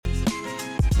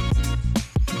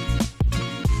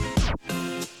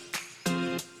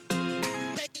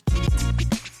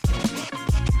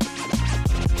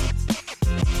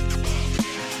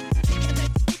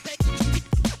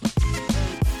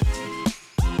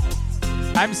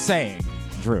I'm saying,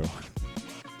 Drew,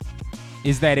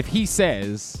 is that if he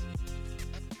says,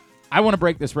 I want to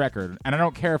break this record, and I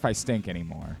don't care if I stink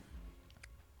anymore,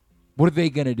 what are they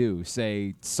going to do?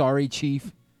 Say, sorry,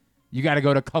 Chief, you got to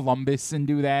go to Columbus and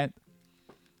do that?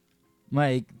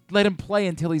 Like, let him play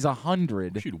until he's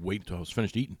 100. I should wait until I was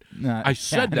finished eating. I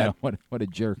said that. What a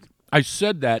jerk. I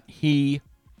said that he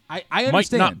I might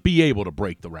understand. not be able to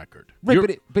break the record.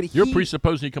 Right, you're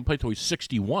presupposing he can play till he's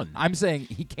 61. I'm saying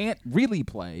he can't really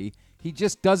play. He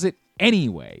just does it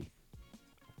anyway.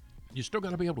 You still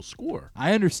got to be able to score.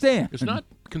 I understand. It's not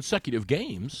consecutive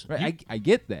games. Right, I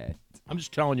get that. I'm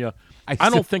just telling you, I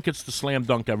don't think it's the slam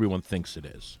dunk everyone thinks it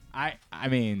is. I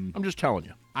mean, I'm just telling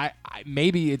you. I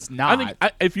maybe it's not. I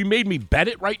think if you made me bet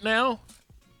it right now,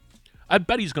 I'd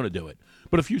bet he's going to do it.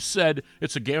 But if you said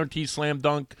it's a guaranteed slam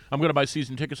dunk, I'm going to buy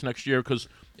season tickets next year because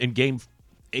in game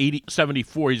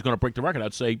 74 he's going to break the record,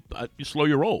 I'd say you slow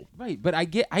your roll. Right, but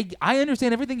I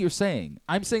understand everything you're saying.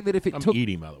 I'm saying that if it took... I'm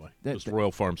eating, by the way. This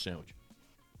Royal Farm sandwich.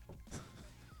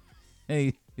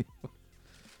 Hey,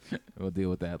 we'll deal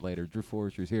with that later. Drew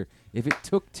Forrester's here. If it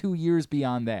took 2 years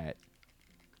beyond that,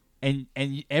 and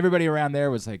everybody around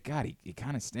there was like, God, he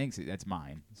kind of stinks. That's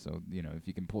mine. So, if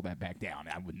you can pull that back down,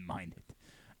 I wouldn't mind it.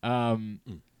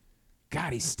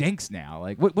 God, he stinks now.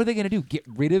 Like, what are they going to do? Get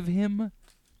rid of him?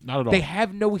 Not at all. They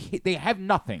have they have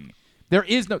nothing. There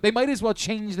is no. They might as well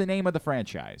change the name of the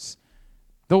franchise.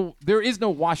 Though there is no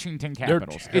Washington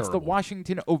Capitals. It's the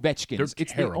Washington Ovechkins. They're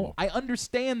terrible. I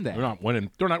understand that.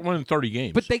 They're not winning 30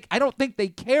 games. But I don't think they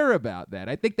care about that.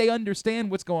 I think they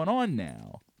understand what's going on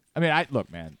now. I mean,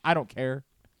 look, man, I don't care.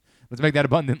 Let's make that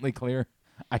abundantly clear.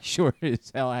 I sure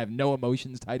as hell have no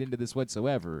emotions tied into this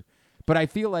whatsoever. But I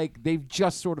feel like they've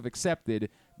just sort of accepted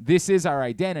this is our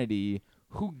identity.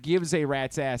 Who gives a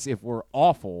rat's ass if we're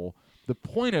awful? The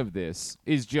point of this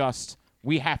is just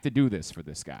we have to do this for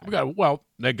this guy.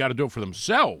 They got to do it for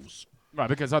themselves. Right,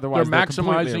 because otherwise they're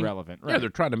completely irrelevant. Right. Yeah, they're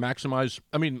trying to maximize.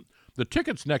 I mean, the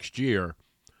tickets next year,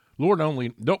 Lord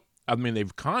only. Nope. I mean,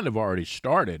 they've kind of already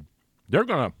started. They're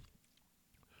gonna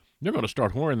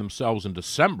start whoring themselves in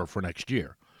December for next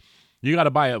year. You got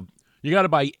to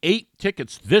buy 8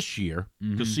 tickets this year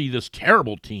to see this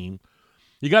terrible team.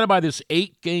 You got to buy this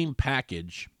 8-game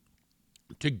package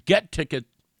to get ticket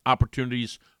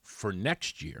opportunities for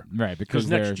next year. Right, because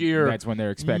next year, that's when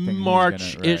they're expecting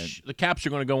March-ish, the Caps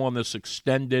are going to go on this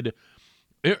extended.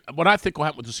 What I think will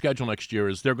happen with the schedule next year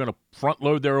is they're going to front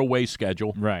load their away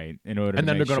schedule. Right, and then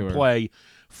they're going to play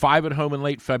 5 at home in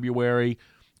late February,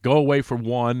 go away for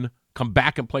 1, come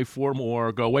back and play 4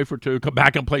 more, go away for 2, come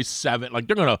back and play 7. Like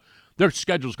their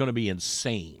schedule's going to be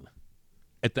insane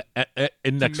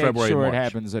in next February. Make sure March. It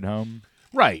happens at home.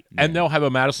 Right, yeah. And they'll have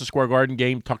a Madison Square Garden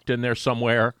game tucked in there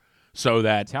somewhere, so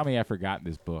that. Tell me I forgot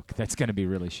this book. That's going to be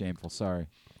really shameful. Sorry.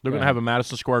 They're going to have a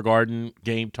Madison Square Garden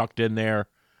game tucked in there.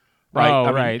 Right.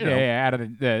 Oh, right. Yeah, out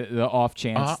of the off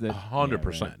chance that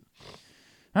 100%. Right.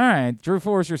 All right, Drew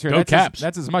Forrester's here. Go Caps.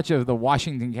 That's as much of the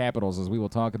Washington Capitals as we will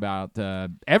talk about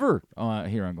ever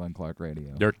here on Glenn Clark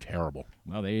Radio. They're terrible.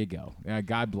 Well, there you go.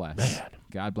 God bless. Man.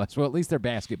 God bless. Well, at least their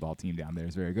basketball team down there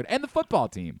is very good, and the football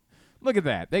team. Look at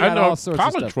that. They got all sorts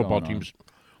of stuff college football going teams,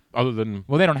 other than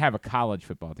they don't have a college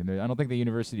football team. I don't think the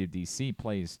University of D.C.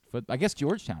 plays football. I guess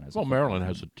Georgetown has. Well, Maryland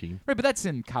has a team. Right, but that's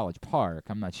in College Park.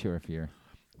 I'm not sure if you're.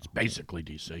 It's basically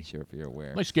D.C. Sure if you're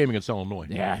aware. Nice game against Illinois.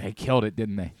 Yeah, they killed it,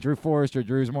 didn't they? Drew Forrester,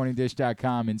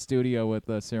 Drew'sMorningDish.com, in studio with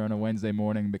us here on a Wednesday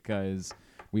morning because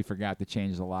we forgot to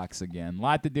change the locks again. A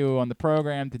lot to do on the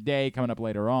program today, coming up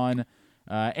later on.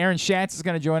 Aaron Schatz is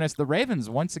going to join us. The Ravens,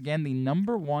 once again, the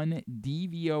 #1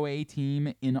 DVOA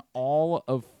team in all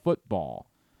of football.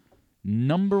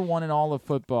 #1 in all of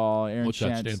football. Aaron What's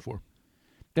Schatz. that stand for?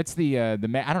 That's I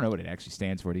don't know what it actually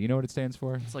stands for. Do you know what it stands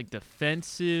for? It's like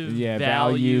defensive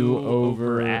value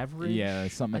over average. Yeah,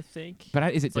 something. I think.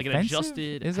 But is it like defensive? An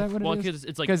adjusted? Is that what it is? Because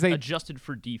it's like adjusted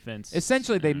for defense.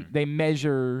 Essentially, they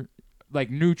measure like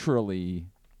neutrally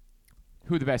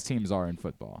who the best teams are in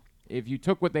football. If you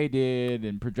took what they did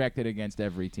and projected against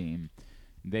every team,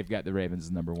 they've got the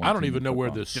Ravens #1. I don't even know where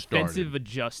this defensive started.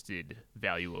 adjusted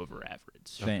value over average.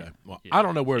 Okay. Well, I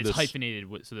don't know where it's this hyphenated,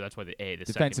 so that's why the A. The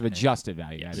defensive second adjusted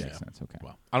value. Yes. That makes sense. Okay.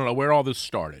 Well, I don't know where all this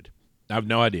started. I have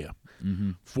no idea.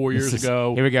 4 years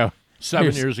ago. Here we go.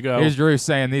 7 years ago. Here's Drew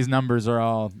saying these numbers are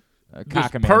all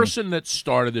cockamamie. The person that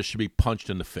started this should be punched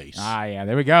in the face. Yeah.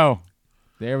 There we go.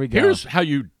 Here's how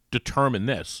you determine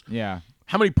this. Yeah.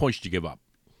 How many points did you give up?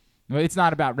 Well, it's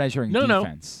not about measuring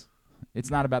defense. It's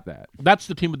not about that. That's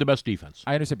the team with the best defense.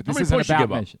 I understand, but How this many isn't points you about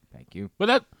give up? measuring. Thank you.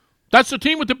 But that's the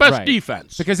team with the best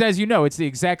defense. Because as you know, it's the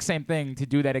exact same thing to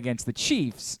do that against the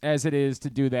Chiefs as it is to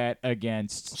do that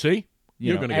against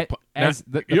You're know, gonna get as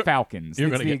the Falcons. You're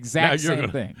It's gonna the get, exact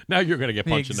same thing. Now you're going to get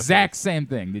The punched in the face. exact same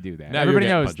thing to do that. Now Everybody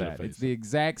you're getting knows punched in the that. face. It's the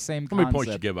exact same How concept. many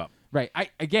points you give up? Right.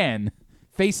 Again,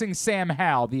 facing Sam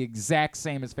Howell, the exact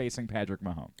same as facing Patrick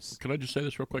Mahomes. Can I just say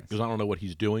this real quick? Because I don't know what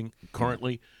he's doing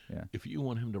currently. Yeah. If you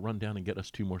want him to run down and get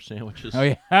us 2 more sandwiches. Oh,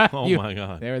 yeah. Oh, my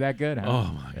God. They were that good, huh? Oh,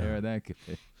 my God. They were that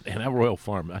good. And that Royal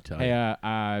Farm, I tell you.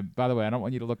 Hey, by the way, I don't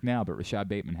want you to look now, but Rashad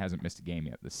Bateman hasn't missed a game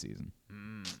yet this season.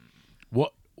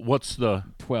 What's the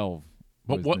 12.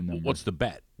 was the number. What's the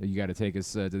bet? You got to take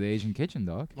us to the Asian kitchen,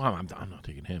 dog. Well, I'm not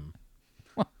taking him.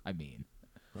 Well, I mean,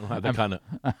 I don't have that kind of.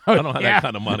 I don't have that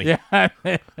kind of money. Yeah.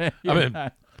 I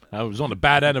mean, I was on the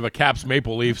bad end of a Caps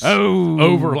Maple Leafs Oh,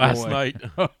 over boy. last night.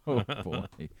 Oh boy!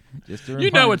 Just to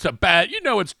You know remind- it's a bad. You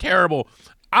know it's terrible.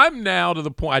 I'm now to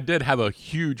the point. I did have a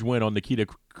huge win on Nikita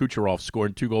Kucherov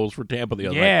scoring 2 goals for Tampa the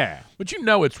other night. Yeah. But you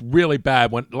know it's really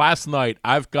bad. When last night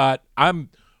I am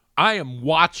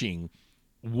watching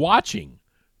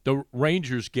the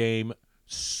Rangers game,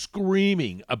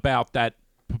 screaming about that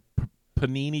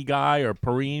Panini guy or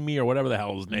Parini or whatever the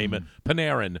hell his name is,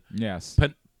 Panarin. Yes.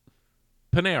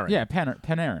 Panarin. Yeah,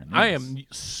 Panarin. Yes. I am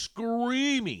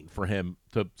screaming for him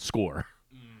to score.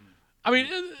 I mean,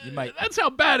 that's how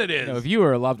bad it is. You know, if you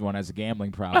or a loved one has a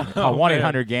gambling problem, call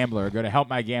 1-800-GAMBLER or go to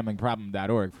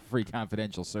helpmygamblingproblem.org for free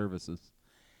confidential services.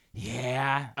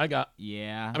 Yeah.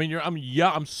 Yeah. I mean,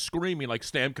 I'm screaming like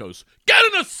Stamkos. Get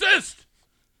an assist!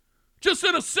 Just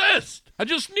an assist! I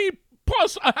just need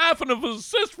plus a half of an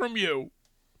assist from you.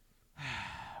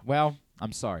 Well,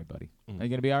 I'm sorry, buddy. Are you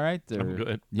going to be all right? I'm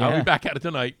good. Yeah. I'll be back at it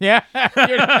tonight. Yeah.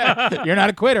 You're not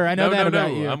a quitter. I know that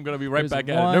about you. I'm going to be right There's back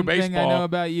at it. one No thing baseball. I know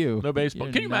about you. No baseball.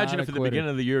 You're Can you imagine not if a at the quitter. beginning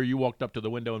of the year you walked up to the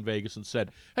window in Vegas and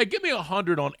said, hey, give me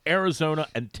 100 on Arizona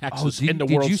and Texas in the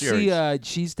World Series? Did you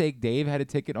see Cheesesteak Dave had a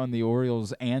ticket on the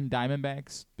Orioles and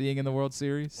Diamondbacks being in the World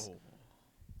Series? Oh.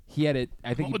 He had it.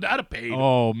 I think. What would that have paid?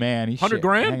 Oh man, he 100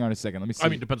 grand? Hang on a second. Let me see. I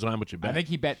mean, depends on how much you bet. I think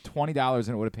he bet $20 and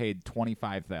it would have paid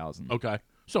 $25,000. Okay.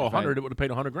 So 100, it would have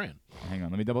paid 100 grand. Hang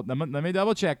on, let me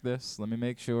double check this. Let me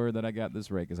make sure that I got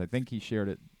this right because I think he shared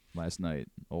it last night.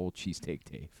 Old Cheesesteak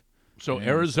Dave. So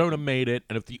Arizona made it,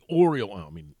 and if the Orioles,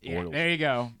 Orioles. There you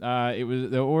go. It was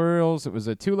the Orioles. It was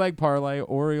a 2-leg parlay.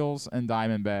 Orioles and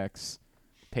Diamondbacks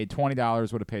paid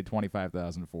 $20. Would have paid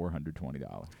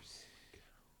 $25,420.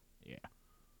 Yeah.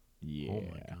 Yeah. Oh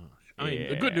my gosh. I mean,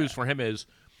 the good news for him is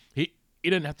he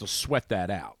didn't have to sweat that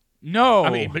out. No, I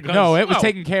mean, because, it was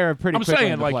taken care of pretty quickly. I'm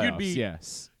saying, in the like, playoffs. you'd be.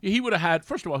 Yes. He would have had.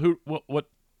 First of all, what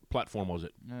platform was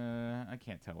it? I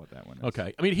can't tell what that one is.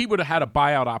 Okay. I mean, he would have had a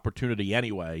buyout opportunity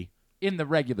anyway. In the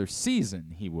regular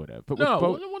season, he would have. But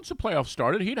no, once the playoffs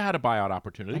started, he'd have had a buyout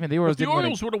opportunity. I mean, the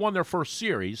Orioles would have won their first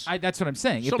series. That's what I'm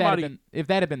saying. If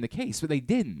that had been the case, but they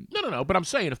didn't. No. But I'm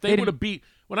saying if they would have beat.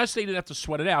 When I say they didn't have to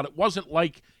sweat it out, it wasn't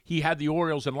like he had the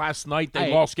Orioles and last night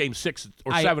they lost game 6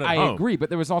 or 7 at home. I agree, but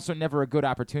there was also never a good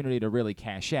opportunity to really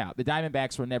cash out. The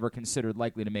Diamondbacks were never considered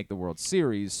likely to make the World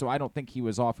Series, so I don't think he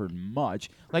was offered much.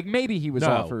 Like maybe he was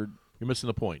offered. You're missing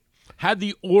the point. Had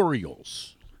the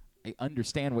Orioles. I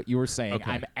understand what you were saying.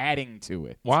 Okay. I'm adding to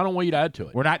it. Well, I don't want you to add to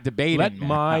it. We're not debating. Let now.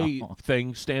 my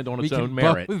thing stand on its own We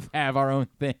merit. both have our own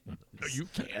thing. No, you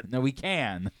can't. No, we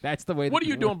can. That's the way. What are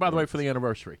you doing, by the way, for the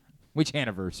anniversary? Which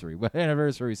anniversary? What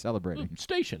anniversary are we celebrating?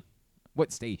 Station.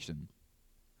 What station?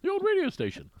 The old radio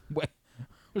station. What?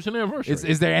 There's an anniversary.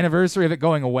 Is there anniversary of it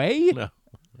going away? No.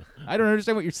 I don't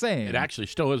understand what you're saying. It actually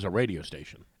still is a radio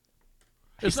station.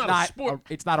 It's not a sport.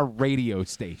 It's not a radio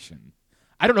station.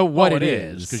 I don't know what it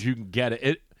is because you can get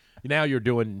it. Now you're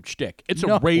doing shtick. It's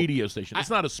a radio station. It's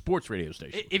not a sports radio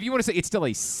station. If you want to say it's still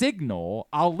a signal,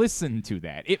 I'll listen to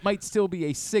that. It might still be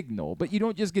a signal, but you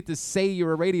don't just get to say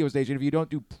you're a radio station if you don't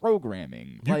do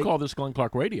programming. You call this Glenn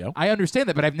Clark Radio. I understand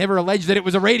that, but I've never alleged that it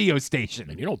was a radio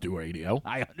station. And you don't do radio.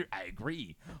 I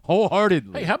agree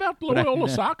wholeheartedly. Hey, how about Loyola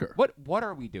Soccer? What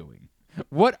are we doing?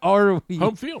 What are we?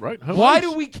 Home field, right? Why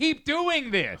do we keep doing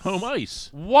this? Home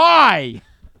ice. Why?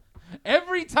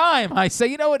 Every time I say,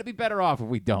 you know what, it'd be better off if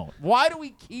we don't. Why do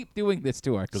we keep doing this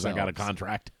to ourselves? Because I got a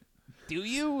contract. Do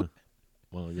you?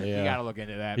 Well, yeah. We got to look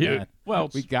into that, man. Well,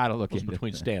 we got to look into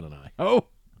between that. Stan and I. Oh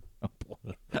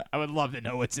boy. I would love to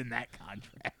know what's in that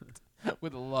contract.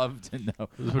 Would love to know.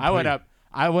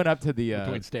 I went up to the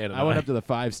between Stan and I went up to the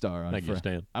 5-star on Thank you,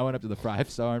 Stan. I went up to the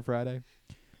 5-star on Friday.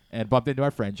 And bumped into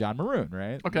our friend John Maroon,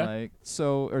 right? Okay.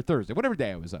 Or Thursday, whatever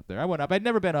day I was up there. I went up. I'd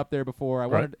never been up there before.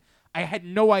 I had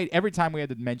no idea. Every time we had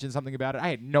to mention something about it, I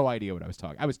had no idea what I was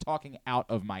talking. I was talking out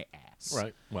of my ass.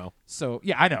 Right. Well. So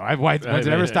yeah, I know. When's it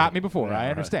ever stopped me before? I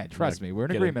understand. Right. Trust me. We're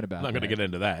in agreement about. I'm not going to get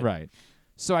into that. Right.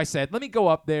 So I said, let me go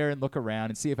up there and look around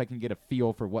and see if I can get a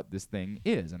feel for what this thing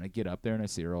is. And I get up there and I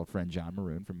see our old friend John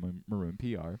Maroon from Maroon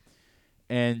PR.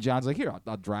 And John's like, here,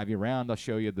 I'll drive you around. I'll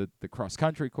show you the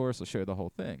cross-country course. I'll show you the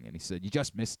whole thing. And he said, you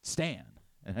just missed Stan.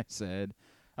 And I said,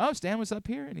 oh, Stan was up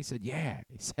here? And he said, yeah.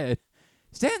 He said,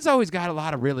 Stan's always got a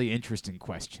lot of really interesting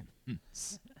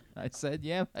questions. I said,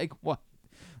 yeah, like what?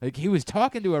 Like he was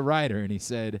talking to a writer, and he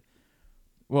said,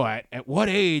 well, at what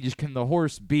age can the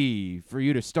horse be for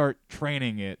you to start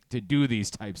training it to do these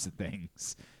types of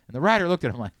things? And the writer looked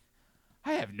at him like,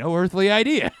 I have no earthly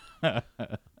idea.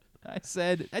 I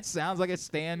said, that sounds like a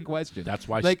Stan question. That's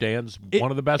why like, Stan's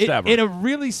one of the best ever. In a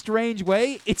really strange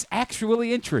way, it's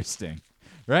actually interesting,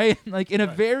 right? Like in a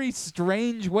very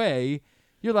strange way,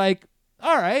 you're like,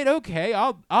 all right, okay,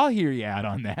 I'll hear you out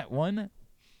on that one.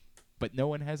 But no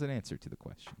one has an answer to the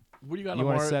question. What do you got? You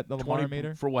want to set the Lamar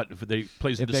meter for what? If they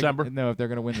plays in if December? No, if they're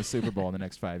going to win the Super Bowl in the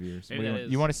next 5 years. Maybe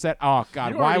You want to set? Oh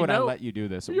God, why would I know. let you do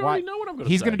this? You why? already know what I'm going to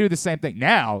say. He's going to do the same thing.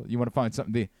 Now you want to find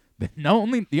something.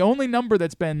 The only number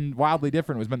that's been wildly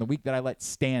different was been the week that I let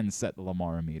Stan set the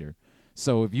Lamar meter.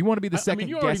 So if you want to be the second,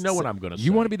 you guest already know what I'm going to say.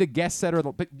 You want to be the guest setter.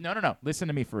 But no. Listen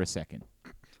to me for a second.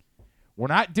 We're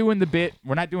not doing the bit.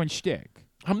 We're not doing shtick.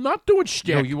 I'm not doing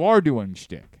shtick. No, you are doing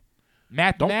shtick.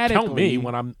 Mathematically, don't tell me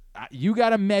when I'm. You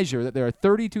got to measure that there are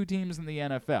 32 teams in the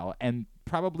NFL and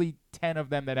probably 10 of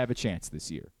them that have a chance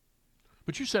this year.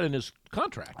 But you said in his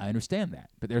contract. I understand that,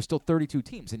 but there are still 32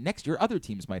 teams, and next year other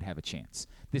teams might have a chance.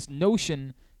 This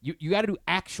notion, you got to do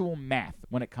actual math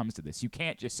when it comes to this. You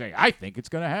can't just say, I think it's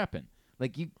going to happen.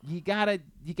 Like you gotta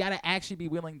actually be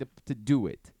willing to do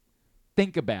it.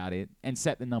 Think about it and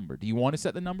set the number. Do you want to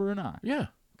set the number or not? Yeah.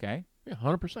 Okay. Yeah,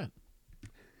 100%.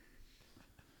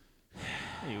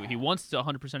 He wants to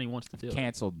 100%. He wants to do it.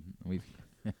 Canceled. We've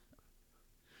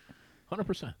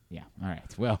 100%. Yeah. All right.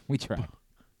 Well, we tried.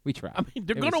 We tried. I mean,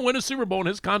 they're going to win a Super Bowl in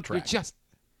his contract. Just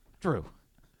Drew.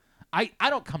 I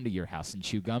don't come to your house and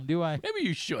chew gum, do I? Maybe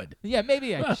you should. Yeah,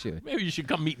 maybe I should. Maybe you should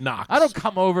come meet Knox. I don't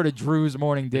come over to Drew's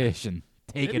morning dish and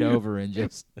take it over and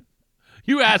just.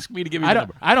 You ask me to give you the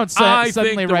number. I don't I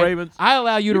suddenly think the wait. Ravens. I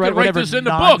allow you to You write can write whatever this in the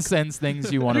book. nonsense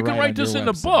things you want to You write. can write on this your in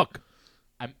the website. book.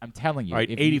 I'm telling you. All right,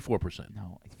 84%.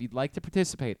 No, if you'd like to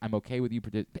participate, I'm okay with you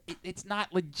participating. It's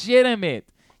not legitimate.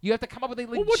 You have to come up with a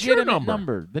legitimate what's your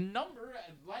number? The number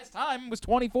last time was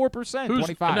 24%, Whose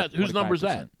 25. whose number's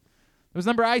that? It was the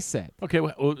number I said. Okay,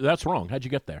 well, that's wrong. How'd you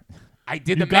get there? I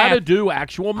did You the got math. to do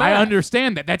actual math. I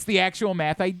understand that. That's the actual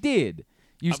math I did.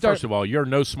 You start. First of all, you're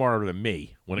no smarter than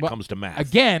me when it Well, comes to math.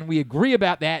 Again, we agree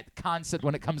about that concept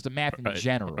when it comes to math in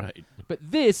general. Right. But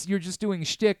this, you're just doing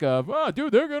shtick of, oh,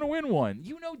 dude, they're going to win one.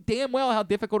 You know damn well how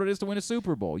difficult it is to win a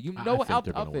Super Bowl. You know how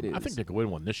tough it is. I think they could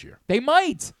win one this year. They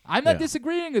might. I'm not Yeah.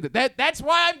 disagreeing with it. That's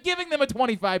why I'm giving them a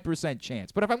 25%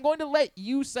 chance. But if I'm going to let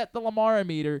you set the Lamar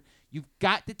meter, you've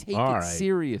got to take All it right.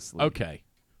 seriously. Okay,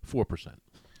 4%.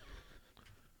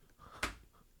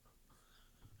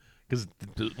 Because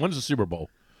when's the Super Bowl?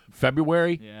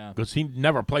 February? Yeah. Because he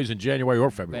never plays in January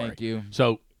or February. Thank you.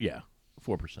 So, yeah,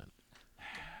 4%.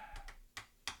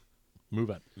 Move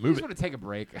it. We Move just it. want to take a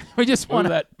break. We just want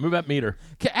to. Move that meter.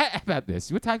 How about this?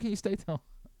 What time can you stay till?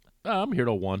 I'm here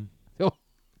till 1. Till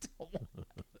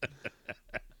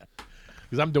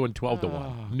Because I'm doing 12 to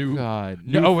 1. New God.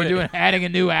 new No, we're thing. doing adding a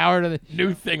new hour to the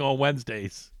New thing on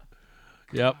Wednesdays.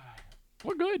 Yep.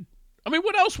 We're good. I mean,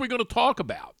 what else are we going to talk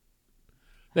about?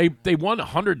 They won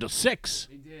 100-6.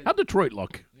 They did. How'd Detroit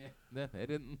look? Yeah, they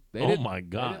didn't. Oh, my They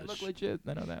gosh. didn't look legit.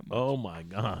 I know that much. Oh, my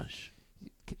gosh.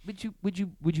 Would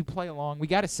you play along? We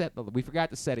got to set the. We forgot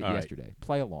to set it All right. yesterday.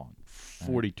 Play along.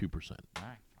 42%. All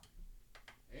right.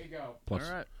 There you go. Plus,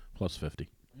 All right. plus 50.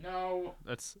 No.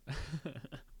 That's All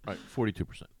right,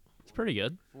 42%. it's pretty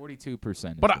good. 42%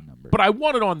 is But the number. but I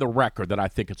want it on the record that I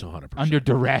think it's 100%. Under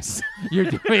duress, you're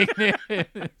doing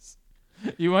this.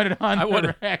 You want it on I want the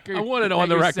it- record. I want it that on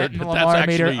the you're record setting the that that's Lamar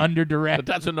meter actually- under duress. But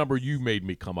that's a number you made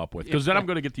me come up with. Because then I'm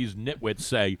going to get these nitwits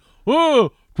say,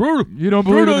 oh, Drew, You don't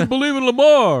Drew believe in doesn't it? believe in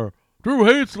Lamar. Drew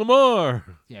hates Lamar.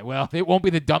 Yeah, well, it won't be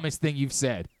the dumbest thing you've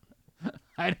said.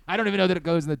 I don't even know that it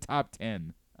goes in the top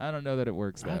 10. I don't know that it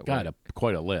works that I've got way.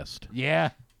 quite a list.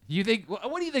 Yeah. You think?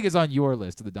 What do you think is on your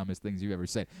list of the dumbest things you've ever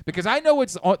said? Because I know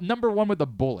it's number one with a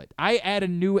bullet. I add a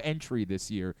new entry this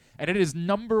year, and it is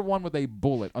number one with a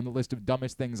bullet on the list of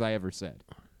dumbest things I ever said.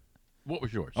 What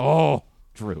was yours? Oh,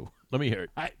 Drew. Let me hear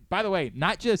it. By the way,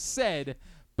 not just said,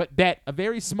 but bet a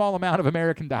very small amount of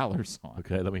American dollars on.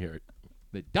 Okay, let me hear it.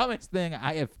 The dumbest thing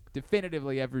I have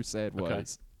definitively ever said was, Okay.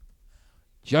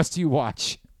 just you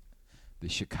watch, the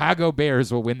Chicago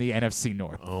Bears will win the NFC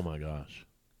North. Oh, my gosh.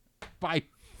 By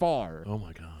far. Oh,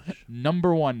 my gosh.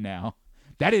 Number one now.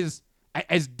 That is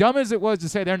as dumb as it was to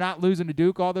say they're not losing to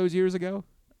Duke all those years ago,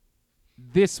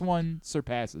 this one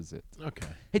surpasses it. Okay.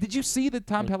 Hey, did you see the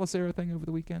Tom Pelissero thing over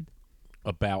the weekend?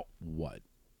 About what?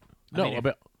 I mean,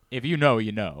 if you know,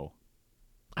 you know.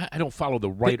 I don't follow the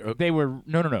right. They were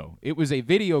no. It was a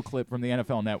video clip from the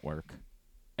NFL Network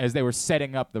as they were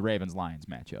setting up the Ravens-Lions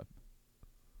matchup.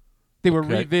 They were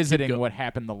revisiting what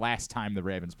happened the last time the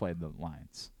Ravens played the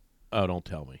Lions. Oh, don't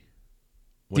tell me.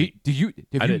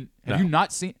 Have you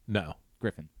not seen? No.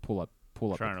 Griffin, pull up.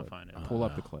 Trying the clip. to find it. Pull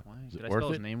up the clip. Did I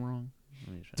spell his name wrong?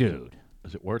 Dude.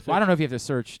 Is it worth it? Well, I don't know if you have to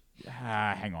search.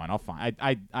 Hang on, I'll find.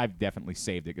 I've definitely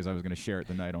saved it because I was going to share it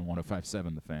tonight on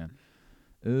 105.7 The Fan.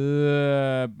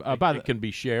 It can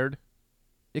be shared.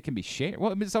 It can be shared.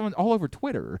 Well, I mean, someone all over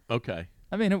Twitter. Okay.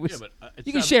 I mean, it was. Yeah, but,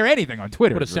 you can share anything on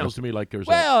Twitter. But it sounds to me like there's.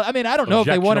 I mean, I don't know if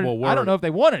they wanted. Word. I don't know if they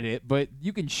wanted it, but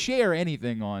you can share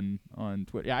anything on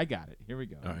Twitter. Yeah, I got it. Here we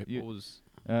go. All right. What was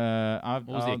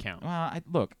the account? Well,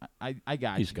 I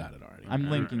got. He's got it already.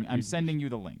 I'm linking. I'm sending you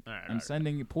the link. I'm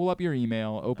sending. Pull up your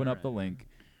email. Open up the link.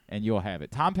 And you'll have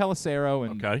it. Tom Pelissero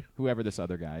and whoever this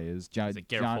other guy is. Is it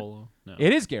Garofolo? No.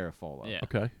 It is Garofolo. Yeah.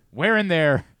 Okay. Wearing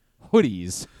their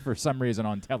hoodies for some reason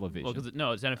on television. Well, because it's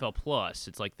NFL Plus.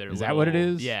 It's like their. Is that what it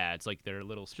is? Yeah, it's like their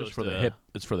little. Just for the hip.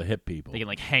 It's for the hip people. They can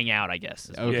like hang out, I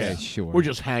guess. Okay, sure. We're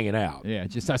just hanging out. Yeah,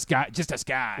 just us guys.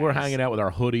 We're hanging out with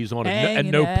our hoodies on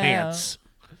and no pants.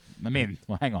 I mean,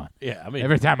 well, hang on. Yeah, I mean,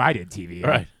 every time I did TV,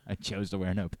 right. I chose to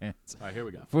wear no pants. All right, here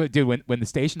we go. Dude, when the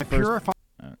station first.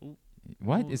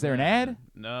 What? Is there an ad?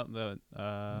 No.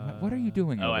 What are you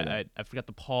doing over there? I forgot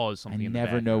to pause something. I in the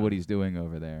never know background. what he's doing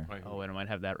over there. Right. Oh, wait, I might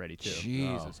have that ready too.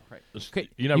 Jesus Christ. Okay.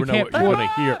 You never know what you want to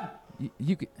hear.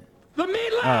 You could. The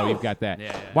meatloaf! Oh, you've got that.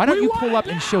 Yeah. Why don't you pull up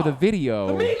and show the video?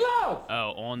 The meatloaf!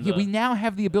 Oh, on the. Yeah, we now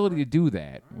have the ability to do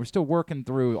that. We're still working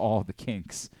through all the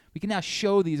kinks. We can now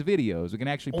show these videos. We can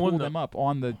actually pull them up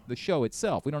on the show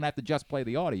itself. We don't have to just play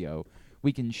the audio.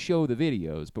 We can show the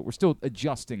videos, but we're still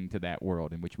adjusting to that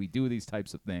world in which we do these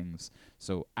types of things.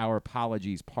 So our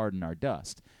apologies, pardon our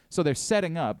dust. So they're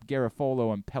setting up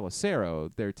Garofolo and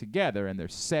Pelissero. They're together, and they're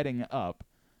setting up.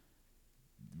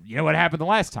 You know what happened the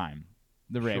last time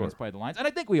the Ravens played the Lions? And I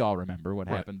think we all remember what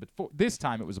happened. But this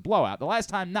time it was a blowout. The last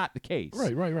time, not the case.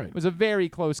 Right. It was a very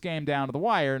close game down to the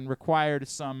wire and required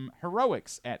some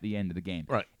heroics at the end of the game.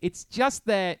 Right. It's just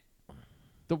that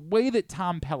the way that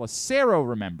Tom Pelissero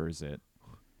remembers it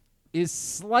is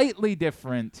slightly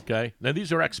different. Okay. Now,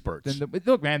 these are experts.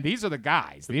 Look, man, these are the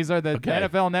guys. These are the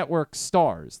NFL Network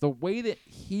stars. The way that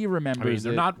he remembers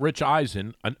they're not Rich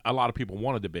Eisen. A lot of people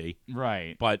wanted to be.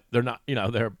 Right. But they're not,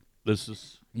 this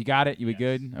is. You got it? You be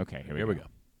good? Okay, here we go.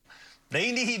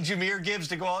 They need Jahmyr Gibbs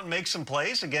to go out and make some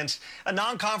plays against a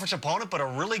non-conference opponent, but a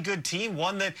really good team,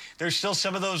 one that there's still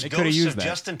some of those ghosts of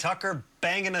Justin Tucker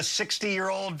banging a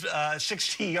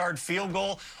 60-yard field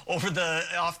goal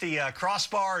off the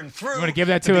crossbar and through. You want to give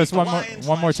that to us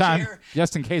one more time,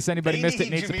 just in case anybody missed it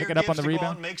and needs to pick it up on the rebound? Go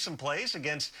out and make some plays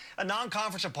against a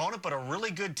non-conference opponent, but a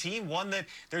really good team, one that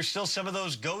there's still some of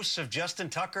those ghosts of Justin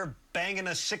Tucker banging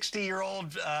a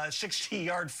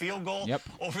 60-yard field goal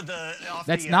over the crossbar.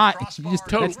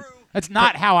 That's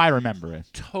not how I remember it.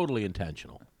 Totally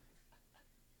intentional.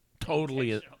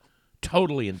 Totally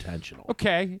intentional.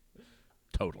 Okay.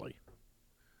 Totally.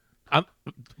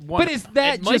 But is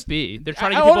that it might be. They're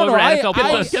trying to get people over NFL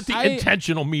Plus. Get the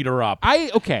intentional meter up.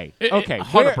 Okay.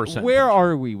 100%. Where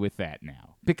are we with that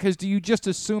now? Because do you just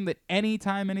assume that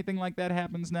anytime anything like that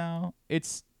happens now,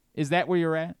 is that where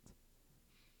you're at?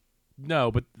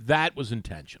 No, but that was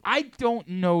intentional. I don't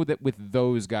know that with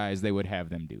those guys they would have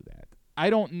them do that. I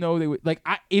don't know they would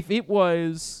if it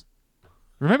was.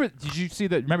 Remember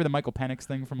the Michael Penix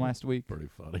thing from last week? Pretty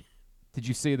funny. Did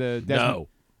you see the No.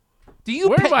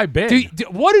 Where have I been?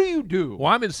 What do you do?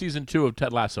 Well, I'm in season 2 of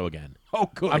Ted Lasso again. Oh,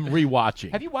 good. I'm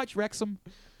rewatching. Have you watched Wrexham?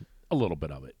 A little bit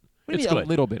of it. What do you It's mean good. a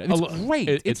little bit? It's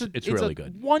great. It's really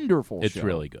good. Wonderful. It's show.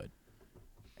 really good.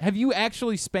 Have you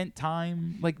actually spent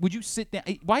time? Would you sit down?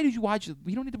 Why did you watch?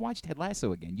 You don't need to watch Ted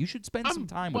Lasso again. You should spend some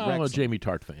time with Wrexham. I'm a Jamie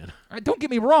Tart fan. Don't get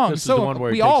me wrong. This is the one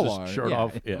where we he takes all his are. shirt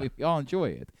off. Yeah. We all enjoy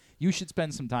it. You should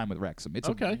spend some time with Wrexham. It's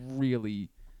okay. Really.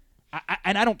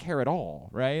 And I don't care at all,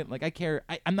 right? I care.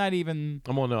 I'm not even.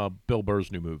 I'm on Bill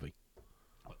Burr's new movie.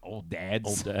 Old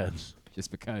Dads. Just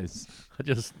because.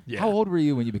 How old were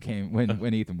you when you became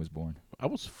when Ethan was born? I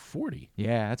was 40.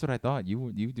 Yeah, that's what I thought.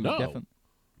 You definitely.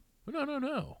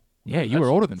 No. Yeah, you were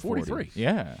older than 43. 40.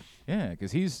 Yeah,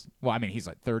 because he's he's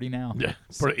like 30 now. Yeah,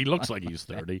 he looks like he's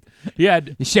 30.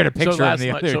 He shared a picture of him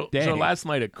the other day. So last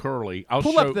night at Curly, let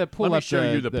me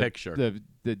show you the picture.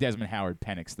 The Desmond Howard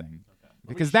Penix thing.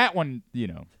 Because that one,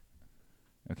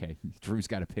 Okay, Drew's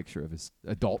got a picture of his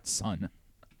adult son.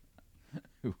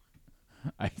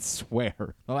 I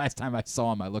swear, the last time I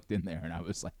saw him, I looked in there and I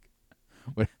was like,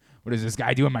 "What is this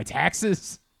guy doing my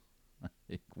taxes?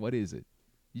 Like, what is it?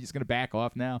 You just gonna back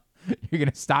off now? You're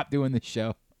gonna stop doing this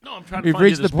show?" No, I'm trying to We've find you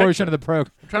reached the this portion picture. of the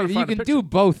program. I'm trying to You find a can picture. do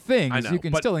both things. I know, You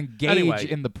can but still engage anyway,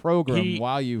 in the program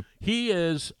while you. He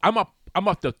is. I'm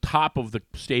up the top of the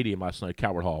stadium last night,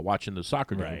 Coward Hall, watching the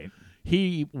soccer game. Right.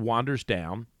 He wanders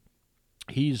down.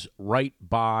 He's right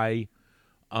by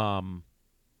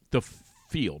the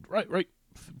field, right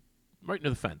near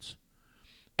the fence,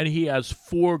 and he has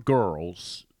 4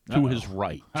 girls to his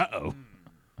right. Uh-oh.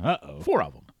 4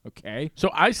 of them. Okay. So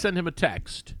I send him a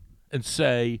text and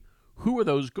say, "Who are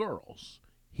those girls?"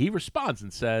 He responds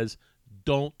and says,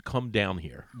 "Don't come down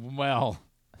here." Well,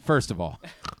 first of all,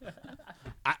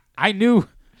 I knew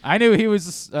he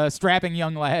was a strapping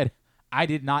young lad. I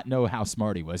did not know how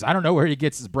smart he was. I don't know where he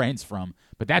gets his brains from,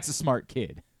 but that's a smart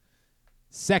kid.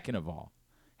 Second of all,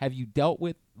 have you dealt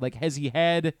with, has he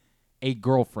had a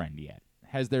girlfriend yet?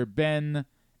 Has there been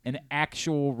an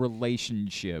actual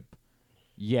relationship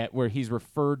yet where he's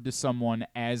referred to someone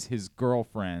as his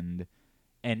girlfriend?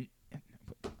 And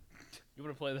You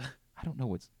want to play that? I don't know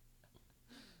what's.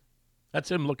 That's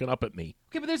him looking up at me.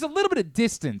 Okay, but there's a little bit of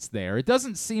distance there. It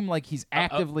doesn't seem like he's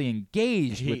actively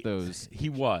engaged with those. He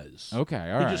was.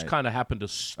 Okay, all right. He just kind of happened to All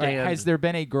stand. right, has there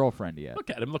been a girlfriend yet? Look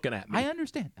at him looking at me. I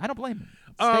understand. I don't blame him.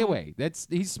 Stay away.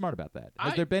 He's smart about that.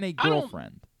 Has there been a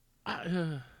girlfriend?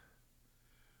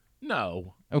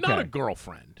 No, Okay. not a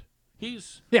girlfriend.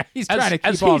 He's He's trying to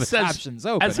keep all his options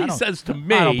open. As he says to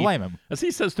me, I don't blame him. As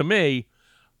he says to me,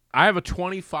 I have a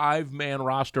 25-man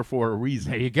roster for a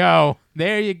reason. There you go.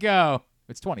 There you go.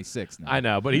 It's 26 now. I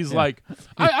know, but he's like,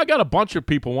 I got a bunch of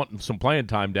people wanting some playing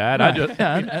time, Dad. I just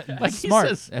like smart.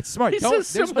 He says, That's smart. He says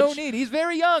so There's no much, need. He's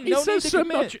very young. He No need says to so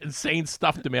commit. much insane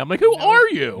stuff to me. I'm like, who are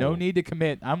you? No need to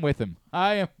commit. I'm with him.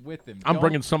 I am with him. I'm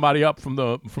bringing somebody up from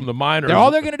the minors.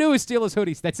 All they're going to do is steal his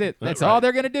hoodies. That's it. That's all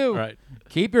they're going to do. Right.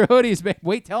 Keep your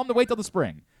hoodies. Tell him to wait till the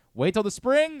spring. Wait till the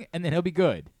spring, and then he'll be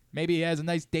good. Maybe he has a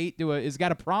nice date he's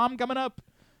got a prom coming up.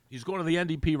 He's going to the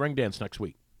NDP ring dance next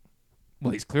week.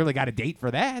 Well, he's clearly got a date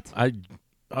for that.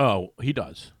 He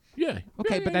does. Yeah.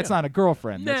 Okay, Yeah, but that's yeah. not a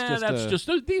girlfriend. Nah, That's just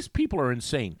these people are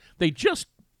insane. They just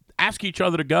ask each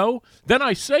other to go. Then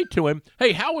I say to him,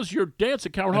 "Hey, how was your dance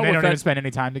at Coward Hall?" They with don't that?" even spend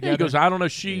any time together. He goes, "I don't know."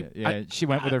 She she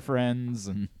went with her friends,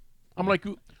 and I'm like,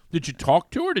 "Did you talk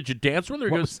to her? Did you dance with her?"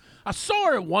 He goes, "I saw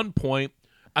her at one point.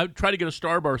 I tried to get a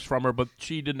Starburst from her, but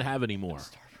she didn't have any more."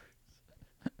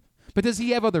 But does he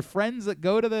have other friends that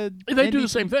go to the? They do NDP? the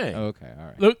same thing. Okay, all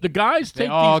right. The guys They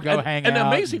take all these, go and, hang and the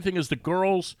out amazing thing is the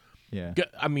girls. Yeah.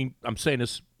 I'm saying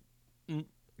this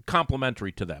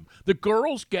complimentary to them. The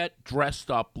girls get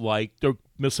dressed up like they're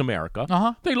Miss America.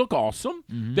 Uh-huh. They look awesome.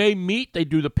 Mm-hmm. They meet. They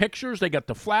do the pictures. They got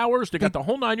the flowers. They got the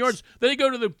whole 9 yards. Then they go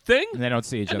to the thing. And they don't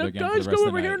see each and other the again. guys for the rest go of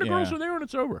over the here, night. and the girls Yeah. are there, and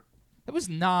it's over. It was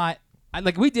not.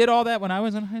 We did all that when I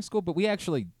was in high school, but we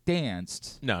actually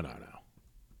danced. No.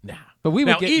 Nah. But we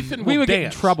would Now, get Ethan we will would get in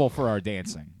dance. trouble for our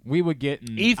dancing. We would get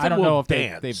in. Ethan I don't will know if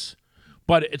dance, they've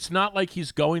but it's not like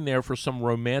he's going there for some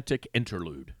romantic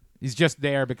interlude. He's just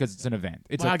there because it's an event.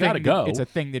 It's Well, a I thing gotta go. It's a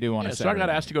thing to do on a So I Saturday. got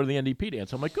asked to go to the NDP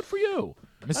dance. I'm like, good for you.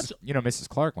 Mrs.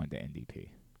 Clark went to NDP.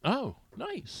 Oh,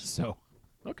 nice. So,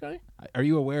 Okay. are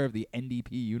you aware of the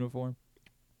NDP uniform?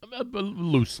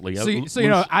 Loosely. So you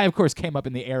know, I of course came up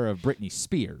in the era of Britney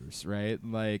Spears, right?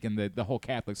 And the whole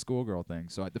Catholic schoolgirl thing.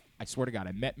 So I swear to God,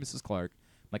 I met Mrs. Clark.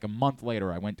 Like a month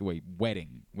later, I went to a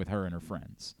wedding with her and her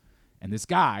friends. And this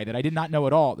guy that I did not know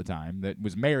at all at the time, that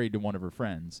was married to one of her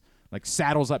friends,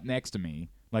 saddles up next to me,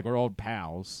 like we're old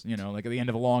pals, at the end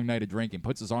of a long night of drinking,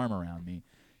 puts his arm around me.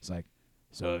 He's like,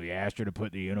 "So have you asked her to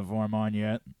put the uniform on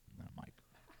yet?" And I'm like,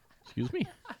 Excuse me?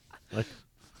 Like,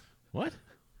 what?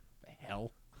 "The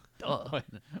hell?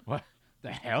 What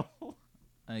the hell?"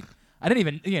 I didn't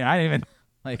even,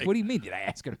 what do you mean? Did I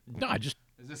ask her? No, I just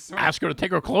ask her to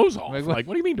take her clothes off. Like,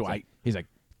 what do you mean? He's like,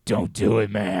 "Don't do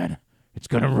it, man. It's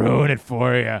going to ruin it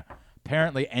for you."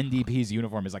 Apparently, NDP's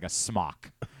uniform is like a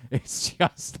smock. It's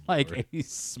just like a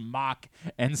smock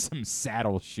and some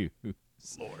saddle shoes.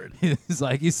 Lord.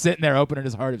 He's sitting there opening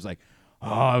his heart. He's like, "Oh,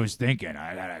 I was thinking,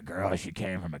 I got a girl. She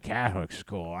came from a Catholic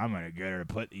school. I'm going to get her to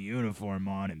put the uniform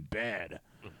on in bed.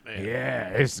 Man.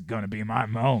 Yeah, this is going to be my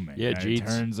moment." Yeah, And it Jeets.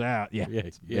 turns out. Yeah,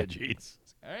 Jeez.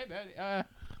 All right, buddy.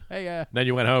 Hey, Then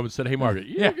you went home and said, "Hey, Margaret,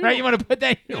 right, you want to put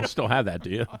that? you don't still have that, do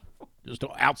you? Just an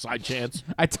outside chance."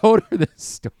 I told her this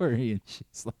story, and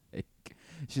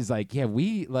she's like, "Yeah,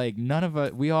 we none of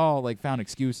us, we all found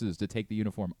excuses to take the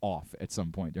uniform off at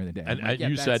some point during the day." And I'm like,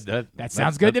 you said that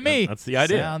sounds good to me. That's the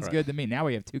idea. Sounds Right. good to me. Now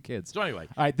we have 2 kids. So anyway,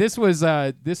 All right, this was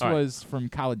right. from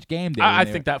College Game Day. I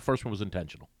think that first one was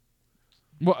intentional.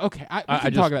 Well, okay, we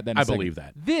can talk about that in a second. I believe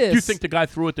that. Do you think the guy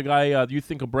threw it? Do you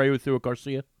think Abreu threw it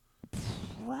Garcia?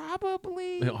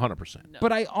 Probably 100%. No.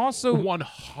 But I also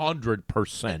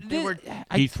 100%.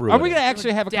 He threw it. Are we going to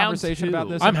actually have a Down conversation two. about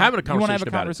this? I'm having a You wanna conversation have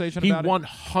a conversation about about it. it?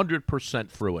 He 100%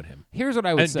 threw at him. Here's what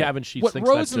I would And say. Gavin Sheets what thinks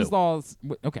that Rosenthal,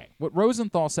 what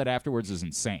Rosenthal said afterwards is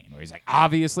insane. Where he's like,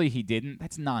 obviously he didn't.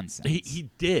 That's nonsense. He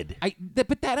did.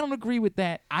 But I don't agree with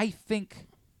that. I think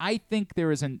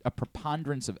there is a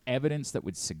preponderance of evidence that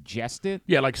would suggest it.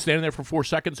 Yeah, like standing there for 4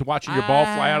 seconds and watching your ball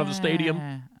fly out of the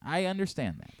stadium. I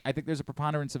understand that. I think there's a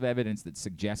preponderance of evidence that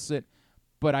suggests it.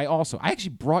 But I actually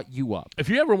brought you up. If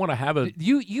you ever want to have a...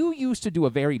 You used to do a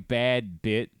very bad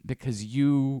bit because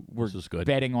you were good.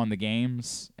 betting on the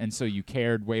games, and so you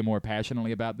cared way more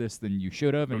passionately about this than you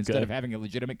should have, and instead of having a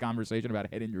legitimate conversation about a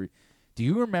head injury. Do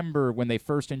you remember when they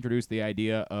first introduced the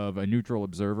idea of a neutral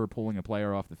observer pulling a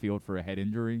player off the field for a head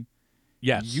injury?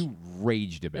 Yes. You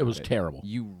raged about it. It was terrible.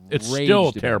 It's still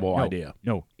a terrible idea.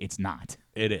 No, it's not.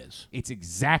 It is. It's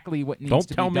exactly what needs Don't to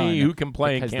be tell done. me who can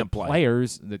play and because can't the play.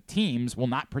 Players, the teams, will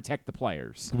not protect the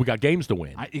players. We got games to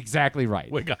win. Exactly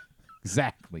right. We got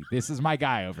Exactly. This is my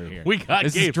guy over here. We got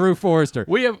this games. is Drew Forrester.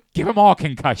 Give him all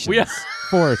concussions.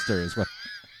 Forrester is what.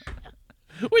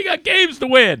 We got games to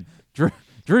win.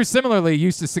 Drew similarly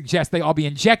used to suggest they all be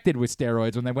injected with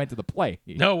steroids when they went to the play.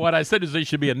 No, what I said is they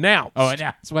should be announced. Oh,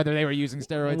 announced whether they were using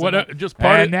steroids. Or not. Just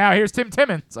part and now here's Tim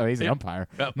Timmons. Oh, he's the umpire.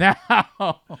 Yep.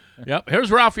 Now. Yep.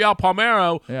 Here's Rafael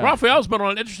Palmeiro. Yeah. Rafael's been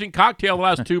on an interesting cocktail the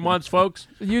last 2 months, folks.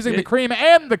 Using the cream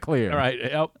and the clear. All right.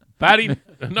 Yep. Patty.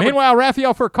 Meanwhile,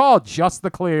 Rafael Furcal, just the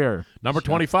clear. Number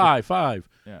 25, 5.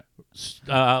 Yeah.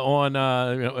 On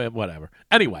whatever.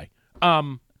 Anyway,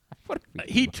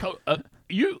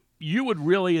 you would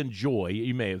really enjoy.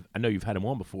 You may have. I know you've had him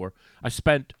on before. I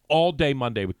spent all day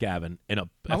Monday with Gavin in a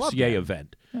FCA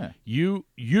event. Yeah.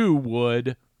 You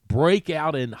would break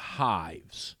out in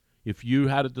hives if you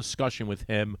had a discussion with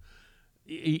him.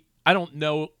 I don't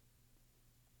know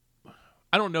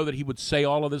that he would say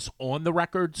all of this on the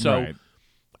record, so right.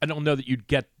 I don't know that you'd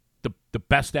get the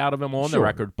best out of him on the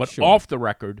record. But sure. off the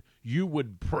record, you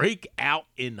would break out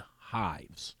in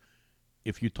hives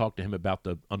if you talk to him about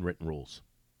the unwritten rules.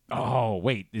 Oh,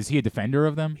 wait. Is he a defender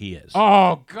of them? He is.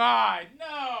 Oh, God.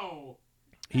 No.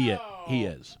 He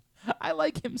is. I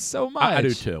like him so much. I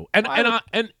do too. And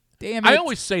damn it. I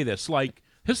always say this, like,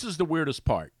 this is the weirdest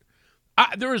part.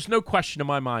 There is no question in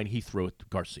my mind he threw it to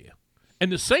Garcia. In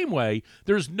the same way,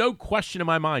 there's no question in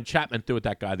my mind Chapman threw at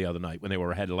that guy the other night when they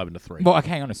were ahead 11-3. Well,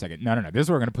 hang on a second. No. This is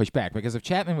where we're going to push back because if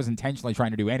Chapman was intentionally trying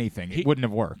to do anything, it wouldn't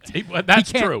have worked. That's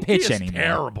he can't true. Pitch he is anymore.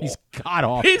 terrible. He's god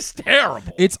awful. He's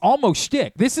terrible. It's almost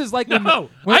shtick. This is like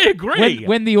I agree.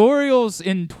 When the Orioles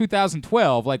in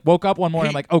 2012 woke up one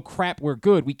morning like, oh crap, we're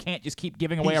good. We can't just keep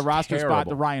giving away a roster spot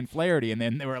to Ryan Flaherty, and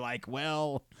then they were like,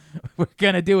 well, we're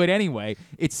gonna do it anyway.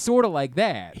 It's sort of like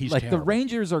that. He's like terrible. The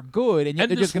Rangers are good, and yet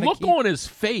they're this just gonna look keep... on his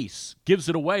face gives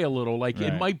it away a little. Like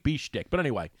it might be shtick, but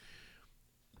anyway,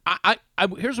 I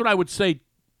here's what I would say.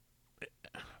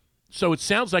 So it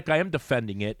sounds like I am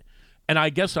defending it, and I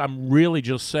guess I'm really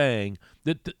just saying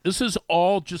that this is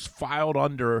all just filed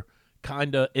under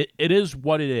kind of. It is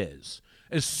what it is.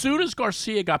 As soon as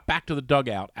Garcia got back to the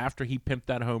dugout after he pimped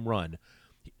that home run.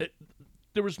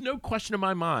 There was no question in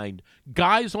my mind.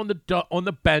 Guys on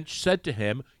the bench said to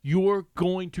him, "You're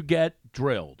going to get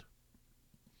drilled.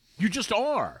 You just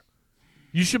are.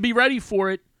 You should be ready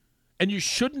for it, and you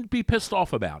shouldn't be pissed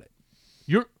off about it.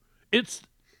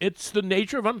 It's the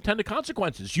nature of unintended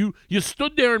consequences. You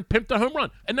stood there and pimped a home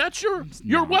run, and that's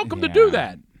you're welcome to do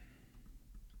that.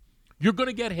 You're going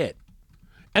to get hit,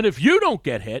 and if you don't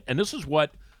get hit, and this is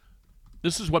what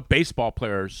baseball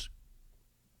players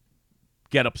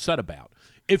get upset about.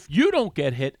 If you don't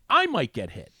get hit, I might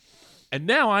get hit. And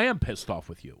now I am pissed off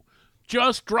with you.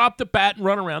 Just drop the bat and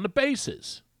run around the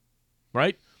bases.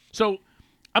 Right? So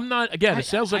I'm not, again, it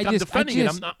sounds like I'm defending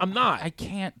it. I'm not. I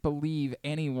can't believe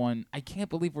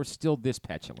we're still this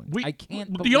petulant. I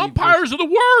can't believe the umpires are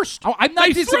the worst. Oh, I'm not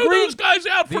they disagreeing. Throw those guys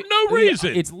out for no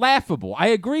reason. It's laughable. I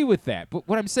agree with that. But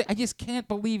what I'm saying, I just can't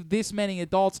believe this many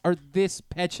adults are this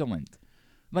petulant.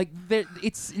 Like,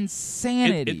 it's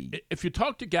insanity. If you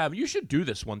talk to Gavin, you should do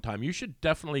this one time. You should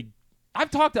definitely. I've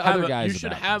talked to other guys. You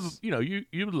should have. This.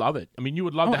 You would love it. I mean, you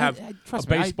would love to have a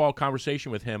baseball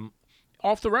conversation with him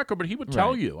off the record, but he would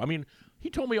tell you. I mean, he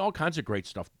told me all kinds of great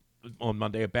stuff on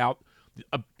Monday about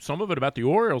some of it about the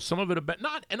Orioles, some of it about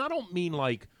not. And I don't mean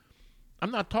like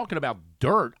I'm not talking about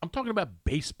dirt. I'm talking about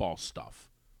baseball stuff.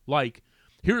 Like,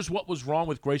 here's what was wrong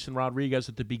with Grayson Rodriguez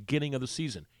at the beginning of the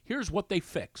season. Here's what they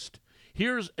fixed.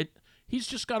 He's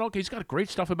just got he's got great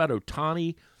stuff about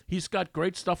Ohtani. He's got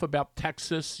great stuff about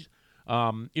Texas.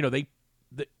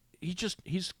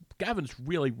 Gavin's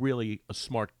really, really a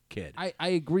smart kid. I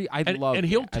agree. I love and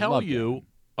he'll that. tell you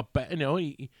about.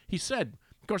 He said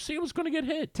Garcia was going to get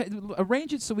hit.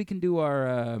 Arrange it so we can do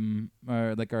our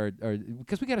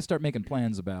because we got to start making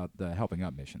plans about the helping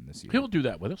up mission this year. He'll do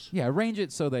that with us. Yeah, arrange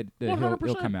it so that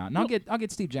he'll come out, and I'll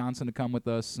get Steve Johnson to come with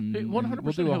us, and 100%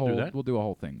 we'll do a he'll whole do that. we'll do a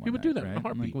whole thing. He would do that in a right?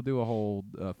 heartbeat. We'll do a whole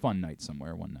fun night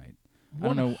somewhere one night.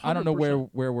 100%. I don't know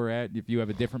where we're at. If you have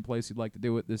a different place you'd like to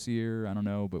do it this year, I don't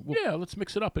know, but let's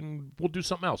mix it up and we'll do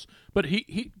something else. But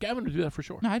Gavin would do that for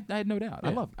sure. No, I had no doubt.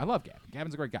 Yeah. I love Gavin.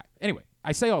 Gavin's a great guy. Anyway,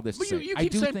 I say all this But to say you I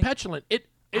keep do saying think, petulant.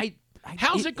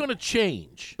 How's it going to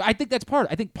change? I think that's part.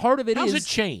 I think part of it How's is it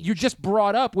change? you're just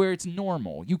brought up where it's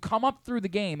normal. You come up through the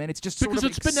game and it's just Because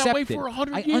sort of it's been that way accepted. for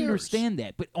 100 I years. understand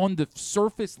that, but on the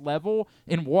surface level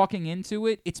and walking into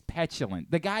it, it's petulant.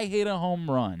 The guy hit a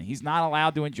home run. He's not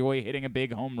allowed to enjoy hitting a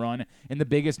big home run in the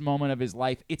biggest moment of his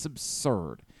life. It's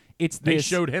absurd. They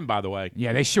showed him, by the way.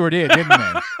 Yeah, they sure did, didn't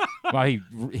they? Well,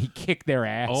 he kicked their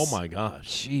ass. Oh my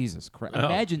gosh! Jesus Christ! Oh.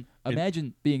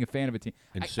 Imagine being a fan of a team.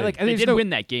 Insane. They did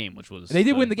win that game, which was they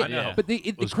did win the game. I know. But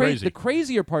crazy. The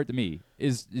crazier part to me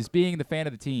is being the fan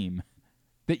of the team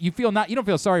that you don't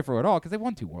feel sorry for at all because they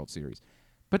won 2 World Series,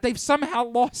 but they've somehow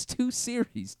lost 2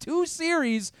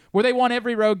 series where they won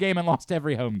every road game and lost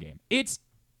every home game. It's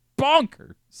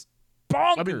bonkers.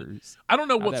 I mean, I don't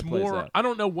know what's that plays more. out. I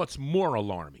don't know what's more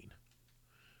alarming.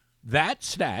 That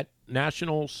stat,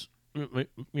 Nationals,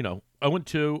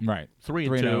 0-2, Right.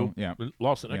 3-2, yeah.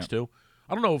 lost the next 2.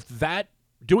 I don't know if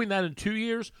doing that in 2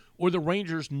 years or the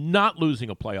Rangers not losing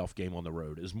a playoff game on the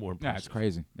road is more impressive. Yeah, it's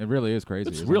crazy. It really is crazy.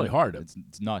 It's isn't really it? hard. It's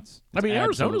nuts. I mean, It's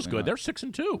Arizona's absolutely good. nuts.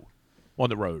 They're 6-2 on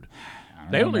the road.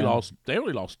 They only lost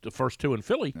the first 2 in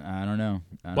Philly. I don't know.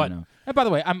 I don't know. And by the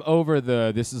way, I'm over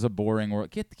this is a boring world.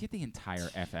 Get the entire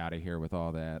F out of here with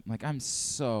all that. Like,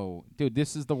 dude,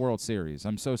 this is the World Series.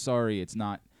 I'm so sorry it's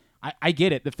not. I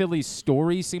get it. The Phillies'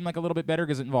 story seemed like a little bit better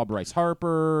because it involved Bryce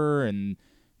Harper and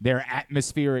their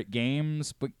atmospheric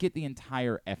games, but get the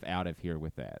entire F out of here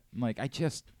with that. Like,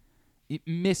 it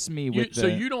missed me with So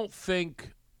you don't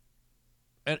think,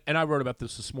 and I wrote about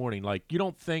this morning, like, you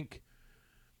don't think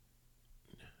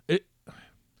it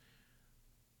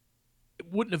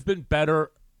wouldn't have been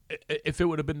better if it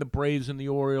would have been the Braves and the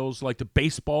Orioles, like the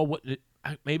baseball.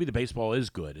 Maybe the baseball is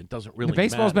good. It doesn't really. The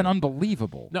baseball's matter. been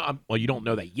unball. No, well, you don't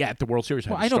know that yet. The World Series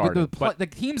hasn't I know, started. but the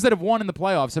teams that have won in the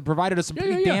playoffs have provided us some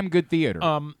pretty damn good theater.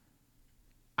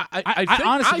 I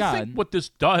think what this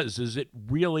does is it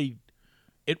really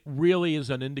is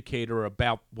an indicator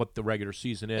about what the regular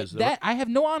season is. I have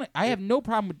no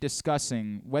problem with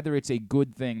discussing whether it's a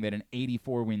good thing that an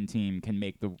 84-win team can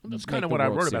make the. That's kind of what I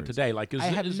wrote about today. Like, I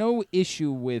have no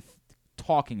issue with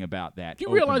talking about that. Do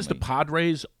you realize the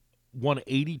Padres won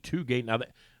 82 games? Now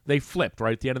they flipped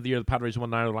right at the end of the year. The Padres won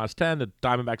 9 of the last 10. The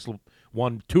Diamondbacks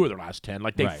won 2 of their last 10.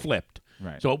 Like, they flipped.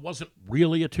 Right. So it wasn't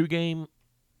really a 2-game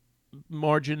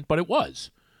margin, but it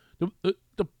was.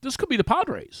 This could be the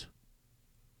Padres.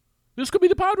 This could be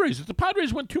the Padres. If the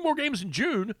Padres win 2 more games in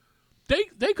June,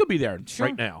 they could be there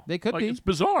right now. They could be. It's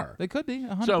bizarre. They could be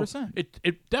 100%. So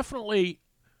it definitely.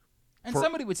 And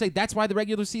somebody would say that's why the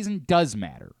regular season does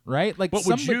matter, right? Like, but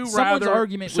would you someone's rather?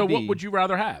 argument So would be, what would you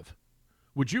rather have?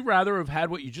 Would you rather have had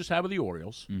what you just had with the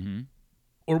Orioles,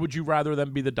 or would you rather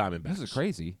them be the Diamondbacks? This is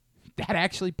crazy. That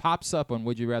actually pops up on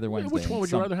Would You Rather Wednesday. Which one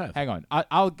would you rather have? Hang on,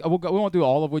 we won't do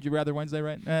all of Would You Rather Wednesday,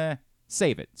 right?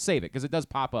 Save it, because it does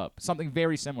pop up. Something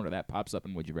very similar to that pops up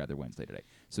in Would You Rather Wednesday today.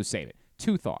 So save it.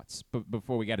 2 thoughts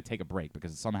before we got to take a break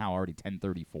because it's somehow already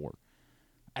 10:34,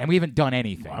 and we haven't done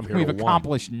anything. We've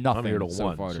accomplished nothing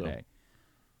so far today.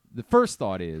 The first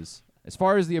thought is, as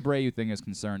far as the Abreu thing is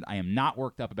concerned, I am not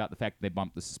worked up about the fact that they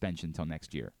bumped the suspension until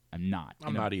next year. I'm not.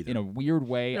 I'm not either. In a weird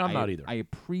way, I'm not either. I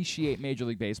appreciate Major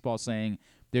League Baseball saying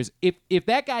if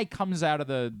that guy comes out of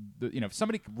the if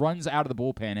somebody runs out of the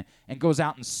bullpen and goes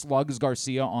out and slugs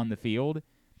Garcia on the field,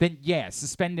 then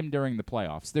suspend him during the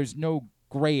playoffs. There's no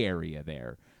gray area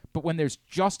there. But when there's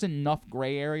just enough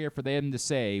gray area for them to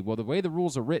say, well, the way the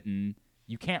rules are written,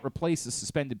 you can't replace a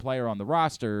suspended player on the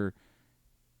roster,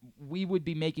 we would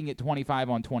be making it 25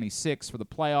 on 26 for the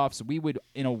playoffs. We would,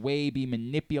 in a way, be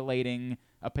manipulating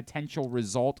a potential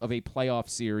result of a playoff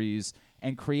series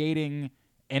and creating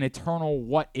an eternal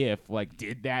what if. Like,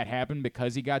 did that happen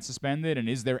because he got suspended? And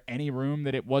is there any room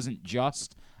that it wasn't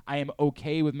just? I am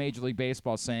okay with Major League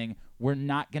Baseball saying we're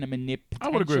not going to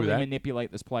potentially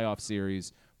manipulate this playoff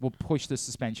series. We'll push the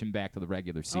suspension back to the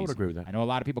regular season. I would agree with that. I know a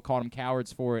lot of people called them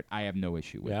cowards for it. I have no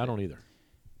issue with it. Yeah, I don't either.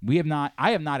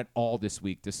 I have not at all this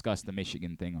week discussed the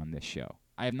Michigan thing on this show.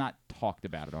 I have not talked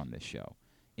about it on this show.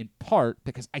 in part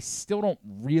because I still don't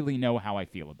really know how I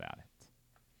feel about it.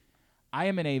 I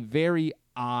am in a very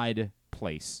odd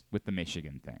place with the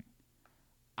Michigan thing.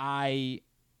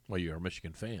 Well, you're a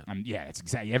Michigan fan. Yeah, it's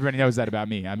exactly. Everybody knows that about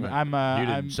me. You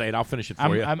didn't say it. I'll finish it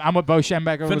for you. I'm what Bo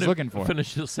Schembechler was looking for.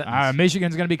 Finish the sentence.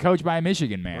 Michigan's going to be coached by a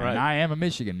Michigan man. Right. And I am a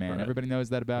Michigan man. Right. Everybody knows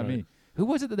that about Right. me. Who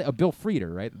was it? Bill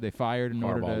Frieder, right? That they fired in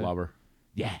order to. Harbaugh lover.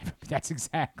 Yeah, that's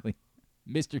exactly.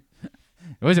 Mr.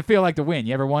 What does it feel like to win?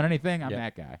 You ever won anything? I'm Yeah.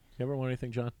 that guy. You ever won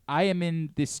anything, John? I am in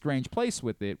this strange place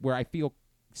with it where I feel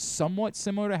somewhat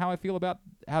similar to how I felt about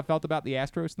the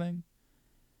Astros thing.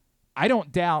 I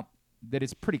don't doubt that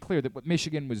it's pretty clear that what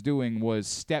Michigan was doing was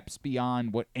steps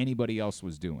beyond what anybody else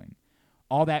was doing.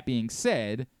 All that being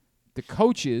said, the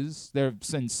coaches, there have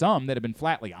been some that have been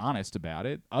flatly honest about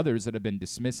it, others that have been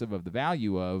dismissive of the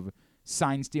value of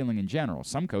sign stealing in general.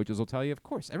 Some coaches will tell you, of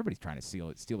course, everybody's trying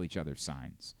to steal each other's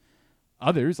signs.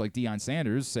 Others, like Deion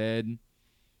Sanders, said,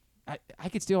 I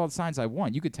could steal all the signs I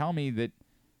want. You could tell me that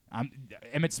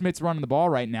Emmitt Smith's running the ball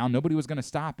right now. Nobody was going to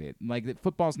stop it. Like, that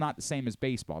football's not the same as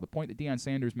baseball. The point that Deion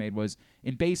Sanders made was,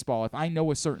 in baseball, if I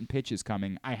know a certain pitch is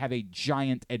coming, I have a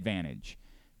giant advantage.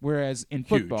 Whereas in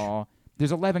football,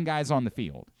 there's 11 guys on the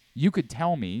field. You could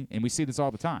tell me, and we see this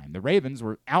all the time, the Ravens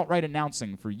were outright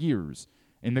announcing for years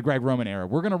in the Greg Roman era,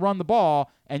 we're going to run the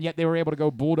ball, and yet they were able to go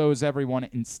bulldoze everyone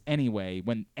anyway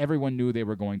when everyone knew they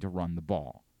were going to run the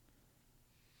ball.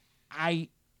 I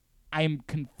am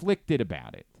conflicted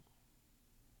about it.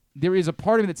 There is a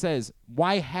part of me that says,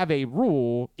 why have a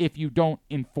rule if you don't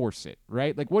enforce it,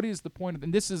 right? Like, what is the point of it?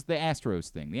 And this is the Astros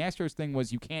thing. The Astros thing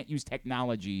was you can't use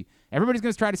technology. Everybody's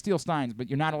going to try to steal signs, but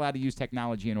you're not allowed to use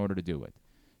technology in order to do it.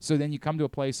 So then you come to a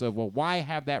place of, well, why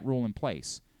have that rule in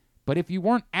place? But if you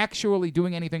weren't actually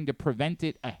doing anything to prevent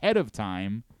it ahead of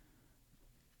time,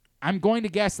 I'm going to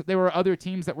guess that there were other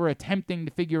teams that were attempting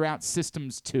to figure out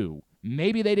systems too.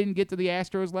 Maybe they didn't get to the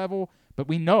Astros level, but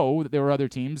we know that there were other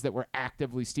teams that were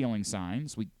actively stealing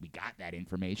signs. We got that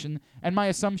information, and my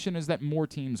assumption is that more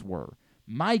teams were.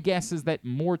 My guess is that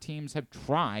more teams have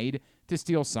tried to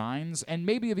steal signs and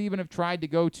maybe have tried to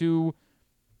go to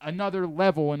another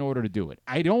level in order to do it.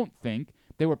 I don't think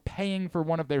they were paying for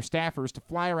one of their staffers to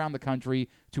fly around the country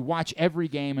to watch every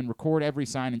game and record every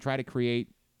sign and try to create.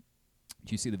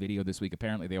 Did you see the video this week?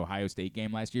 Apparently, the Ohio State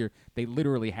game last year, they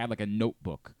literally had like a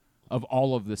notebook of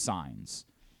all of the signs,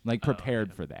 like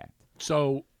prepared for that.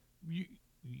 So,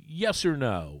 yes or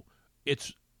no,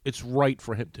 it's right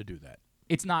for him to do that.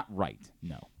 It's not right,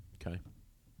 no. Okay.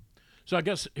 So I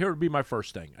guess here would be my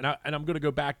first thing, and I'm going to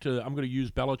go back to I'm going to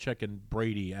use Belichick and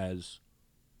Brady as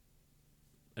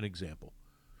an example.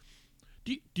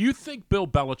 Do you think Bill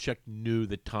Belichick knew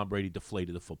that Tom Brady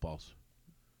deflated the footballs?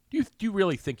 Do you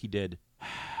really think he did?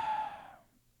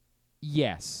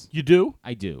 Yes. You do?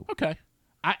 I do. Okay.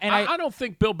 I don't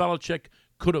think Bill Belichick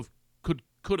could have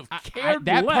cared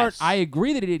that less. part, I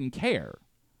agree that he didn't care.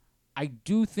 I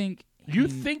do think You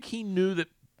think he knew that?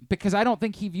 Because I don't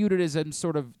think he viewed it as a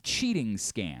sort of cheating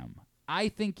scam. I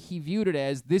think he viewed it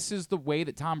as this is the way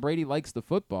that Tom Brady likes the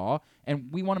football, and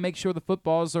we want to make sure the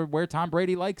footballs are where Tom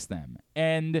Brady likes them.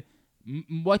 And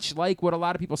much like what a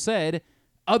lot of people said,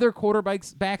 other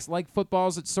quarterbacks like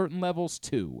footballs at certain levels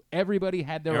too. Everybody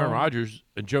had their own. Aaron Rodgers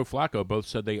and Joe Flacco both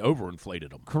said they overinflated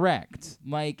them. Correct.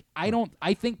 Like, I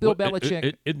think Bill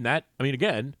Belichick. Isn't that? I mean,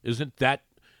 again, isn't that?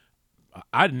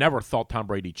 I never thought Tom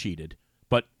Brady cheated,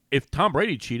 but if Tom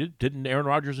Brady cheated, didn't Aaron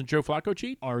Rodgers and Joe Flacco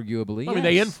cheat? Arguably, I mean,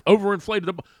 they overinflated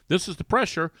them. This is the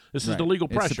pressure. This is the legal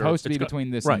pressure. It's supposed to be between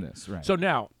this and this. Right. So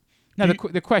now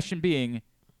the question being,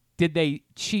 did they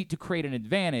cheat to create an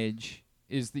advantage?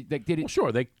 Did it? Well,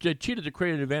 sure, they cheated to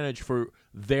create an advantage for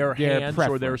their hands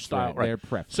or their style. Right, their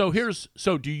preference.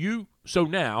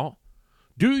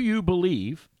 Do you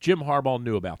believe Jim Harbaugh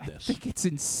knew about this? I think it's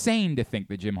insane to think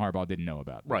that Jim Harbaugh didn't know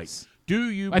about this. Right. Do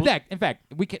you? In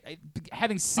fact, we can,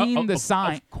 having seen the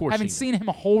sign, having seen him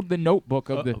hold the notebook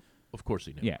of the. Of course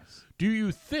he knew. Yes. Do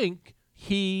you think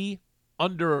he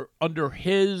under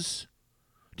his?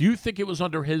 Do you think it was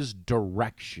under his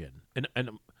direction? And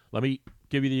let me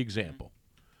give you the example.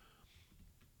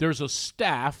 There's a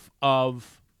staff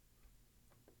of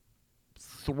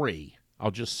 3.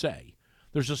 I'll just say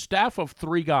there's a staff of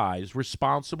 3 guys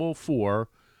responsible for.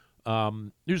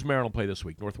 Who's Maryland play this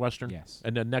week? Northwestern. Yes.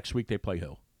 And then next week they play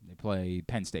who? They play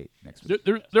Penn State next week.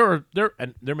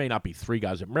 There may not be 3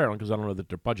 guys at Maryland because I don't know that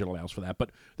their budget allows for that.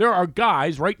 But there are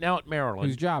guys right now at Maryland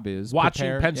whose job is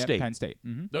watching Penn State. Penn State.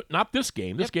 Mm-hmm. Not this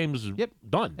game. This game is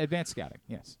done. Advanced scouting.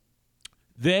 Yes.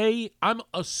 I'm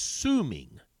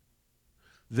assuming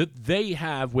that they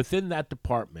have within that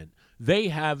department, they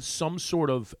have some sort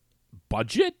of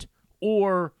budget,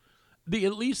 or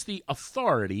at least the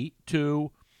authority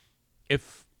to,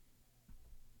 if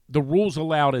the rules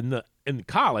allowed in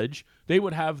college, they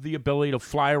would have the ability to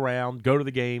fly around, go to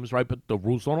the games, right? But the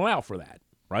rules don't allow for that,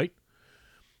 right?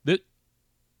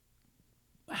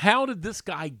 How did this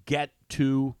guy get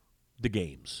to the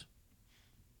games?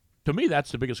 To me,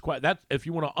 that's the biggest question. That if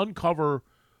you want to uncover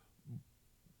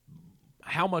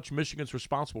how much Michigan's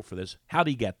responsible for this, how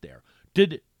did he get there?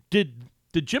 Did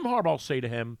Jim Harbaugh say to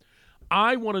him,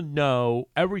 I want to know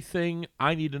everything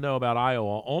I need to know about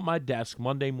Iowa on my desk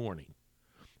Monday morning?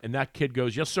 And that kid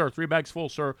goes, yes, sir, 3 bags full,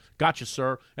 sir. Gotcha,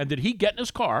 sir. And did he get in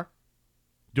his car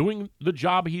doing the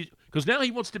job because now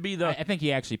he wants to be the... I think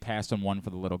he actually passed on one for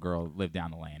the little girl who lived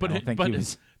down the lane. But, I don't think he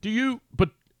was...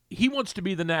 But he wants to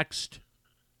be the next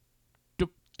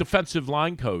defensive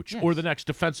line coach or the next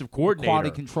defensive coordinator.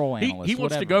 Quality control analyst. He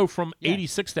wants to go from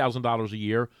 $86,000 a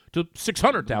year to $600,000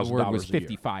 a year. The word was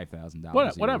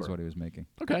 $55,000 whatever. Is what he was making.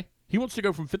 Okay. He wants to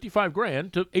go from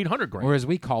 $55,000 to $800,000. Or as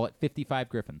we call it, 55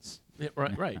 Griffins. Yeah,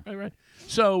 right.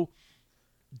 So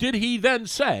did he then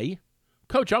say,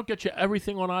 Coach, I'll get you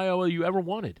everything on Iowa you ever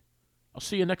wanted. I'll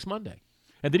see you next Monday.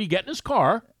 And did he get in his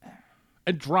car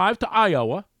and drive to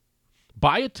Iowa,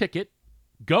 buy a ticket,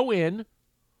 go in,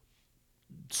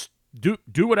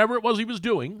 do whatever it was he was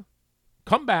doing,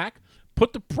 come back,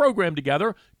 put the program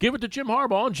together, give it to Jim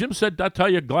Harbaugh, and Jim said, I tell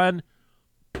you, Glenn,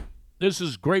 this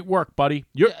is great work, buddy.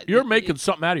 You're making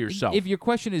something out of yourself. If your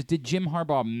question is, did Jim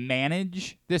Harbaugh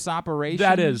manage this operation?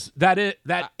 That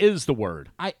is the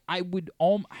word. I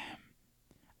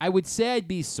would say I'd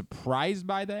be surprised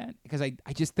by that because I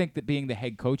just think that being the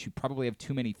head coach, you probably have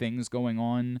too many things going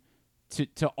on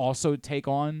to also take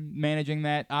on managing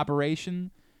that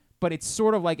operation. But it's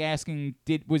sort of like asking,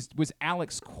 was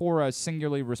Alex Cora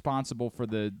singularly responsible for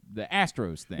the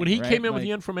Astros thing? When he came in with the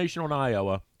information on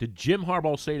Iowa, did Jim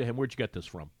Harbaugh say to him, where'd you get this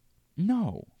from?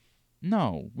 No,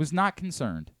 was not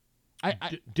concerned.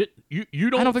 You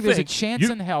don't I don't think there's a chance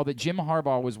in hell that Jim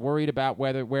Harbaugh was worried about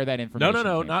where that information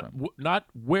came from. Not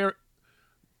where.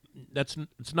 That's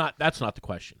not the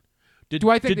question. Did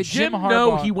Jim Harbaugh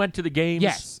know he went to the games?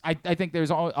 Yes, I think there's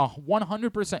a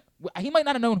 100%. He might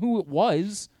not have known who it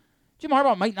was. Jim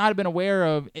Harbaugh might not have been aware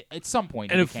of it at some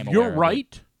point. And if you're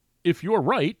right,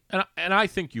 and I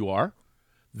think you are,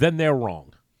 then they're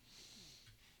wrong.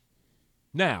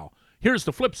 Now, here's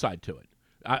the flip side to it.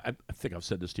 I think I've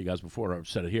said this to you guys before. I've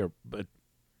said it here, but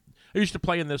I used to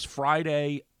play in this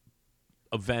Friday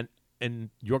event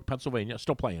in York, Pennsylvania.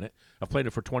 Still playing it. I've played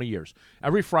it for 20 years.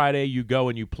 Every Friday, you go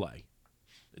and you play.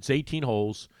 It's 18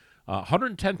 holes.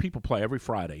 110 people play every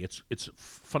Friday. It's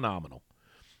phenomenal.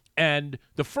 And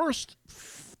the first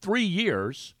 3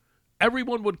 years,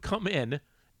 everyone would come in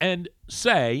and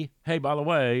say, hey, by the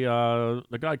way,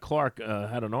 the guy Clark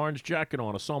had an orange jacket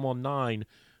on. I saw him on 9.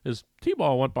 His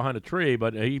T-ball went behind a tree,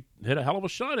 but he hit a hell of a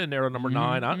shot in there on number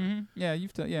 9. Mm-hmm. Yeah,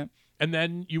 yeah. And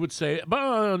then you would say,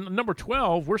 number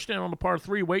 12, we're standing on the par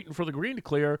 3 waiting for the green to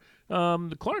clear.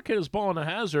 The Clark hit his ball in a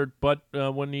hazard, but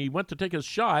when he went to take his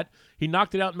shot, he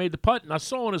knocked it out and made the putt. And I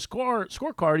saw on his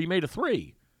scorecard he made a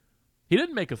 3. He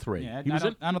didn't make a 3. Yeah,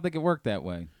 I don't think it worked that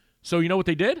way. So you know what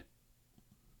they did?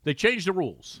 They changed the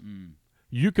rules.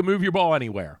 You can move your ball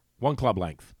anywhere, 1 club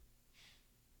length.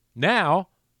 Now,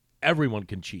 everyone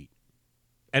can cheat.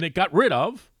 And it got rid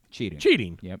of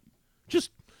cheating. Yep.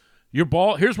 Just your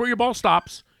ball, here's where your ball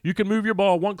stops. You can move your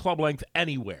ball 1 club length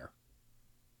anywhere.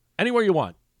 Anywhere you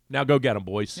want. Now go get them,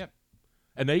 boys. Yep.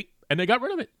 And they got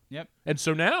rid of it. Yep. And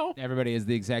so now everybody is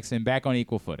the exact same, back on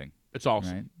equal footing. It's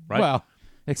awesome. Right? Well,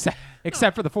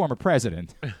 except for the former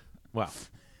president. Wow.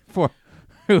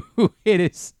 Who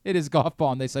hit his golf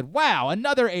ball, and they said, wow,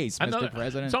 another ace, Mr.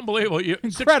 President. It's unbelievable.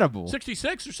 Incredible.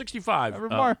 66 or 65?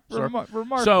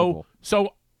 Remarkable.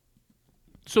 So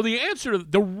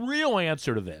the real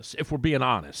answer to this, if we're being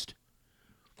honest,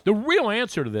 the real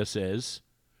answer to this is,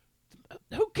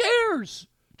 who cares?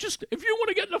 Just if you want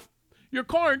to get in your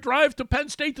car and drive to Penn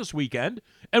State this weekend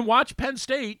and watch Penn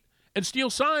State and steal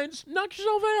signs, knock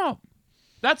yourself out.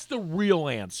 That's the real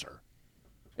answer.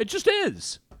 It just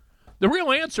is. The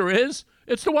real answer is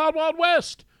it's the Wild Wild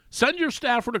West. Send your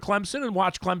staffer to Clemson and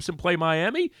watch Clemson play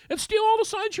Miami and steal all the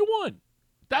signs you want.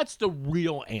 That's the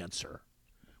real answer.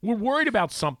 We're worried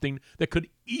about something that could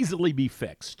easily be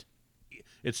fixed.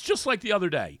 It's just like the other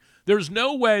day. There's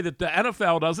no way that the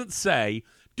NFL doesn't say,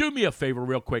 do me a favor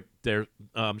real quick there,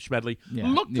 Schmedley. Yeah,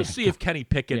 look to see if Kenny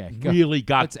Pickett really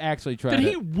got. Let's actually try. Did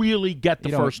he really get the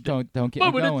first? Don't get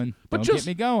me going. Don't get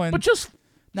me going. But just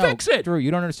fix it. Drew,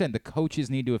 you don't understand. The coaches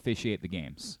need to officiate the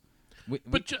games.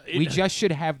 We just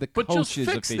should have the coaches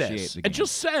officiate the game. And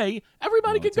just say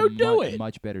everybody can go do it.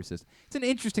 Much better system. It's an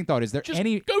interesting thought. Is there just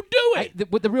any go do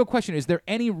it? The real question is there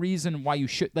any reason why you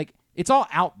should it's all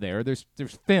out there. There's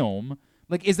film.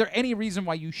 Is there any reason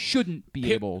why you shouldn't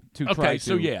be able to try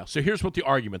to? Okay, so here's what the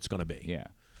argument's going to be. Yeah.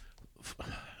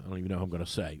 I don't even know who I'm going to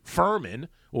say. Furman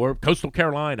or Coastal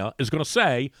Carolina is going to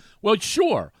say, well,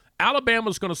 sure,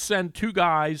 Alabama's going to send 2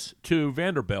 guys to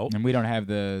Vanderbilt. And we don't have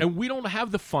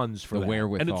the funds for the that.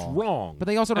 wherewithal. And it's wrong. But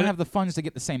they also don't have the funds to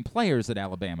get the same players that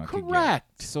Alabama could get.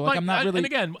 Correct. So I'm not really. And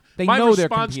again, they my know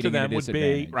response they're to them at a would be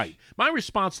disadvantage. right. My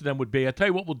response to them would be, I tell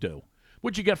you what we'll do.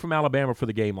 What'd you get from Alabama for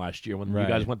the game last year when you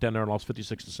guys went down there and lost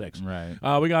 56-6?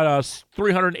 Right. We got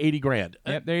 $380,000.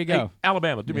 Yep. There you go. Hey,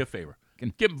 Alabama, do me a favor.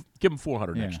 Give them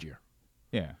 $400 next year.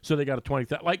 Yeah. So they got a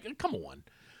 20,000. Come on,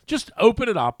 just open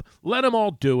it up. Let them all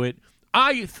do it.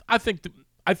 I think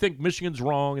Michigan's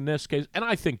wrong in this case, and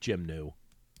I think Jim knew.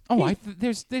 Oh, he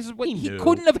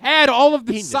couldn't have had all of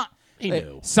the. He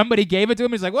knew. Somebody gave it to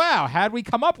him. He's like, "Wow, how'd we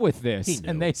come up with this?" He knew.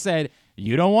 And they said,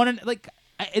 "You don't want to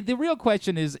the real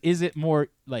question is it more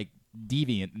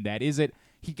deviant than that? Is it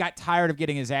he got tired of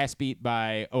getting his ass beat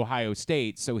by Ohio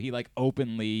State, so he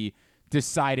openly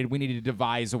decided we needed to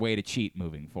devise a way to cheat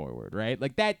moving forward, right?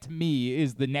 That to me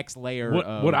is the next layer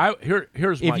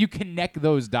here's if you connect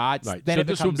those dots, right. then so it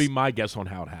this becomes, would be my guess on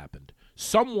how it happened.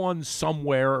 Someone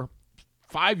somewhere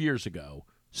 5 years ago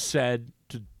said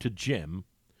to Jim,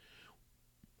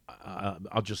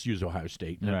 I'll just use Ohio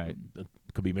State. Right. It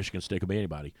could be Michigan State, could be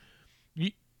anybody.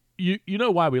 You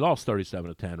know why we lost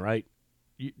 37-10, right?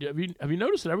 Have you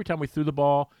noticed that every time we threw the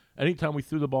ball, anytime we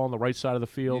threw the ball on the right side of the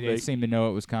field, they seem to know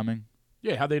it was coming.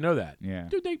 Yeah, how'd they know that? Yeah.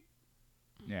 Dude,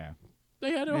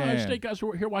 they had Ohio State guys who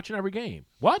were here watching every game.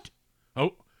 What?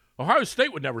 Oh, Ohio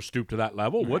State would never stoop to that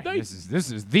level, would they?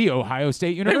 This is the Ohio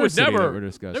State University that we're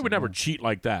discussing. They would never cheat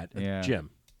like that. Yeah.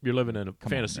 Jim, you're living in a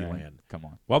fantasy land. Come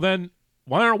on. Well, then,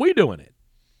 why aren't we doing it?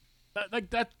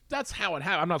 That's how it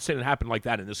happened. I'm not saying it happened like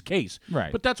that in this case, right?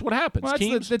 But that's what happens. Well,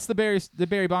 that's the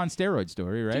Barry Bonds steroid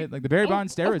story, right? The Barry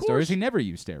Bonds steroid story is he never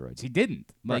used steroids. He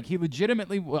didn't. He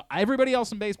legitimately. Well, everybody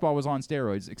else in baseball was on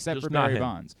steroids except Just for not Barry him.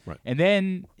 Bonds. Right. And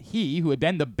then he, who had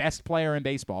been the best player in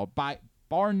baseball by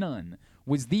bar none,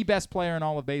 was the best player in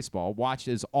all of baseball. Watched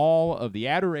as all of the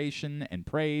adoration and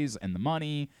praise and the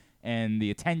money and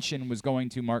the attention was going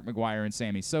to Mark McGwire and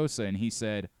Sammy Sosa, and he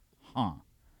said, "Huh,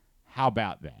 how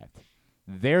about that?"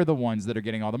 They're the ones that are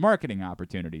getting all the marketing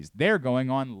opportunities. They're going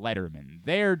on Letterman.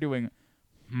 They're doing,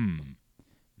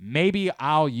 maybe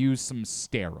I'll use some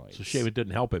steroids. It's a shame it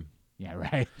didn't help him. Yeah,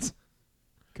 right.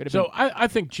 Could have so been. I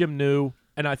think Jim knew,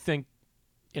 and I think,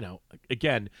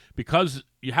 again, because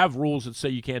you have rules that say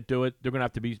you can't do it, they're going to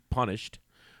have to be punished.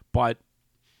 But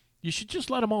you should just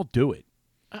let them all do it.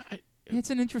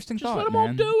 It's an interesting just thought, let them man.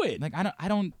 all do it.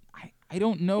 I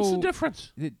don't know. What's the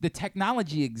difference? The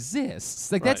technology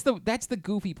exists. Right. That's the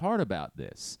goofy part about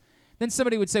this. Then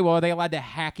somebody would say, well, are they allowed to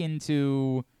hack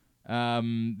into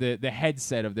the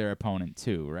headset of their opponent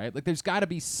too, right? There's got to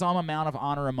be some amount of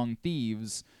honor among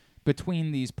thieves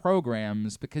between these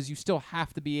programs because you still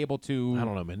have to be able to. I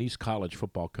don't know, man. These college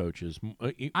football coaches,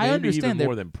 maybe I understand even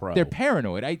more than pro. They're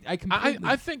paranoid. I completely.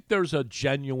 I think there's a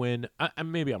genuine.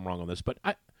 Maybe I'm wrong on this, but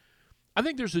I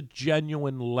think there's a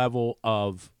genuine level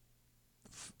of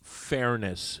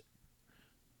fairness,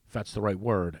 if that's the right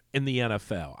word, in the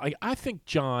NFL. I think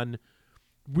John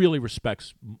really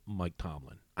respects Mike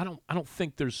Tomlin. I don't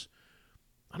think there's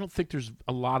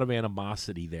a lot of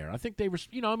animosity there. I think they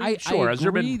sure. I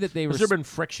agree has there been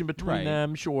friction between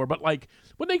them? Sure, but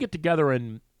when they get together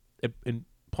in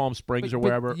Palm Springs or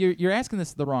wherever, you're asking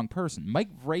this to the wrong person. Mike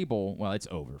Vrabel. Well, it's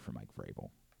over for Mike Vrabel.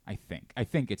 I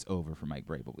think it's over for Mike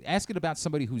Vrabel. Ask it about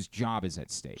somebody whose job is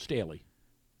at stake. Staley.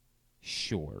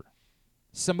 Sure.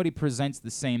 Somebody presents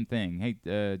the same thing.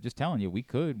 Hey, just telling you, we've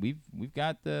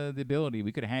got the ability.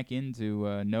 We could hack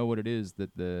into know what it is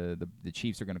that the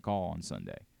Chiefs are going to call on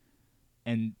Sunday.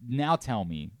 And now tell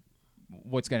me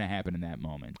what's going to happen in that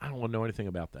moment. I don't want to know anything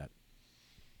about that.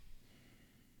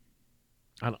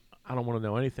 I don't want to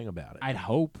know anything about it. I'd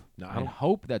hope. No, I'd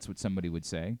hope that's what somebody would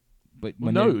say. But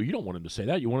no, you don't want him to say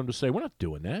that. You want him to say, "We're not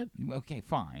doing that." Okay,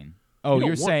 fine. Oh,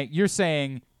 you're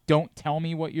saying. Don't tell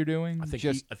me what you're doing. I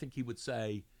think he would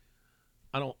say,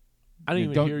 I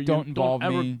didn't even hear you. Don't involve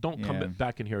me. Don't come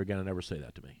back in here again and ever say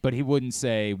that to me. But he wouldn't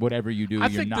say whatever you do. I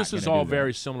you're think not this is all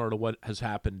very similar to what has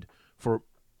happened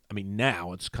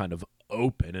now it's kind of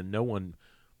open and no one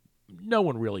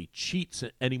really cheats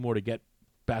anymore to get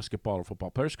basketball or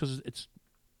football players because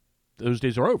those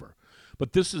days are over.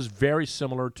 But this is very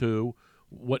similar to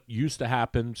what used to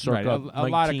happen circa Right. A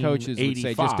lot of coaches would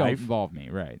say, just don't 1985. involve me.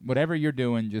 Right. Whatever you're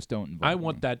doing, just don't involve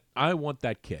me. I want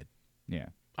that kid. Yeah.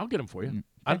 I'll get him for you.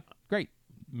 Okay. Great.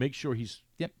 Make sure he's.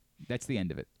 Yep. That's the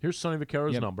end of it. Here's Sonny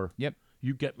Vaccaro's number. Yep.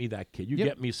 You get me that kid. You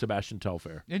get me Sebastian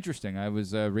Telfair. Interesting. I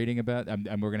was reading about, and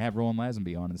we're going to have Roland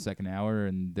Lazenby on in the second hour,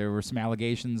 and there were some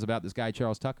allegations about this guy,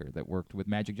 Charles Tucker, that worked with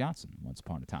Magic Johnson once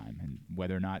upon a time, and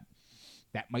whether or not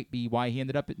that might be why he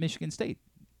ended up at Michigan State.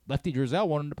 Lefty Driesell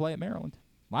wanted him to play at Maryland.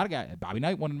 A lot of guys. Bobby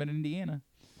Knight wanted him in Indiana.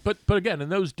 But again, in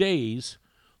those days,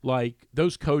 like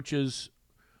those coaches,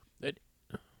 they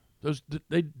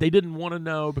didn't want to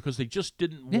know because they just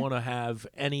didn't want to have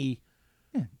any.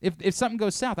 Yeah. If something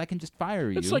goes south, I can just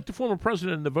fire you. It's like the former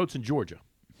president in the votes in Georgia.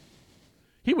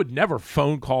 He would never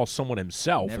phone call someone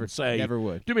himself and say, never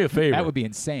would. Do me a favor. That would be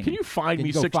insane. Can you find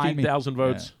me go find 16,000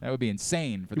 votes? Yeah, that would be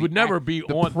insane. For He would never be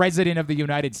the on. President of the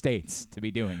United States to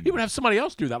be doing He would have somebody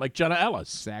else do that, like Jenna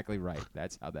Ellis. Exactly right.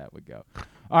 That's how that would go.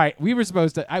 All right, we were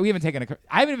supposed to. I haven't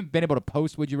even been able to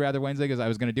post Would You Rather Wednesday because I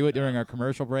was going to do it during our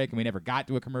commercial break, and we never got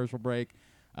to a commercial break.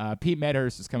 Pete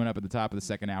Medhurst is coming up at the top of the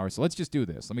second hour, so let's just do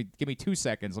this. Give me 2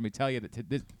 seconds. Let me tell you that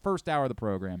this first hour of the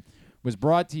program was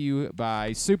brought to you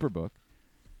by Superbook,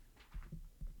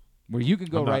 where you can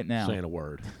go right now. I'm not saying a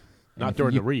word. Not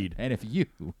during the read. And if you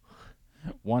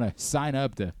want to sign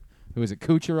up to, who is it,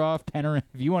 Kucherov, Penner,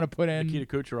 if you want to put in. Nikita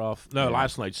Kucherov. No,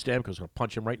 last night Stamkos going to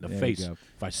punch him right in the face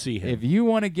if I see him. If you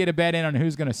want to get a bet in on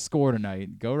who's going to score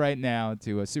tonight, go right now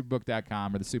to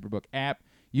superbook.com or the Superbook app.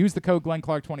 Use the code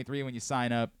GlennClark23 when you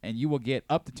sign up, and you will get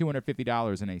up to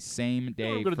 $250 in a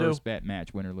same-day first bet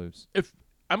match, win or lose. If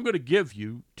I'm going to give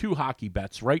you 2 hockey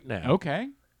bets right now. Okay.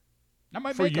 I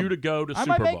might for make you them. to go to Superbook. I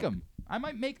might make them. I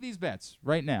might make these bets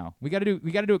right now. We got to do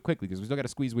it quickly because we still got to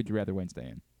squeeze Would You Rather Wednesday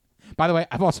in. By the way,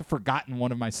 I've also forgotten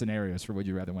one of my scenarios for Would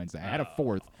You Rather Wednesday. I had a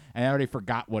fourth, and I already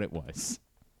forgot what it was.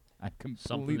 I completely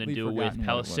something to do with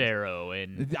Pelissero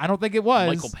and I don't think it was.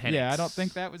 Michael Penix. Yeah, I don't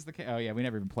think that was the case. Oh yeah, we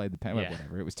never even played the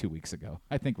whatever. It was 2 weeks ago.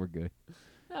 I think we're good.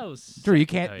 That was Drew, you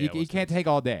can't you can't take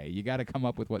all day. You got to come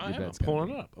up with what your bet's I'm gonna pulling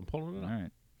be. it up. I'm pulling it up. All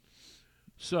right.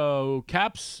 So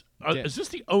Caps, is this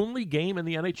the only game in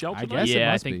the NHL tonight? I guess it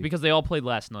I must think be. because they all played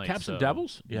last night. Caps so and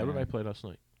Devils? Yeah, everybody played last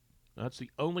night. That's the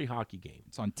only hockey game.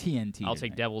 It's on TNT. I'll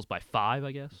take Devils by 5,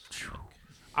 I guess.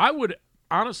 I would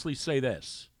honestly say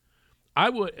this. I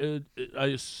would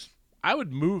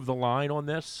move the line on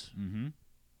this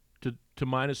to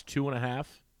 -2.5.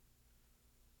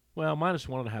 Well,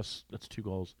 -1.5. That's 2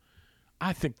 goals.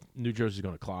 I think New Jersey's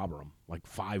going to clobber them like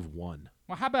 5-1.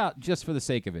 Well, how about just for the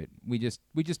sake of it, we just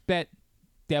bet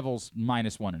Devils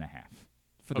 -1.5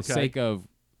 for the sake of.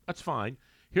 That's fine.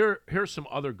 Here's some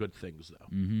other good things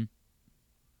though. Mm-hmm.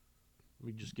 Let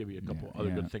me just give you a couple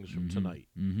other good things from tonight.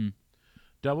 Mm-hmm.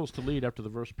 Devils to lead after the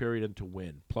first period and to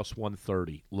win,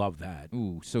 +130. Love that.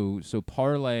 Ooh, so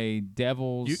parlay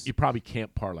Devils. You probably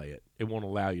can't parlay it. It won't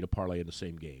allow you to parlay in the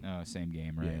same game. Oh, same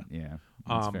game, right? Yeah.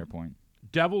 That's a fair point.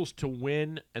 Devils to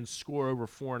win and score over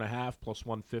 4.5,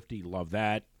 +150. Love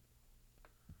that.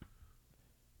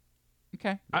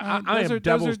 Okay. I am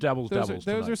Devils.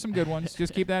 Those are some good ones.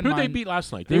 Just keep that in Who mind. they beat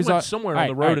last night? They went somewhere on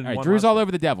the road and won. Drew's all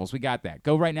over the Devils. We got that.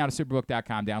 Go right now to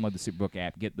Superbook.com. Download the Superbook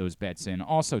app. Get those bets in.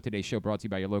 Also, today's show brought to you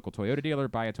by your local Toyota dealer,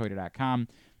 buyatoyota.com.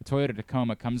 The Toyota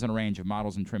Tacoma comes in a range of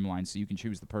models and trim lines, so you can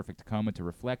choose the perfect Tacoma to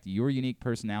reflect your unique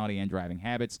personality and driving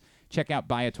habits. Check out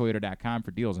buyatoyota.com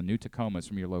for deals on new Tacomas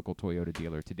from your local Toyota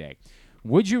dealer today.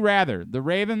 Would you rather the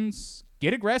Ravens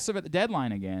get aggressive at the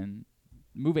deadline again,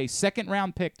 move a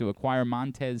second-round pick to acquire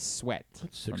Montez Sweat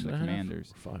from the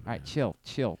Commanders? All right, chill.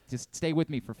 Just stay with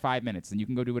me for 5 minutes, and you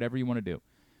can go do whatever you want to do.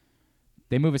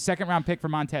 They move a second-round pick for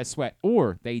Montez Sweat,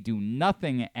 or they do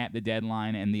nothing at the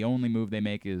deadline, and the only move they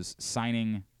make is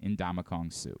signing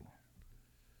Ndamukong Suh.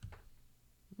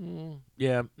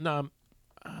 Yeah, no.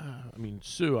 I mean,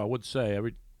 Suh, I would say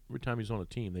every time he's on a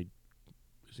team, they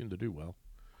seem to do well.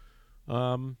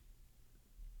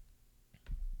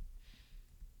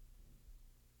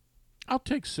 I'll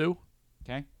take Suh.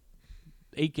 Okay.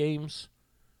 8 games.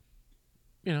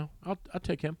 I'll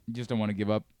take him. You just don't want to give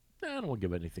up? Nah, I don't want to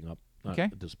give anything up. Not Okay.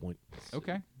 at this point.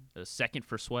 Okay. A second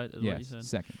for Sweat is what you said?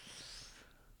 Second.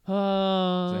 He's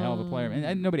a hell of a player.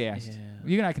 And nobody asked. Yeah.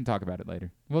 You and I can talk about it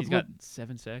later. He's got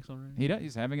 7 sacks already. He does.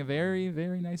 He's having a very,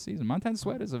 very nice season. Montez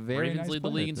Sweat is a very Ravens nice lead the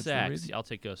player. league in That's the sacks. reason. I'll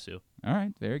take Suh. All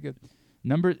right. Very good.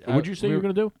 Number. What would you say you were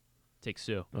going to do? Take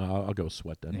Suh. I'll go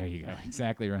Sweat then. There you go.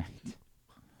 Exactly right.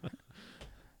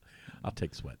 I'll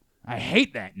take Sweat. I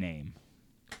hate that name.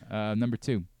 Number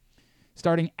 2.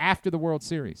 Starting after the World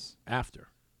Series. After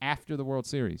the World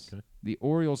Series. Okay. The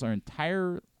Orioles are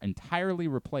entirely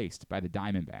replaced by the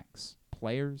Diamondbacks.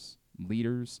 Players,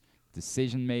 leaders,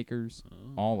 decision makers,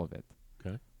 all of it.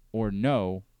 Okay. Or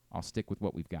no, I'll stick with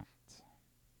what we've got.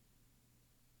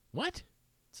 What?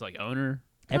 It's like owner.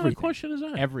 What kind of question is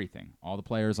that? Everything. All the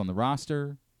players on the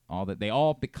roster, they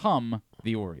all become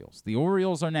the Orioles. The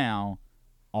Orioles are now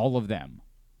all of them.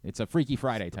 It's a Freaky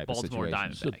Friday type of Baltimore situation.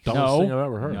 Diamondbacks. It's the dumbest thing I've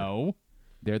ever heard. No.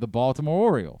 They're the Baltimore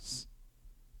Orioles.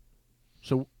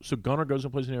 So Gunnar goes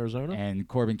and plays in Arizona? And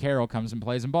Corbin Carroll comes and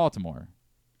plays in Baltimore.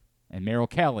 And Merrill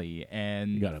Kelly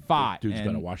and Fott. Dude's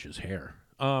got to wash his hair.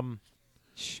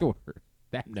 Sure.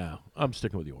 No, I'm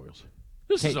sticking with the Orioles.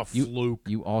 This is a fluke.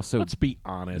 Let's be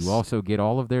honest. You also get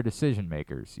all of their decision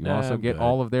makers. You also get good.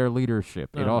 all of their leadership.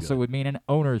 It also good. would mean an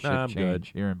ownership change good.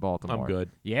 here in Baltimore. I'm good.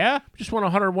 Yeah? Just won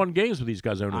 101 games with these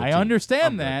guys owning the I team.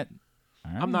 understand that.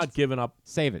 I'm not giving up.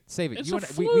 Save it. It's a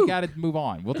we fluke. got to move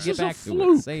on. We'll This get is a back to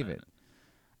fluke. it. Save it.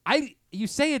 You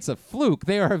say it's a fluke.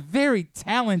 They are a very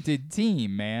talented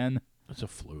team, man. It's a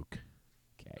fluke.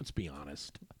 Okay. Let's be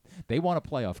honest. They won a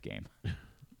playoff game.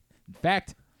 In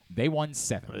fact, they won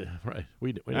 7.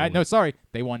 Right. No, sorry.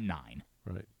 They won 9.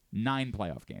 Right. 9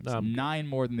 playoff games. No, 9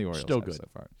 more than the Orioles Still have good. so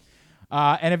far.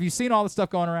 And have you seen all the stuff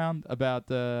going around about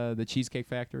the Cheesecake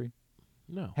Factory?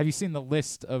 No. Have you seen the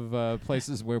list of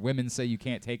places where women say you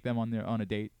can't take them on a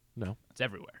date? No. It's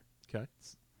everywhere. Okay.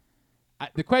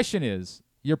 The question is,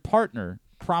 your partner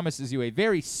promises you a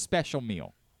very special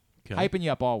meal, hyping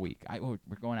you up all week. We're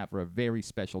going out for a very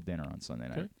special dinner on Sunday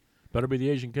night. Better be the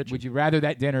Asian Kitchen. Would you rather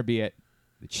that dinner be at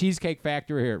the Cheesecake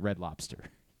Factory or here at Red Lobster?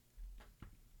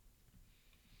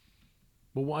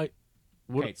 Well, why?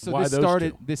 Okay, so why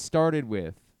this started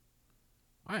with.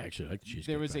 I actually like the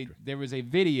Cheesecake Factory. There was a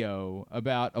video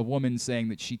about a woman saying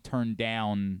that she turned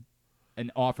down an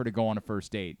offer to go on a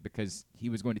first date because he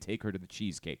was going to take her to the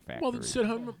Cheesecake Factory. Well, then sit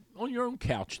home on your own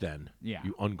couch then. Yeah.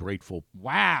 You ungrateful.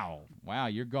 Wow,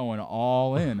 you're going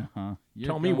all in, huh?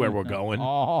 Tell me where we're going.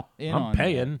 All in. I'm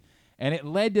paying. That. And it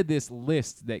led to this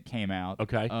list that came out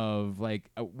of like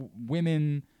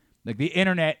women, like the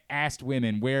internet asked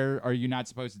women, where are you not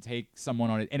supposed to take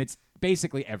someone on it? And it's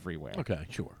basically everywhere. Okay,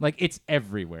 sure. Like it's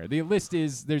everywhere. The list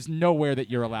is there's nowhere that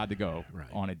you're allowed to go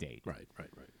on a date. Right.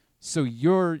 So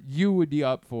you would be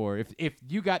up for if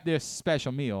you got this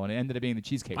special meal and it ended up being the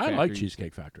Cheesecake Factory. I like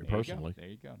Cheesecake Factory personally. There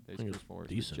you go. There's Drew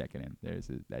Forrester decent. checking in.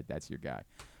 That's your guy.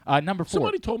 Number 4.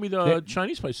 Somebody told me the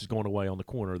Chinese place is going away on the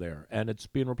corner there, and it's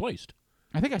being replaced.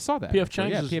 I think I saw that. P.F.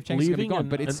 Chang's is P.F. Chang's is gonna be leaving gone,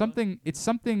 but it's something. It's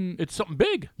something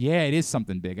big. Yeah, it is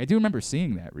something big. I do remember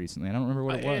seeing that recently. I don't remember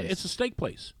what it was. It's a steak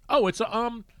place. Oh, it's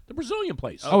the Brazilian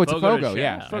place. Oh, it's a Fogo de Fogo. Chão.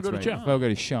 Yeah, Fogo de that's right. Chão. Fogo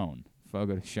de Chão.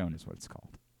 Fogo de Chão is what it's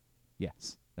called.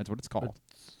 Yes, that's what it's called.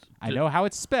 I know how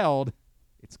it's spelled.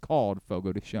 It's called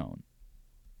Fogo de Chão.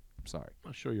 I'm sorry.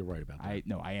 I'm sure you're right about that.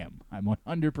 I am. I'm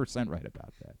 100% right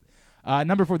about that.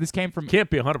 Number 4. This came from. Can't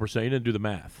be 100%. You didn't do the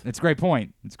math. It's a great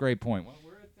point. Well,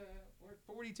 we're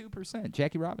at 42%.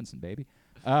 Jackie Robinson, baby.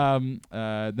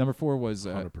 Number 4 was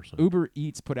 100%. Uber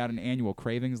Eats put out an annual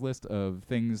cravings list of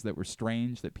things that were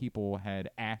strange that people had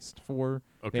asked for.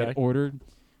 They had ordered.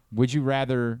 Would you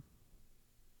rather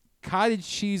cottage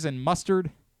cheese and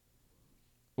mustard,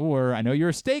 or I know you're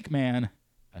a steak man,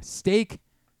 a steak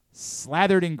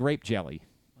slathered in grape jelly?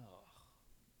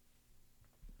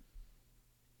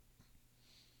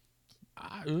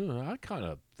 I kind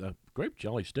of the grape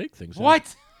jelly steak thing.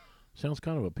 Sounds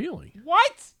kind of appealing.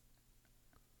 What?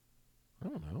 I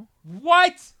don't know.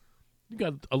 What? You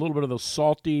got a little bit of the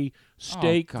salty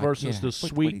steak versus the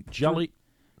sweet jelly.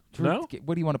 Drew, no?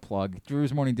 What do you want to plug?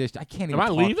 Drew's Morning Dish. I can't even Am I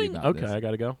talk to you leaving? about Okay, this. I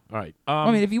got to go. All right.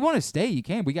 I mean, if you want to stay, you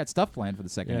can. We got stuff planned for the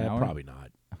second hour. Probably not.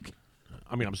 Okay.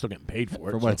 I mean, I'm still getting paid for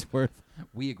it. For what it's worth,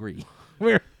 we agree.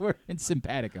 We're in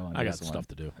simpatico on I this got one. stuff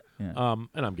to do. Yeah.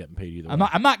 And I'm getting paid either way.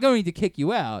 I'm not going to kick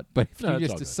you out, but if No, you it's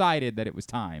just all good. decided that it was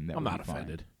time, that I'm would not be fine.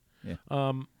 offended. Yeah.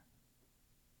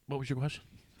 What was your question?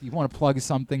 Do you want to plug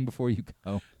something before you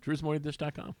go?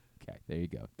 Drew'sMorningDish.com. Okay, there you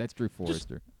go. That's Drew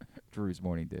Forrester. Drew's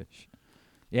Morning Dish.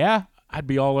 Yeah? I'd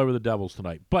be all over the Devils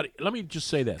tonight. But let me just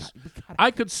say this.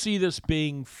 I could see this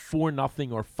being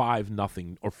 4-0 or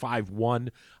 5-0 or 5-1.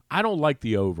 I don't like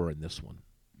the over in this one.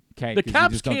 Okay. The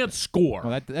Caps can't score.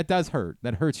 Well, that does hurt.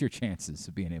 That hurts your chances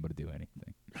of being able to do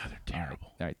anything. They're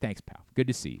terrible. All right. Thanks, pal. Good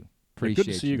to see you. Appreciate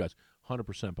Good to see you guys.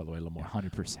 100%, by the way, Lamar.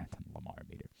 100% on the Lamar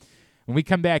meter. When we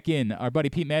come back in, our buddy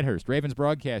Pete Medhurst, Ravens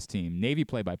broadcast team, Navy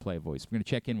play-by-play voice. We're going to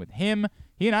check in with him.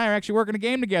 He and I are actually working a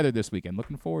game together this weekend.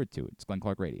 Looking forward to it. It's Glenn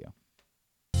Clark Radio.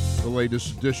 The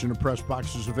latest edition of Press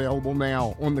Box is available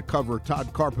now. On the cover,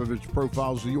 Todd Karpovich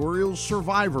profiles the Orioles'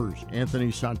 survivors,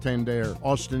 Anthony Santander,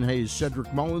 Austin Hayes,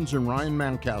 Cedric Mullins, and Ryan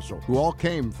Mountcastle, who all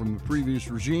came from the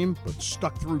previous regime but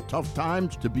stuck through tough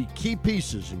times to be key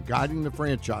pieces in guiding the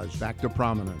franchise back to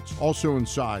prominence. Also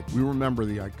inside, we remember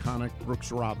the iconic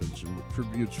Brooks Robinson with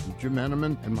tributes from Jim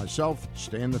Henneman and myself,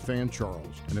 Stan the Fan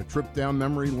Charles, and a trip down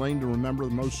memory lane to remember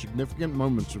the most significant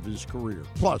moments of his career.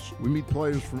 Plus, we meet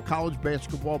players from college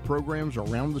basketball programs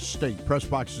around the state.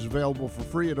 Pressbox is available for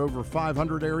free at over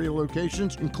 500 area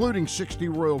locations, including 60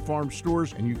 Royal Farm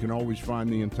stores, and you can always find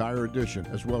the entire edition,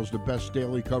 as well as the best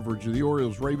daily coverage of the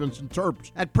Orioles, Ravens, and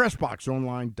Terps at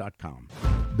PressBoxOnline.com.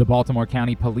 The Baltimore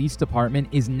County Police Department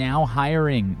is now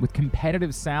hiring with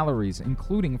competitive salaries,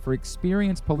 including for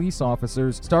experienced police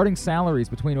officers, starting salaries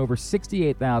between over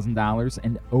 $68,000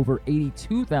 and over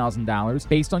 $82,000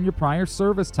 based on your prior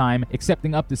service time,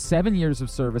 accepting up to 7 years of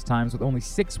service times with only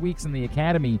 6 weeks in the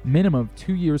academy, minimum of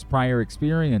 2 years prior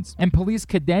experience. And police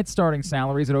cadet starting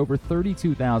salaries at over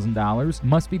 $32,000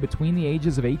 must be between the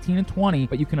ages of 18 and 20,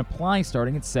 but you can apply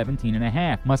starting at 17 and a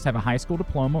half. Must have a high school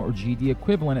diploma or GED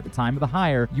equivalent at the time of the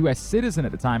hire, U.S. citizen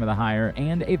at the time of the hire,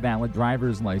 and a valid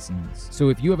driver's license. So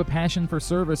if you have a passion for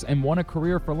service and want a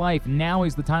career for life, now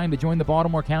is the time to join the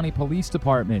Baltimore County Police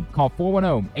Department. Call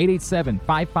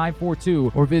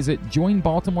 410-887-5542 or visit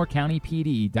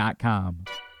joinbaltimorecountypd.com.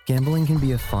 Gambling can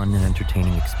be a fun and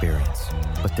entertaining experience,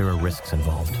 but there are risks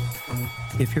involved.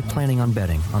 If you're planning on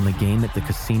betting on the game at the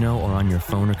casino or on your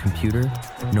phone or computer,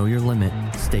 know your limit,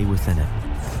 stay within it.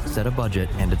 Set a budget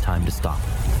and a time to stop.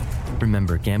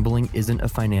 Remember, gambling isn't a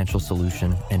financial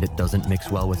solution, and it doesn't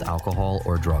mix well with alcohol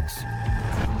or drugs.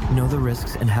 Know the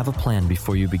risks and have a plan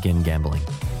before you begin gambling.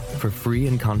 For free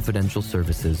and confidential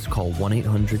services, call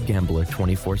 1-800-GAMBLER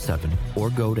 24/7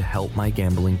 or go to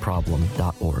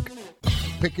helpmygamblingproblem.org.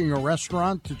 Picking a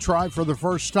restaurant to try for the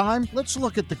first time? Let's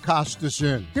look at the Costas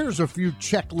Inn. Here's a few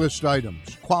checklist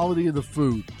items. Quality of the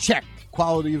food? Check.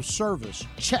 Quality of service?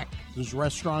 Check. Does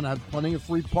restaurant have plenty of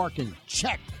free parking?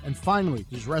 Check. And finally,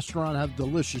 does restaurant have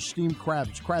delicious steamed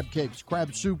crabs, crab cakes,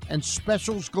 crab soup, and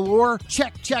specials galore?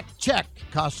 Check, check, check.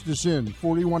 Costas Inn,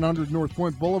 4100 North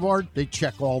Point Boulevard. They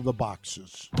check all the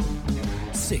boxes.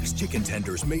 6 chicken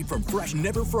tenders made from fresh,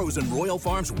 never frozen Royal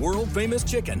Farms world-famous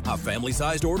chicken, a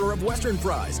family-sized order of Western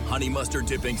fries, honey mustard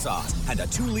dipping sauce, and a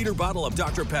 2-liter bottle of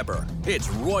Dr. Pepper. It's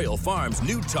Royal Farms'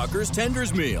 new Tucker's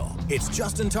Tenders Meal. It's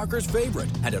Justin Tucker's favorite,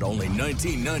 and at only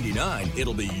 $19.99,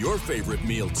 it'll be your favorite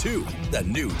meal, too. The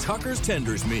new Tucker's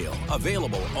Tenders Meal,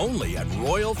 available only at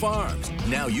Royal Farms.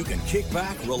 Now you can kick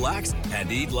back, relax,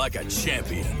 and eat like a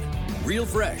champion. Real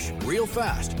fresh, real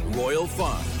fast, Royal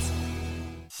Farms.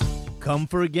 Come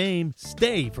for a game,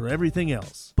 stay for everything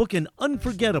else. Book an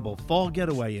unforgettable fall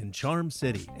getaway in Charm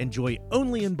City. Enjoy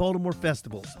only in Baltimore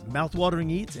festivals,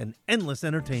 mouthwatering eats, and endless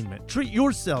entertainment. Treat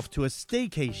yourself to a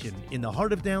staycation in the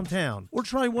heart of downtown, or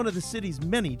try one of the city's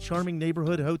many charming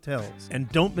neighborhood hotels. And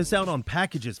don't miss out on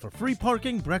packages for free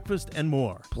parking, breakfast, and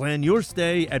more. Plan your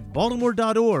stay at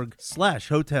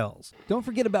baltimore.org/hotels. Don't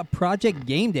forget about Project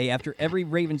Game Day after every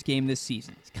Ravens game this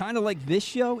season. It's kind of like this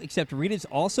show, except Rita's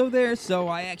also there, so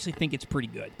I actually think it's pretty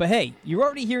good. But hey, you're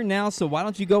already here now, so why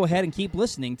don't you go ahead and keep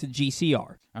listening to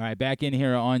GCR. All right, back in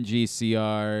here on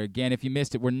GCR. Again, if you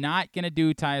missed it, we're not going to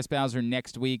do Tyus Bowser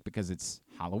next week because it's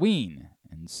Halloween.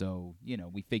 And so,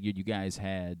 we figured you guys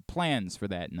had plans for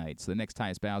that night. So the next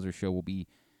Tyus Bowser show will be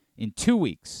in 2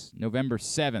 weeks. November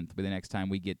 7th will be the next time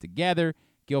we get together.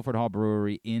 Guilford Hall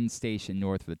Brewery in Station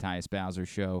North for the Tyus Bowser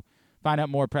show. Find out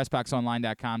more at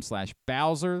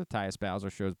PressBoxOnline.com/Bowser. The Tyus Bowser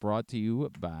Show is brought to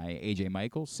you by A.J.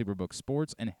 Michaels, Superbook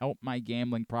Sports, and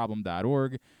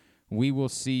HelpMyGamblingProblem.org. We will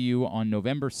see you on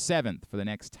November 7th for the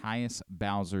next Tyus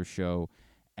Bowser Show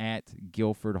at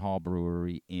Guilford Hall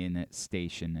Brewery in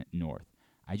Station North.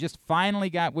 I just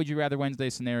finally got Would You Rather Wednesday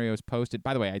scenarios posted.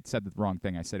 By the way, I said the wrong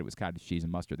thing. I said it was cottage cheese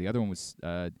and mustard. The other one was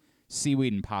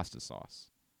seaweed and pasta sauce.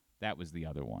 That was the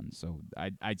other one. So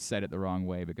I said it the wrong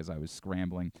way because I was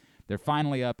scrambling. They're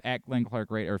finally up at Glenn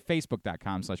Clark Radio, or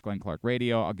Facebook.com/Glenn Clark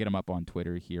Radio. I'll get them up on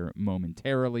Twitter here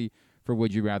momentarily for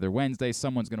Would You Rather Wednesday.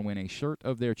 Someone's going to win a shirt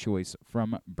of their choice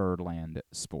from Birdland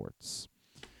Sports.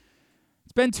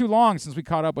 It's been too long since we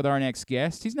caught up with our next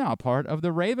guest. He's now a part of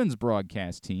the Ravens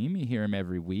broadcast team. You hear him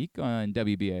every week on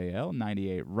WBAL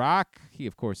 98 Rock. He,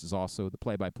 of course, is also the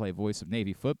play-by-play voice of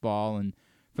Navy football. And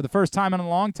for the first time in a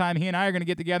long time, he and I are going to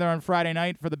get together on Friday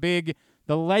night for the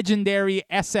legendary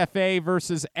SFA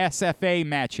versus SFA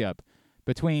matchup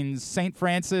between St.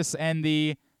 Francis and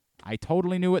I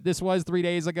totally knew what this was 3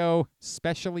 days ago,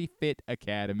 Specially Fit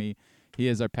Academy. He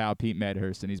is our pal Pete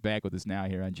Medhurst, and he's back with us now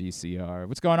here on GCR.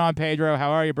 What's going on, Pedro?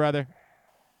 How are you, brother?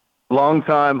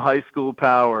 Longtime high school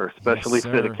power, Specially Yes,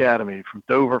 Fit sir. Academy from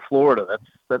Dover, Florida.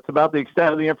 That's about the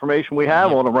extent of the information we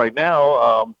have on them right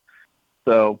now.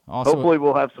 So Also- hopefully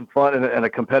we'll have some fun and a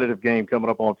competitive game coming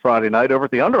up on Friday night over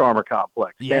at the Under Armour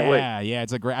complex. Can't wait. Yeah,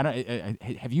 it's a great.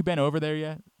 Have you been over there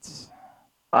yet?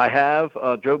 I have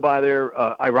drove by there,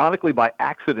 ironically by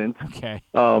accident. Okay.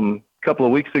 A couple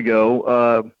of weeks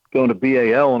ago, going to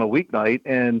BAL on a weeknight,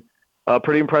 and a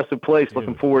pretty impressive place. Dude.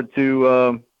 Looking forward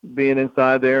to being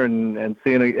inside there and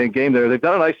seeing a game there. They've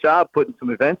done a nice job putting some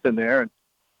events in there, and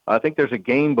I think there's a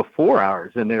game before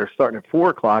ours in there starting at 4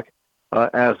 o'clock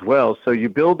as well. So you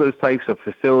build those types of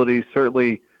facilities,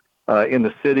 certainly in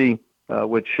the city,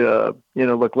 which,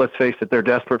 look, let's face it, they're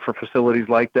desperate for facilities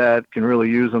like that, can really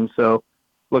use them. So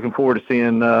looking forward to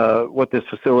seeing what this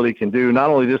facility can do, not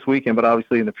only this weekend, but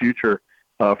obviously in the future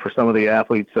for some of the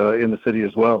athletes in the city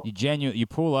as well. You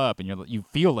pull up and you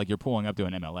feel like you're pulling up to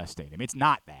an MLS stadium. It's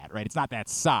not that, right? It's not that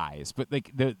size, but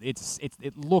like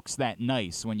it looks that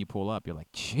nice when you pull up. You're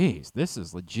like, geez, this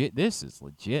is legit. This is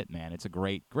legit, man. It's a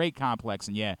great complex,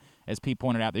 and yeah, as Pete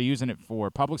pointed out, they're using it for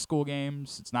public school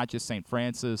games. It's not just St.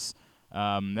 Francis.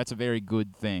 That's a very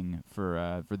good thing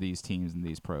for these teams and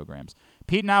these programs.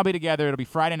 Pete and I will be together. It'll be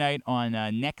Friday night on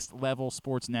Next Level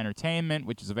Sports and Entertainment,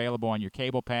 which is available on your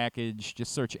cable package.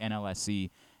 Just search NLSC,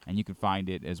 and you can find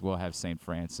it, as we'll have St.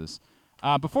 Francis.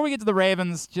 Before we get to the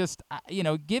Ravens, just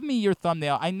give me your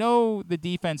thumbnail. I know the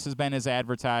defense has been as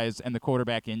advertised, and the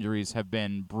quarterback injuries have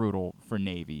been brutal for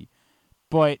Navy.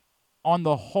 But on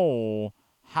the whole,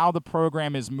 how the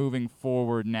program is moving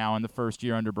forward now in the first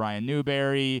year under Brian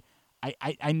Newberry,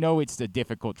 I know it's a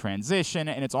difficult transition,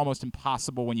 and it's almost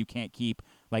impossible when you can't keep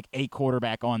like a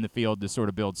quarterback on the field to sort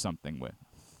of build something with.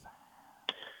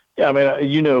 Yeah, I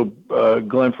mean,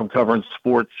 Glenn, from covering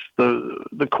sports,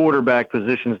 the quarterback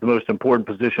position is the most important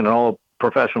position in all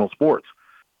professional sports.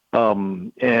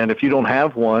 And if you don't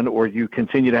have one, or you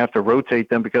continue to have to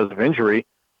rotate them because of injury,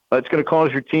 it's going to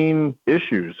cause your team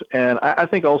issues. And I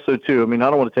think also, too, I mean, I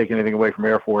don't want to take anything away from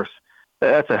Air Force.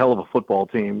 That's a hell of a football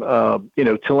team.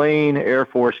 Tulane, Air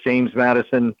Force, James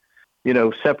Madison,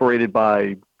 separated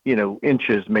by,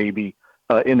 inches maybe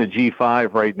in the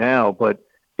G5 right now. But,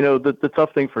 the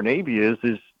tough thing for Navy is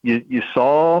you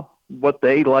saw what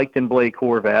they liked in Blake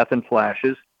Horvath in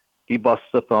flashes. He busts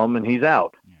a thumb and he's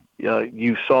out.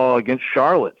 You saw against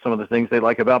Charlotte some of the things they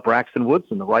like about Braxton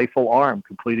Woodson, the rifle arm,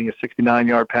 completing a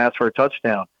 69-yard pass for a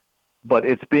touchdown. But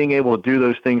it's being able to do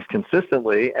those things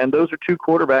consistently, and those are two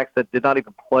quarterbacks that did not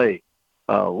even play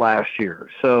last year.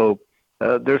 So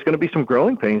there's going to be some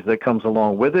growing pains that comes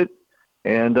along with it,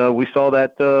 and we saw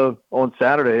that on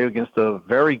Saturday against a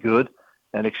very good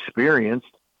and experienced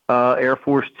Air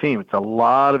Force team. It's a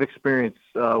lot of experience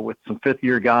with some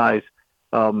fifth-year guys,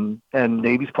 and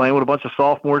Navy's playing with a bunch of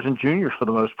sophomores and juniors for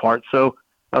the most part. So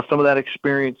some of that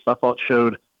experience I thought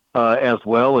showed as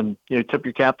well. And, tip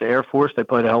your cap to Air Force. They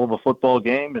played a hell of a football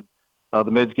game, and the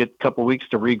Mids get a couple of weeks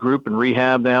to regroup and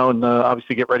rehab now, and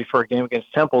obviously get ready for a game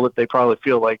against Temple that they probably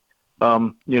feel like,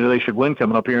 they should win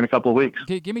coming up here in a couple of weeks.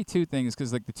 Give me two things,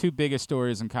 because like the two biggest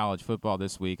stories in college football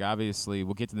this week, obviously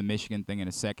we'll get to the Michigan thing in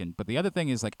a second, but the other thing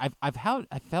is like I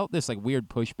felt this like weird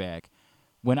pushback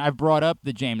when I've brought up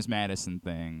the James Madison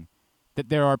thing, that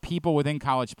there are people within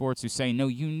college sports who say, no,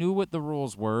 you knew what the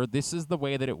rules were. This is the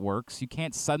way that it works. You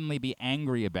can't suddenly be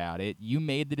angry about it. You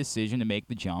made the decision to make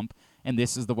the jump, and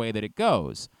this is the way that it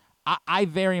goes. I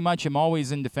very much am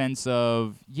always in defense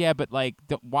of, yeah, but like,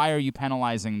 why are you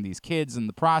penalizing these kids in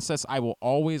the process? I will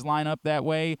always line up that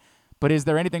way. But is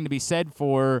there anything to be said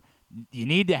for you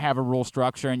need to have a rule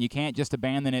structure, and you can't just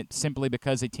abandon it simply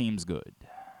because a team's good?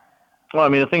 Well, I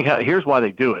mean, I think here's why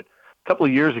they do it. A couple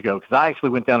of years ago, because I actually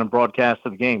went down and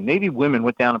broadcasted the game, Navy women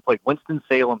went down and played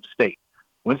Winston-Salem State.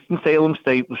 Winston-Salem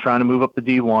State was trying to move up to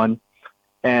D1,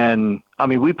 and, I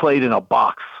mean, we played in a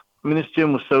box. I mean, this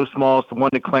gym was so small. It's the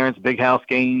one that Clarence Big House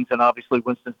gains, and obviously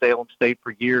Winston-Salem State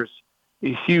for years,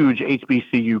 a huge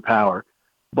HBCU power.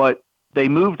 But they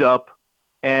moved up,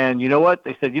 and you know what?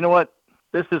 They said, you know what?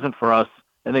 This isn't for us,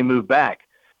 and they moved back.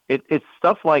 It's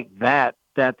stuff like that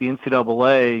the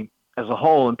NCAA as a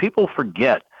whole, and people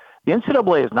forget, the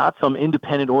NCAA is not some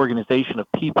independent organization of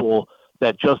people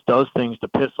that just does things to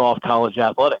piss off college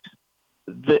athletics.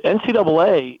 The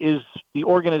NCAA is the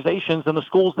organizations and the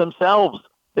schools themselves.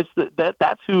 It's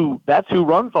that's who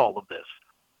runs all of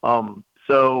this.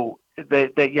 So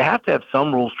that you have to have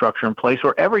some rule structure in place,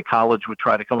 or every college would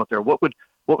try to come up there. What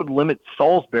would limit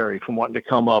Salisbury from wanting to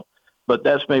come up? But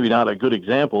that's maybe not a good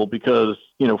example, because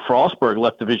Frostburg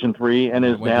left Division III and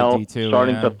is now D2,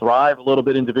 starting to thrive a little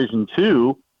bit in Division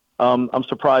II. I'm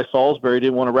surprised Salisbury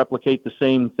didn't want to replicate the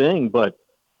same thing, but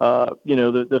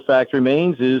the fact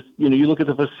remains is, you look at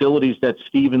the facilities that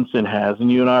Stevenson has,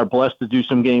 and you and I are blessed to do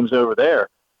some games over there.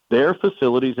 Their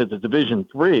facilities at the Division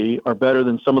III are better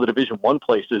than some of the Division I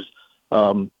places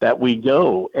that we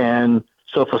go. And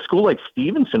so if a school like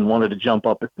Stevenson wanted to jump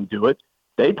up and do it,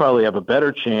 they'd probably have a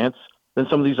better chance than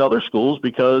some of these other schools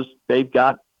because they've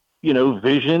got,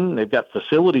 vision, they've got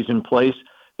facilities in place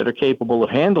that are capable of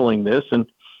handling this. And,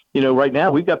 right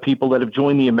now we've got people that have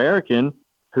joined the American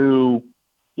who,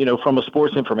 from a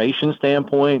sports information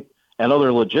standpoint and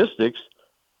other logistics,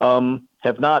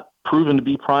 have not proven to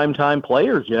be primetime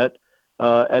players yet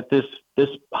at this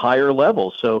higher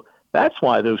level. So that's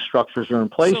why those structures are in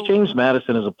place. So, James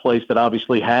Madison is a place that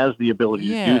obviously has the ability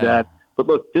to do that. But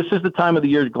look, this is the time of the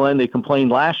year, Glenn, they complained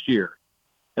last year,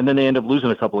 and then they end up losing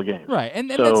a couple of games. Right,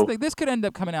 and so, this could end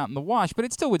up coming out in the wash, but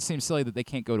it still would seem silly that they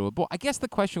can't go to a bowl. I guess the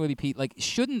question would be, Pete,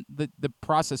 shouldn't the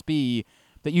process be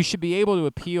that you should be able to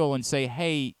appeal and say,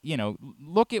 hey,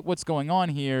 look at what's going on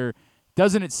here.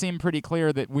 Doesn't it seem pretty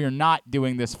clear that we're not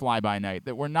doing this fly-by-night,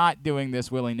 that we're not doing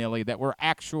this willy-nilly, that we're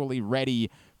actually ready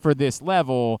for this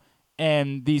level,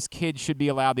 and these kids should be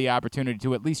allowed the opportunity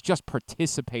to at least just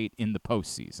participate in the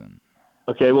postseason?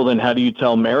 Okay, well then how do you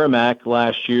tell Merrimack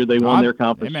last year they won their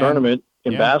conference tournament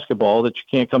in basketball that you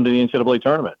can't come to the NCAA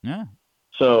tournament? Yeah.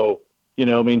 So,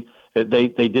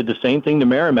 they did the same thing to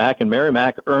Merrimack, and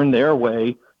Merrimack earned their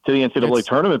way to the NCAA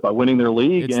tournament by winning their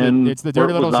league, and it's the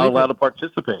dirty was little not secret. allowed to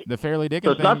participate. The Fairleigh Dickinson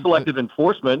So it's not selective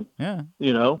enforcement. Yeah.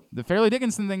 The Fairleigh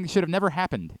Dickinson thing should have never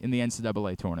happened in the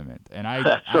NCAA tournament. And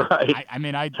That's right.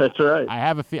 That's right. I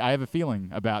have a feeling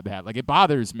about that. It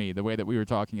bothers me the way that we were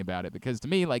talking about it, because to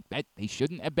me, that they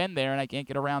shouldn't have been there, and I can't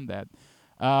get around that.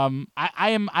 I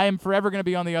am forever going to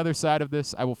be on the other side of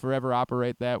this. I will forever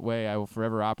operate that way. I will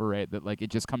forever operate that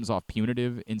it just comes off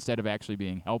punitive instead of actually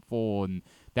being helpful, and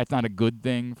that's not a good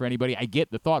thing for anybody. I get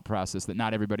the thought process that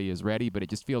not everybody is ready, but it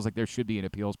just feels like there should be an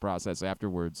appeals process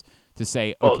afterwards to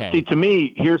say, okay. Well, see, to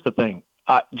me, here's the thing.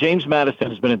 James Madison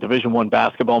has been a Division I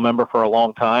basketball member for a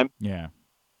long time. Yeah.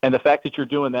 And the fact that you're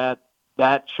doing that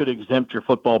should exempt your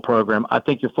football program. I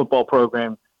think your football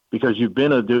program, because you've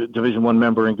been a Division I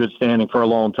member in good standing for a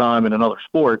long time in another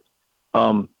sport,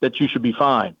 that you should be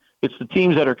fine. It's the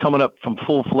teams that are coming up from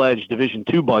full-fledged Division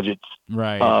II budgets,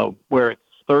 right? Where it's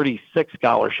 36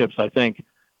 scholarships, I think,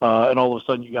 and all of a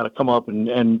sudden you got to come up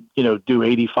and do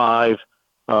 85.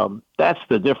 That's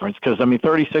the difference, because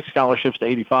 36 scholarships to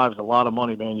 85 is a lot of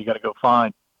money, man. You got to go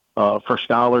find for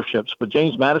scholarships. But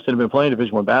James Madison had been playing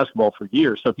Division I basketball for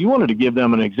years, so if you wanted to give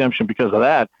them an exemption because of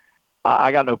that,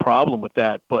 I got no problem with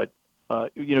that. But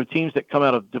teams that come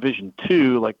out of Division II,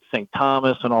 like St.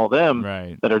 Thomas and all them,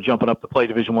 that are jumping up to play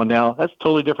Division I now, that's a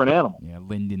totally different animal. Yeah,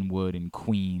 Lindenwood and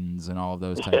Queens and all of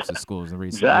those types of schools in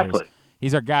recent years.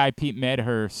 He's our guy, Pete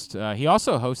Medhurst. He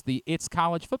also hosts the It's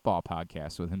College Football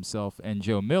podcast with himself and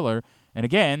Joe Miller. And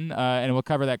again, and we'll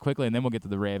cover that quickly, and then we'll get to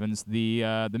the Ravens.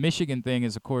 The Michigan thing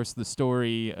is, of course, the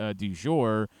story du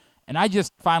jour. And I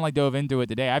just finally dove into it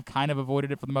today. I've kind of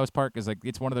avoided it for the most part because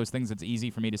it's one of those things that's easy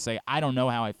for me to say I don't know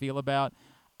how I feel about.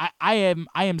 I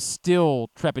am still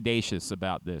trepidatious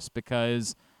about this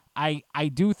because I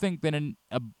do think that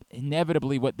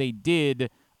inevitably what they did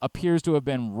appears to have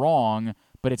been wrong,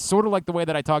 but it's sort of like the way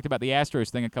that I talked about the Astros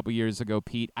thing a couple years ago,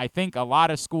 Pete. I think a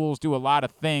lot of schools do a lot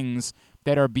of things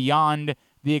that are beyond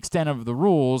the extent of the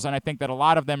rules, and I think that a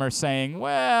lot of them are saying,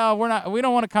 well, we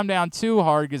don't want to come down too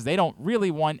hard because they don't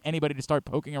really want anybody to start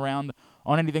poking around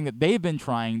on anything that they've been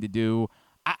trying to do.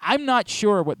 I'm not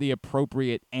sure what the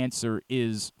appropriate answer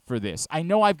is for this. I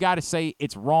know I've got to say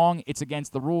it's wrong, it's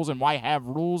against the rules, and why have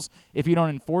rules if you don't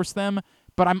enforce them?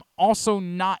 But I'm also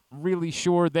not really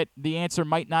sure that the answer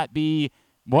might not be,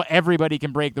 well, everybody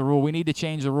can break the rule. We need to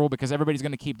change the rule because everybody's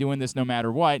going to keep doing this no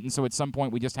matter what, and so at some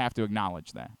point we just have to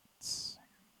acknowledge that.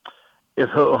 If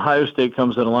Ohio State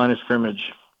comes to the line of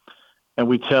scrimmage and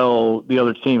we tell the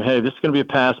other team, hey, this is going to be a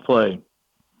pass play,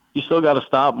 you still got to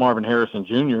stop Marvin Harrison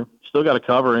Jr. You still got to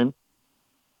cover him.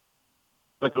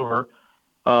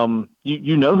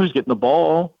 You know who's getting the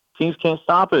ball. Teams can't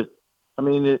stop it.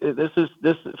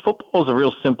 This football is a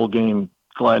real simple game,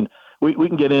 Glenn. We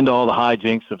can get into all the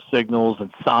hijinks of signals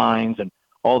and signs and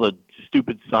all the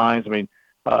stupid signs.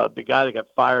 The guy that got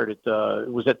fired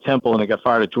was at Temple and they got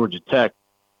fired at Georgia Tech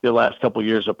the last couple of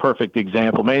years, a perfect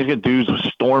example. Man, he's got dudes with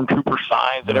stormtrooper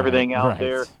signs and everything out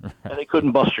there, and they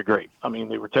couldn't bust a grape.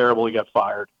 They were terrible. He got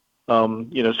fired. So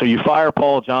you fire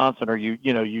Paul Johnson, or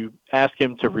you ask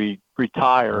him to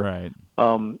retire.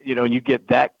 And you get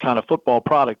that kind of football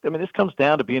product. This comes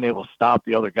down to being able to stop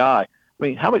the other guy.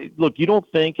 Look, you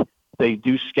don't think they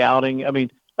do scouting?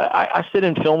 I sit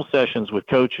in film sessions with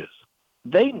coaches.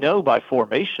 They know by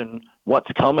formation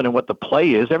what's coming and what the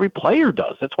play is. Every player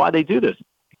does. That's why they do this.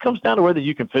 It comes down to whether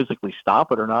you can physically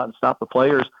stop it or not and stop the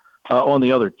players on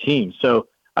the other team. So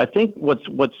I think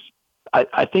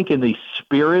I think in the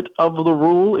spirit of the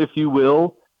rule, if you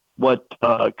will, what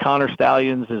Connor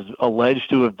Stallions is alleged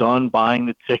to have done, buying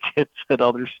the tickets at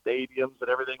other stadiums and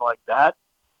everything like that,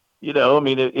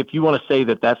 if you want to say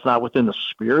that that's not within the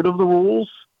spirit of the rules,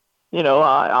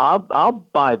 I'll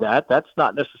buy that. That's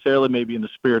not necessarily maybe in the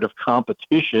spirit of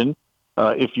competition,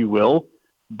 if you will.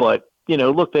 But,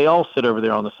 look, they all sit over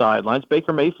there on the sidelines.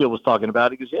 Baker Mayfield was talking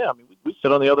about it. He goes, we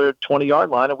sit on the other 20-yard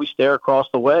line and we stare across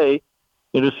the way,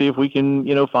 to see if we can,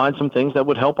 find some things that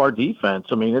would help our defense.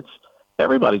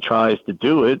 Everybody tries to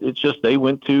do it. It's just they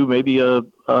went to maybe a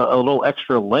little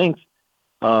extra length,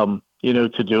 to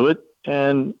do it.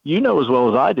 And as well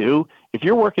as I do, if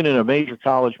you're working in a major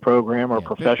college program or a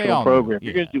professional program,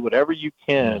 you're going to do whatever you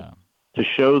can to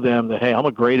show them that, hey, I'm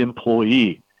a great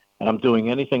employee and I'm doing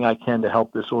anything I can to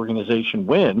help this organization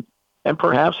win. And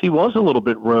perhaps he was a little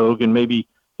bit rogue and maybe,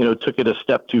 took it a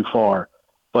step too far.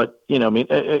 But,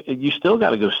 you still got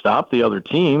to go stop the other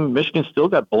team. Michigan still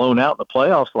got blown out in the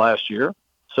playoffs last year.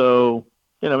 So,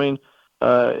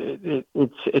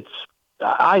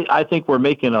 I think we're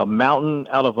making a mountain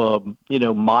out of a,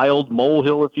 mild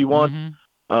molehill, if you want.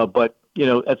 Mm-hmm. But,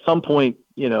 at some point,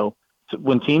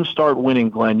 when teams start winning,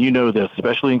 Glenn, this,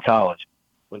 especially in college,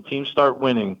 when teams start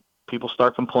winning, people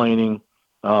start complaining.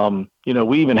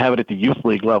 We even have it at the youth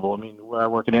league level. Where I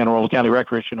work in Anne Arundel County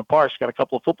Recreation Parks, got a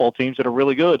couple of football teams that are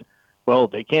really good. Well,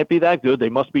 they can't be that good. They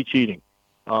must be cheating.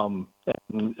 And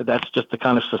that's just the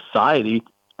kind of society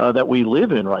that we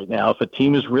live in right now. If a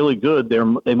team is really good,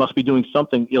 they must be doing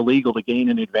something illegal to gain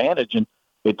an advantage, and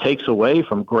it takes away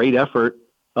from great effort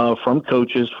from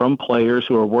coaches, from players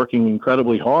who are working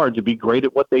incredibly hard to be great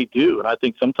at what they do. And I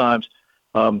think sometimes,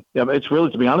 it's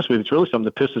really, to be honest with you, it's really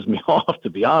something that pisses me off, to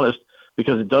be honest,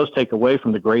 because it does take away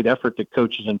from the great effort that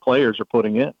coaches and players are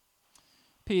putting in.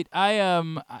 Pete,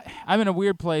 I'm in a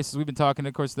weird place. As we've been talking,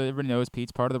 of course, everybody knows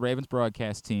Pete's part of the Ravens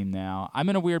broadcast team now. I'm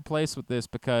in a weird place with this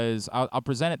because I'll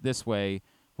present it this way.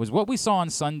 Was what we saw on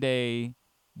Sunday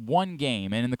one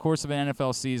game, and in the course of an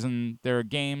NFL season, there are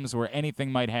games where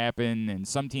anything might happen, and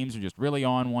some teams are just really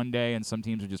on one day, and some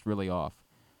teams are just really off?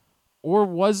 Or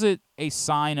was it a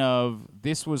sign of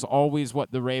this was always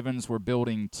what the Ravens were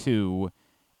building to,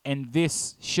 and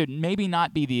this should maybe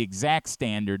not be the exact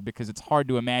standard because it's hard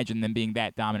to imagine them being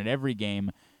that dominant every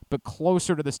game, but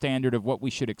closer to the standard of what we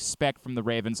should expect from the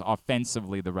Ravens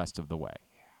offensively the rest of the way?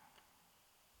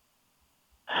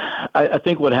 I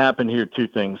think what happened here, two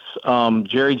things.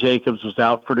 Jerry Jacobs was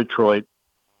out for Detroit.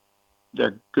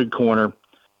 Their good corner.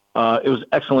 It was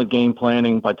excellent game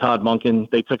planning by Todd Monken.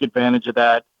 They took advantage of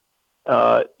that.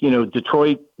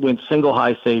 Detroit went single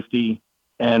high safety,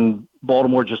 and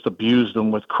Baltimore just abused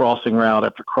them with crossing route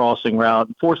after crossing route,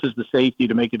 and forces the safety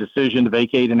to make a decision to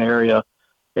vacate an area.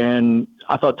 And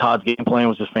I thought Todd's game plan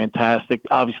was just fantastic.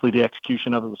 Obviously, the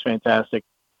execution of it was fantastic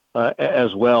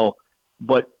as well.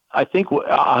 But I think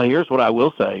here's what I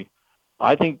will say.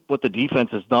 I think what the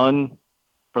defense has done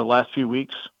for the last few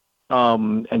weeks,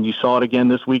 and you saw it again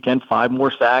this weekend, 5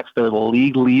 more sacks. They're the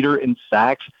league leader in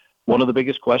sacks. One of the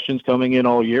biggest questions coming in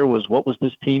all year was, what was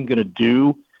this team going to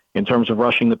do in terms of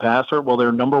rushing the passer? Well,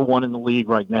 they're number 1 in the league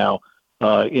right now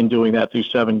in doing that through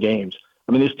 7 games.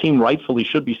 This team rightfully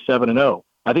should be 7-0.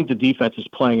 I think the defense is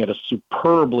playing at a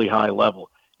superbly high level.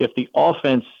 If the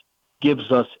offense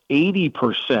gives us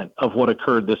 80% of what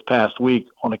occurred this past week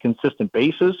on a consistent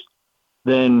basis,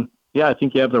 then, yeah, I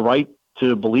think you have the right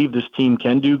to believe this team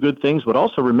can do good things. But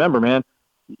also remember, man,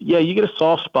 yeah, you get a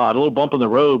soft spot, a little bump in the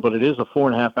road, but it is a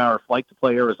 4.5-hour flight to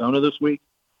play Arizona this week.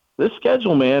 This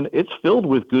schedule, man, it's filled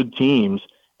with good teams,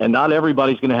 and not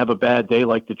everybody's going to have a bad day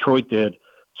like Detroit did.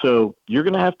 So you're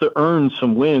going to have to earn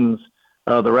some wins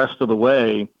the rest of the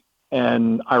way.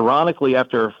 And ironically,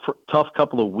 after a tough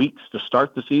couple of weeks to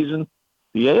start the season,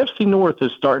 the AFC North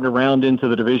is starting to round into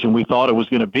the division we thought it was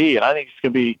going to be. And I think it's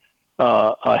going to be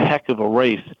a heck of a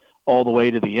race all the way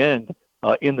to the end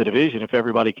in the division if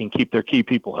everybody can keep their key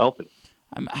people healthy.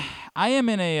 I'm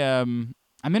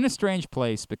in a strange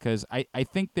place because I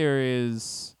think there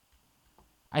is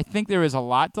a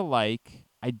lot to like.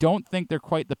 I don't think they're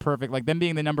quite the perfect, like them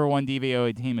being the number 1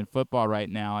 DVOA team in football right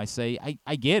now. I say,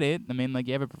 I get it.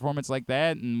 You have a performance like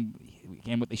that, and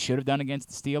again, what they should have done against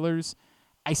the Steelers.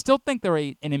 I still think they're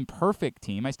an imperfect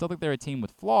team. I still think they're a team with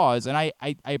flaws, and I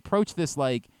approach this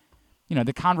like,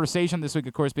 the conversation this week,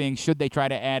 of course, being should they try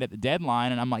to add at the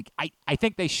deadline, and I'm like, I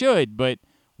think they should, but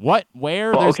what,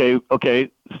 where? Well,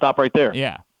 okay, stop right there.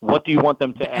 Yeah. What do you want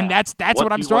them to add? And that's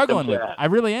what I'm struggling with. Add? I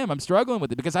really am. I'm struggling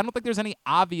with it because I don't think there's any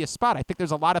obvious spot. I think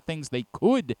there's a lot of things they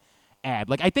could add.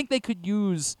 Like, I think they could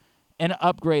use an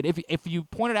upgrade. If you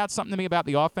pointed out something to me about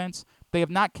the offense, they have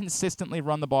not consistently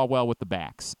run the ball well with the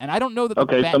backs. And I don't know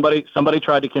that somebody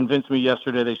tried to convince me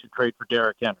yesterday they should trade for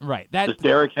Derrick Henry. Right. Does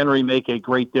Derrick Henry make a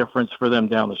great difference for them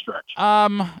down the stretch?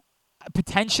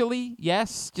 Potentially,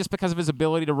 yes, just because of his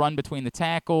ability to run between the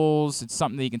tackles. It's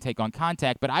something that he can take on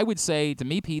contact. But I would say, to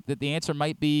me, Pete, that the answer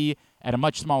might be at a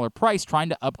much smaller price trying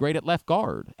to upgrade at left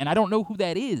guard. And I don't know who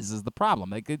that is the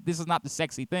problem. Like, this is not the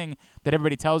sexy thing that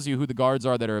everybody tells you who the guards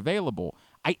are that are available.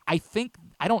 I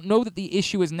don't know that the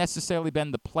issue has necessarily been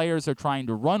the players they're trying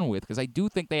to run with, because I do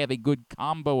think they have a good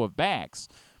combo of backs.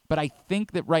 But I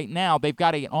think that right now they've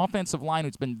got an offensive line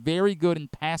who's been very good in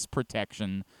pass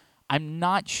protection. I'm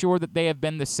not sure that they have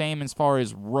been the same as far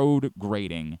as road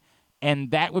grading.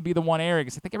 And that would be the one area,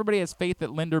 because I think everybody has faith that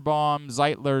Linderbaum,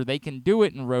 Zeitler, they can do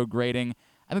it in road grading.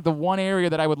 I think the one area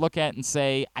that I would look at and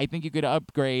say, I think you could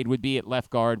upgrade would be at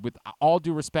left guard, with all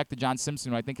due respect to John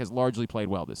Simpson, who I think has largely played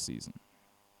well this season.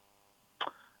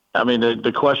 I mean,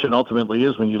 the question ultimately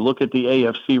is, when you look at the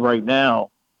AFC right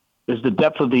now, is the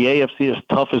depth of the AFC as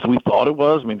tough as we thought it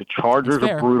was? I mean, the Chargers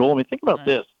are brutal. I mean, think about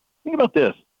this. Think about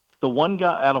this. The one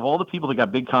guy out of all the people that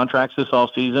got big contracts this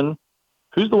offseason,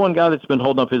 who's the one guy that's been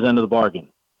holding up his end of the bargain?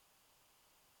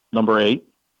 Number 8.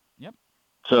 Yep.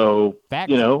 So,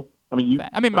 Fact.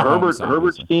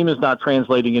 Herbert's team is not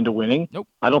translating into winning. Nope.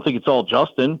 I don't think it's all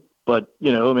Justin, but,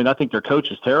 I think their coach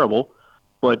is terrible.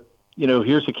 But,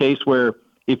 here's a case where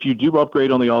if you do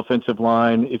upgrade on the offensive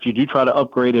line, if you do try to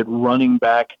upgrade at running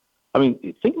back, I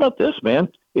mean, think about this, man.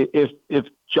 If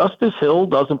Justice Hill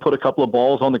doesn't put a couple of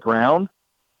balls on the ground,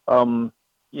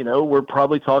 we're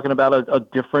probably talking about a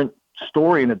different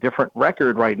story and a different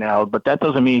record right now, but that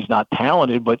doesn't mean he's not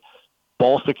talented. But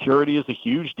ball security is a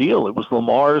huge deal. It was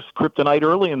Lamar's kryptonite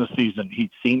early in the season. He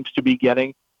seems to be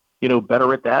getting,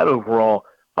 better at that overall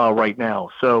right now.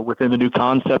 So within the new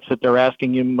concepts that they're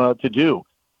asking him to do.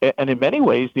 And in many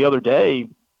ways, the other day,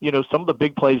 some of the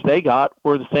big plays they got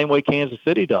were the same way Kansas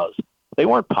City does. They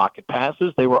weren't pocket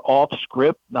passes. They were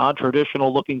off-script,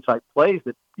 non-traditional looking type plays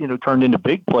that, turned into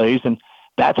big plays. And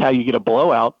that's how you get a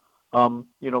blowout,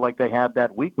 like they had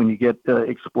that week when you get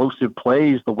explosive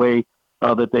plays the way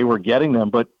that they were getting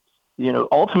them. But,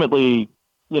 ultimately,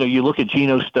 you look at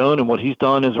Geno Stone and what he's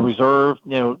done as a reserve,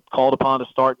 called upon to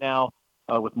start now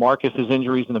with Marcus's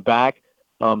injuries in the back.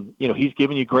 He's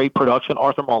giving you great production.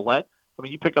 Arthur Marlette. I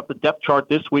mean, you pick up the depth chart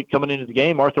this week coming into the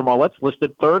game. Arthur Marlette's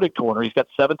listed third at corner. He's got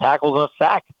 7 tackles and a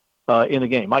sack in the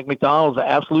game. Mike McDonald's an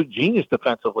absolute genius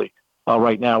defensively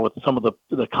right now with some of the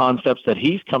concepts that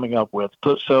he's coming up with.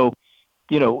 So,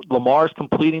 Lamar's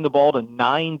completing the ball to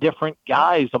 9 different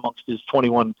guys amongst his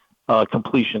 21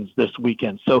 completions this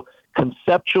weekend. So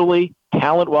conceptually,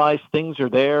 talent-wise, things are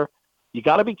there. You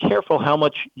got to be careful how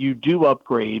much you do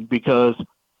upgrade, because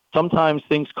sometimes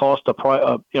things cost a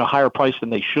higher price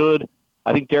than they should.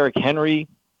 I think Derrick Henry,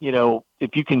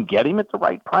 if you can get him at the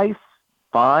right price,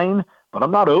 fine. But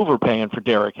I'm not overpaying for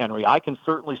Derrick Henry. I can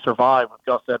certainly survive with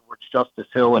Gus Edwards, Justice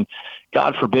Hill, and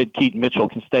God forbid Keaton Mitchell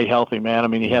can stay healthy, man. I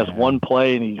mean, he has one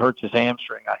play and he hurts his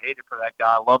hamstring. I hate it for that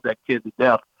guy. I love that kid to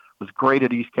death. Was great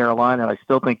at East Carolina, and I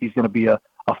still think he's going to be a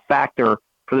factor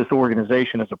for this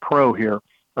organization as a pro here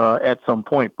at some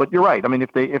point. But you're right. I mean,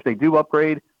 if they do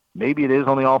upgrade, maybe it is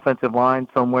on the offensive line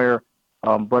somewhere.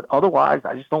 But otherwise,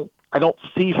 I don't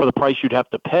see for the price you'd have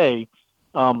to pay,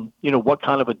 what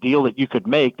kind of a deal that you could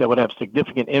make that would have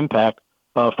significant impact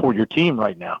for your team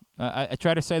right now. I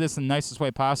try to say this in the nicest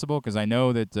way possible, because I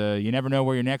know that you never know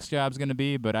where your next job's going to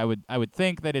be, but I would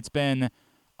think that it's been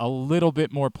a little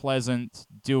bit more pleasant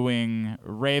doing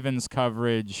Ravens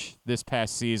coverage this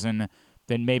past season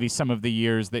than maybe some of the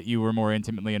years that you were more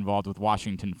intimately involved with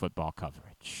Washington football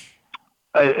coverage.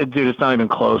 Dude, it's not even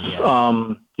close. Yeah.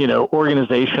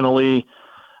 Organizationally,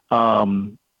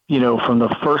 from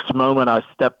the first moment I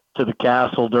stepped to the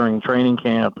castle during training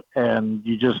camp, and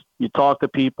you talk to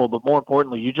people, but more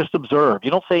importantly, you just observe. You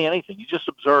don't say anything. You just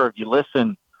observe. You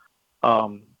listen.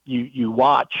 You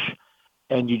watch,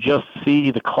 and you just see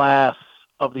the class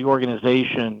of the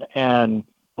organization and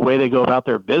the way they go about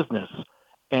their business.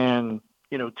 And,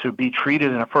 to be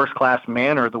treated in a first-class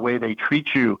manner, the way they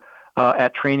treat you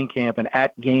at training camp and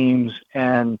at games,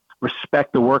 and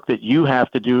respect the work that you have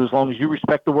to do as long as you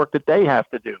respect the work that they have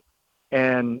to do.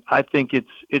 And I think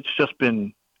it's just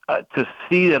been to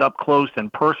see it up close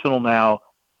and personal now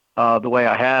the way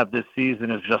I have this season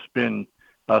has just been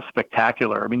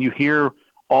spectacular. I mean, you hear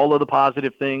all of the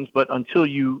positive things, but until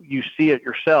you see it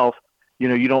yourself,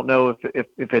 You don't know if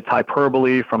it's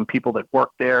hyperbole from people that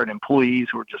work there and employees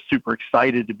who are just super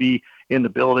excited to be in the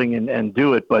building and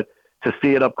do it. But to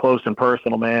see it up close and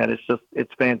personal, man,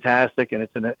 it's fantastic. And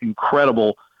it's an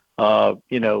incredible,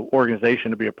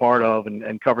 organization to be a part of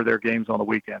and cover their games on the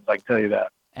weekends. I can tell you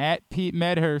that. At Pete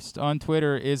Medhurst on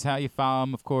Twitter is how you follow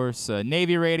him, of course.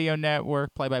 Navy Radio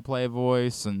Network, play-by-play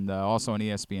voice, and also on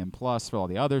ESPN Plus for all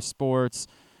the other sports.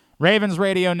 Ravens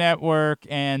Radio Network,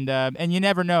 and you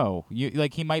never know.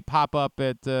 He might pop up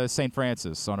at St.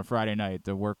 Francis on a Friday night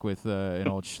to work with an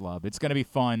old schlub. It's going to be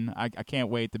fun. I can't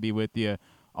wait to be with you.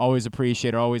 Always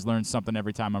appreciate it. Always learn something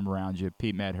every time I'm around you.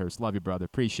 Pete Medhurst, love you, brother.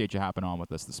 Appreciate you hopping on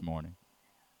with us this morning.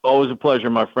 Always a pleasure,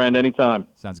 my friend. Anytime.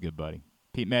 Sounds good, buddy.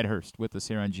 Pete Medhurst with us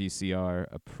here on GCR.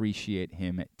 Appreciate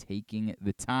him taking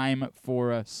the time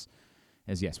for us.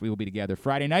 As, yes, we will be together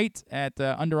Friday night at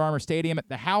Under Armour Stadium at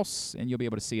the House, and you'll be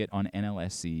able to see it on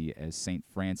NLSC as St.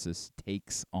 Francis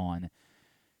takes on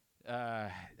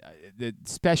the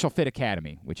Special Fit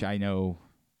Academy, which I know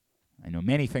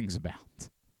many things about.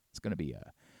 It's going to be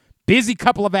a busy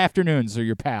couple of afternoons for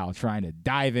your pal trying to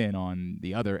dive in on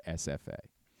the other SFA.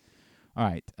 All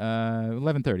right,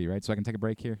 11:30, right? So I can take a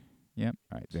break here? Yep.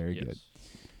 All right, very good.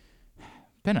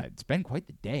 It's been quite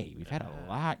the day. We've had a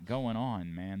lot going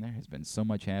on, man. There has been so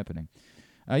much happening.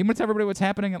 You want to tell everybody what's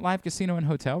happening at Live Casino and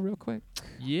Hotel real quick?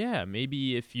 Yeah,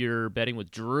 maybe if you're betting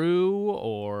with Drew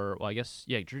or, well, I guess,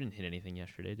 Drew didn't hit anything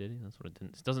yesterday, did he? That's what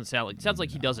it doesn't sound like. It sounds like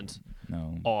he doesn't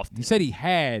often. He said he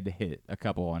had hit a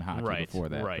couple on hockey before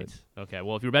that. Right. Okay,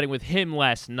 well, if you were betting with him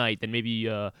last night, then maybe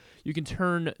you can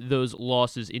turn those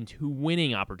losses into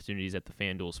winning opportunities at the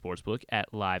FanDuel Sportsbook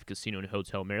at Live Casino and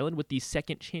Hotel Maryland with the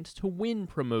Second Chance to Win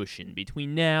promotion.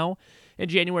 Between now and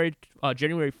January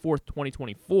 4th,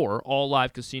 2024, all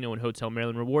Live Casino and Hotel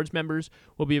Maryland Rewards members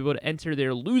will be able to enter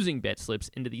their losing bet slips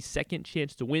into the Second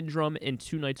Chance to Win drum, and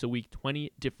 2 nights a week,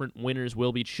 20 different winners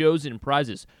will be chosen.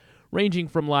 Prizes ranging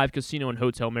from Live Casino and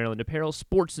Hotel Maryland apparel,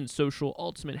 sports and social,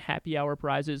 ultimate happy hour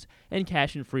prizes, and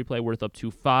cash and free play worth up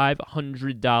to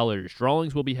 $500.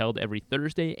 Drawings will be held every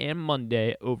Thursday and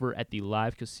Monday over at the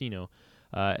Live Casino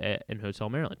in Hotel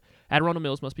Maryland. At Arundel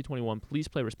Mills, must be 21. Please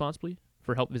play responsibly.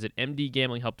 For help, visit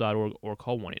mdgamblinghelp.org or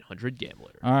call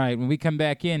 1-800-GAMBLER. All right, when we come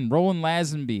back in, Roland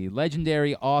Lazenby,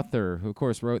 legendary author, who, of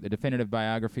course, wrote the definitive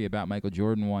biography about Michael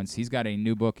Jordan once. He's got a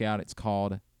new book out. It's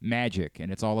called Magic,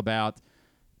 and it's all about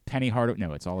Penny Hardaway.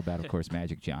 No, it's all about, of course,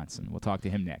 Magic Johnson. We'll talk to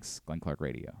him next. Glenn Clark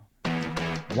Radio.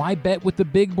 Why bet with the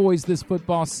big boys this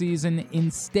football season?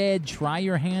 Instead, try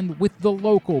your hand with the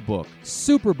local book,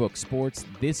 Superbook Sports,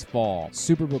 this fall.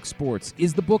 Superbook Sports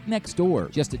is the book next door.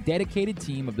 Just a dedicated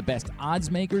team of the best odds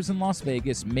makers in Las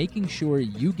Vegas, making sure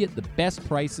you get the best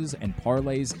prices and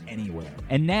parlays anywhere.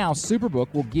 And now,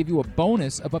 Superbook will give you a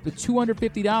bonus of up to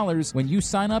 $250 when you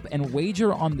sign up and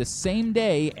wager on the same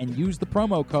day and use the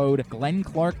promo code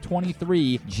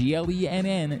GlennClark23,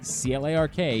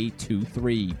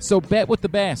 GLENNCLARK23. So bet with the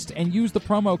best and use the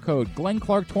promo code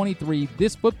GlennClark23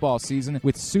 this football season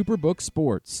with Superbook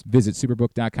Sports. Visit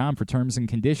superbook.com for terms and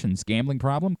conditions. Gambling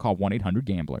problem? Call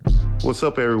 1-800-GAMBLER. What's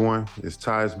up, everyone? It's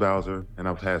Tyus Bowser, and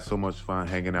I've had so much fun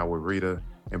hanging out with Rita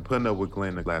and putting up with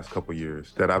Glenn the last couple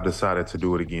years that I've decided to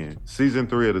do it again. Season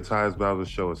 3 of the Tyus Bowser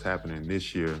Show is happening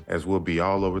this year, as we'll be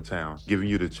all over town, giving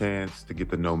you the chance to get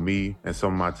to know me and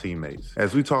some of my teammates.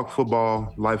 As we talk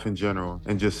football, life in general,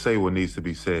 and just say what needs to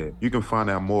be said. You can find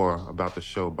out more about the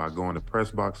show by going to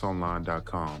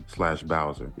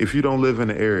PressBoxOnline.com/Bowser. If you don't live in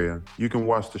the area, you can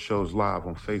watch the shows live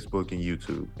on Facebook and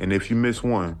YouTube. And if you miss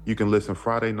one, you can listen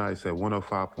Friday nights at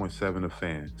 105.7 The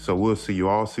Fan. So we'll see you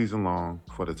all season long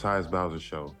for the Tyus Bowser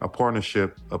Show, a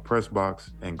partnership of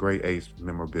PressBox and Great Ace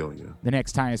Memorabilia. The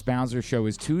next Tyus Bowser Show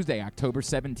is Tuesday, October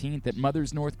 17th at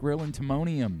Mother's North Grill in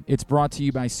Timonium. It's brought to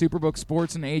you by Superbook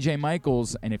Sports and AJ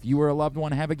Michaels, and if you or a loved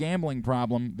one have a gambling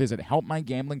problem, visit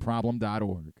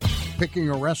helpmygamblingproblem.org. Picking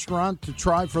a restaurant to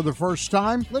try for the first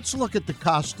time? Let's look at the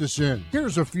Costas Inn.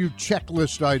 Here's a few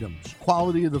checklist items.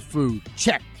 Quality of the food?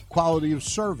 Check. Quality of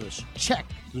service? Check.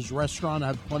 Does restaurant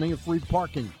have plenty of free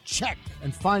parking? Check.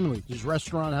 And finally, does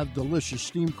restaurant have delicious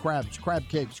steamed crabs, crab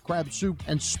cakes, crab soup,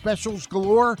 and specials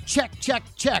galore? Check, check,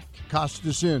 check.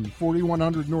 Costas Inn,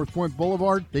 4100 North Point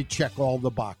Boulevard. They check all the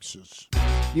boxes.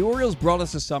 The Orioles brought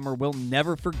us a summer we'll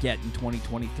never forget in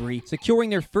 2023, securing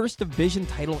their first division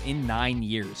title in 9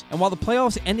 years. And while the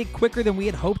playoffs ended quicker than we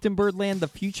had hoped in Birdland, the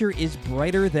future is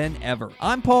brighter than ever.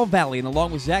 I'm Paul Valley, and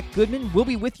along with Zach Goodman, we'll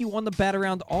be with you on the Bat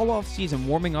Around all off-season,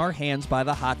 warming our hands by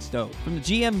the hot stove. From the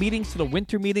GM meetings to the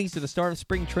winter meetings to the start of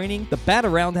spring training, the Bat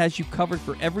Around has you covered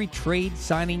for every trade,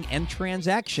 signing, and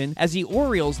transaction as the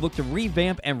Orioles look to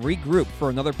revamp and regroup for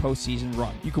another postseason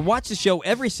run. You can watch the show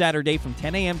every Saturday from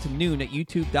 10 a.m. to noon at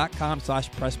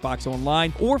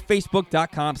youtube.com/PressBoxOnline or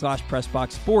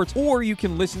Facebook.com/PressBoxSports, or you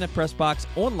can listen at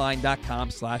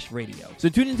PressBoxOnline.com/radio. So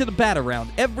tune into the Bat Around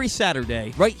every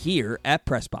Saturday right here at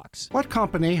PressBox. What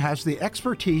company has the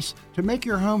expertise to make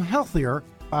your home healthier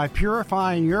by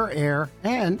purifying your air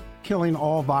and killing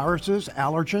all viruses,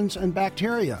 allergens, and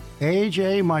bacteria?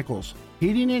 A.J. Michaels,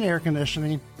 Heating and Air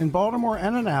Conditioning in Baltimore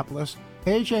and Annapolis,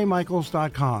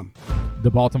 ajmichaels.com. The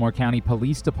Baltimore County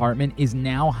Police Department is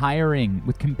now hiring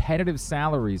with competitive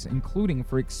salaries, including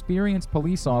for experienced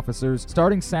police officers,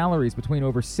 starting salaries between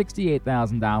over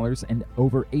 $68,000 and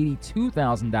over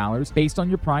 $82,000 based on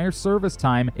your prior service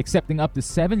time, accepting up to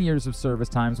 7 years of service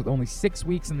times with only 6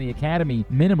 weeks in the academy,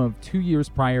 minimum of 2 years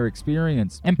prior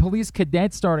experience. And police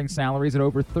cadet starting salaries at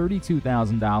over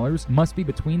 $32,000 must be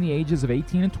between the ages of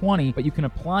 18 and 20, but you can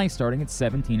apply starting at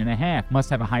 17 and a half.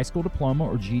 Must have a high school diploma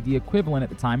or GED equivalent at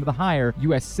the time of the hire,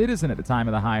 U.S. citizen at the time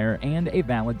of the hire, and a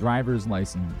valid driver's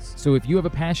license. So if you have a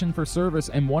passion for service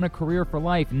and want a career for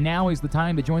life, now is the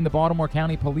time to join the Baltimore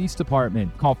County Police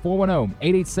Department. Call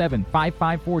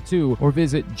 410-887-5542 or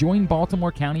visit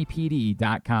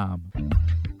joinbaltimorecountypd.com.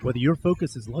 Whether your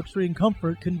focus is luxury and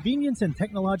comfort, convenience and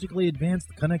technologically advanced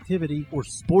connectivity, or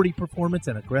sporty performance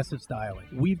and aggressive styling,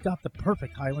 we've got the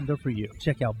perfect Highlander for you.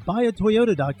 Check out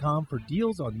buyatoyota.com for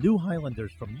deals on new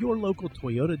Highlanders from your local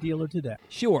Toyota dealer today.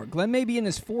 Sure, Glenn may be in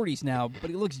his 40s now, but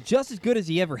he looks just as good as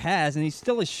he ever has, and he's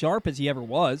still as sharp as he ever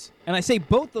was. And I say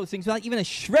both those things without even a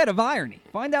shred of irony.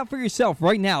 Find out for yourself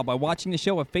right now by watching the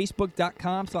show at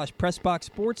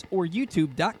facebook.com/PressBoxSports or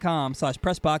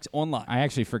youtube.com/PressBoxOnline. I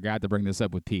actually forgot to bring this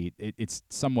up with Pete. It's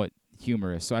somewhat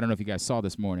humorous. So I don't know if you guys saw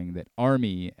this morning that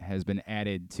Army has been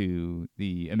added to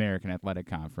the American Athletic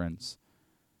Conference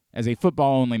as a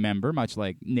football-only member, much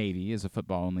like Navy is a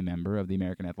football-only member of the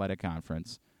American Athletic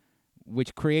Conference,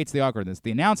 which creates the awkwardness.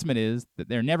 The announcement is that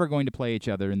they're never going to play each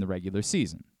other in the regular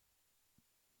season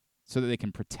so that they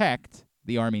can protect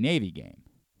the Army-Navy game.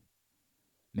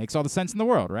 Makes all the sense in the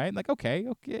world, right? Like, okay,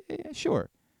 sure.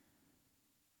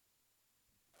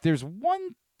 There's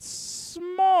one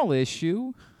small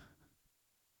issue,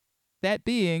 that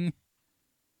being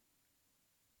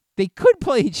they could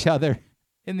play each other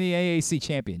in the AAC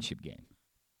championship game.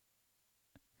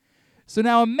 So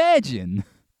now imagine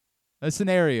a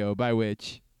scenario by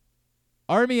which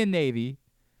Army and Navy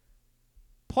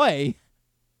play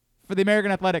for the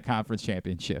American Athletic Conference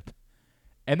championship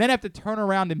and then have to turn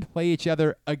around and play each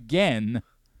other again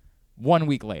 1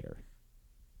 week later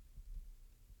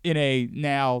in a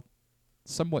now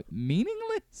somewhat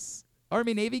meaningless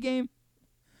Army-Navy game.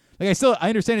 Like, I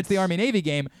understand it's the Army-Navy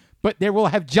game, but there will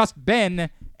have just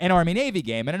been an Army-Navy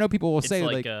game. And I know people will say,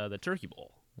 like the Turkey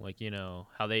Bowl. Like, you know,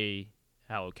 how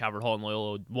Calvert Hall and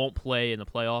Loyola won't play in the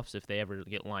playoffs if they ever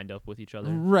get lined up with each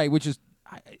other. Right, which is,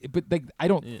 I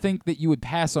don't think that you would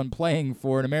pass on playing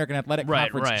for an American Athletic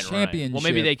Conference championship. Well,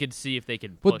 maybe they could see if they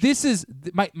could push. Well, this is,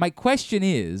 my question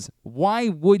is, why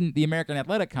wouldn't the American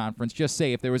Athletic Conference just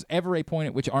say if there was ever a point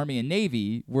at which Army and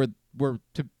Navy were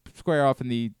to square off in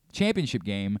the championship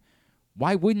game,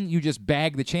 why wouldn't you just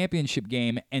bag the championship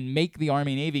game and make the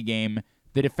Army-Navy game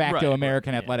the de facto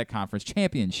American Athletic Conference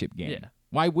championship game? Yeah.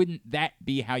 Why wouldn't that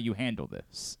be how you handle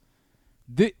this?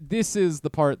 This is the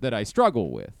part that I struggle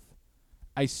with.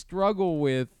 And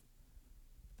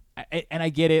I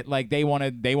get it, like they want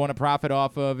to profit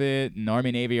off of it, and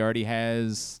Army Navy already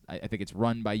has, I think it's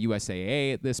run by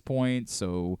USAA at this point,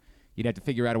 so you'd have to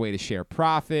figure out a way to share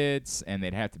profits, and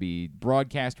they'd have to be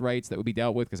broadcast rights that would be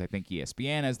dealt with, because I think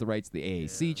ESPN has the rights to the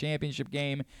AAC championship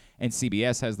game, and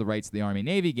CBS has the rights to the Army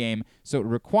Navy game, so it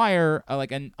would require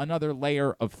another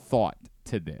layer of thought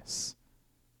to this.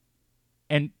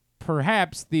 And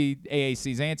perhaps the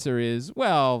AAC's answer is,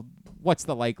 well, what's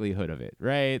the likelihood of it,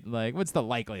 right? Like, what's the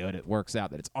likelihood it works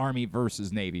out that it's Army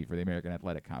versus Navy for the American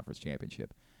Athletic Conference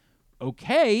Championship?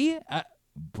 Okay,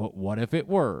 but what if it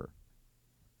were?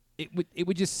 It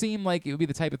would just seem like it would be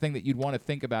the type of thing that you'd want to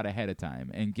think about ahead of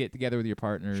time and get together with your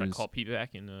partners. Should I call Pete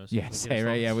back and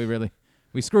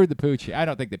we screwed the pooch. I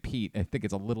don't think that Pete, I think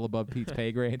it's a little above Pete's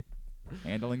pay grade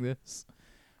handling this.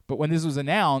 But when this was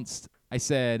announced, I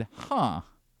said,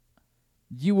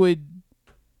 you'd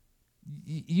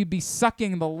be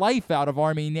sucking the life out of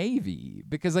Army Navy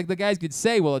because like the guys could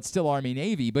say, well, it's still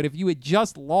Army-Navy, but if you had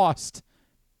just lost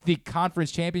the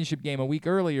conference championship game a week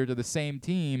earlier to the same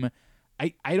team,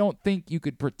 I don't think you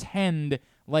could pretend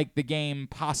like the game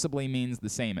possibly means the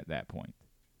same at that point.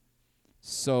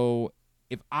 So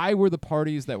if I were the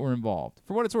parties that were involved,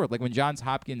 for what it's worth, like when Johns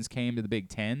Hopkins came to the Big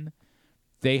Ten,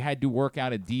 they had to work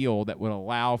out a deal that would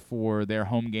allow for their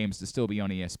home games to still be on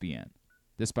ESPN,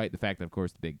 despite the fact that, of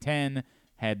course, the Big Ten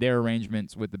had their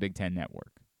arrangements with the Big Ten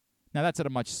Network. Now, that's at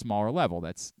a much smaller level.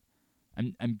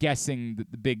 I'm guessing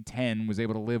that the Big Ten was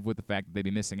able to live with the fact that they'd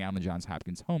be missing out on Johns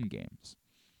Hopkins home games.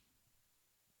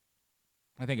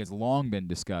 I think it's long been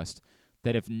discussed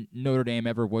that if Notre Dame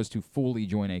ever was to fully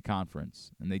join a conference,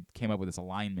 and they came up with this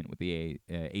alignment with the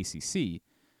ACC,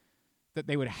 that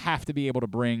they would have to be able to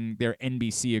bring their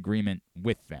NBC agreement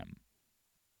with them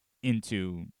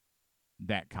into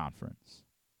that conference.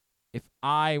 If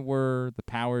I were the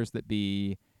powers that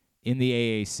be in the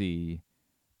AAC,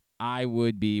 I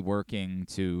would be working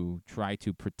to try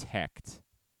to protect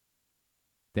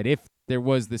that if there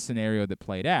was the scenario that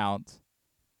played out,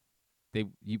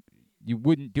 you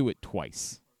wouldn't do it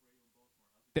twice.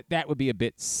 That would be a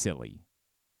bit silly.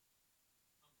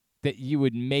 That you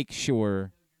would make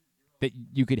sure that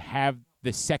you could have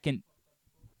the second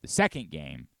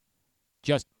game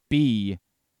just be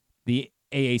the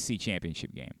AAC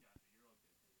championship game.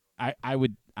 I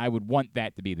would want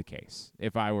that to be the case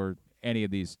if I were any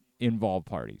of these involved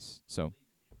parties. So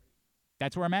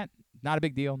that's where I'm at. Not a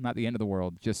big deal, not the end of the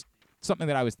world. Just something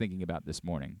that I was thinking about this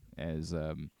morning as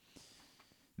I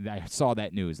saw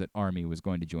that news that Army was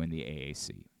going to join the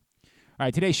AAC. All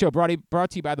right, today's show brought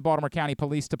to you by the Baltimore County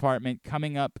Police Department.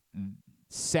 Coming up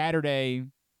this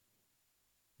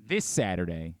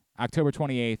Saturday, October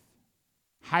 28th,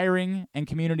 hiring and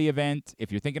community event.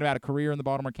 If you're thinking about a career in the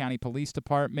Baltimore County Police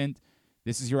Department,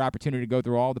 this is your opportunity to go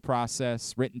through all the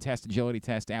process, written test, agility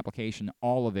test, application,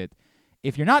 all of it.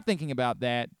 If you're not thinking about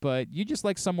that, but you just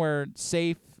like somewhere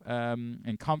safe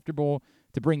and comfortable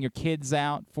to bring your kids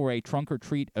out for a trunk or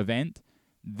treat event,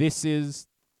 this is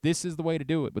the way to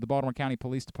do it with the Baltimore County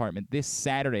Police Department. This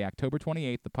Saturday, October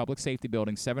 28th, the Public Safety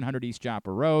Building, 700 East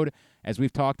Joppa Road. As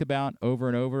we've talked about over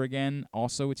and over again,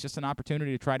 also it's just an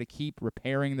opportunity to try to keep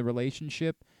repairing the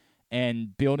relationship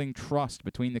and building trust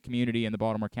between the community and the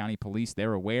Baltimore County Police.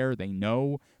 They're aware, they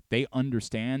know, they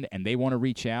understand, and they want to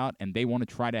reach out, and they want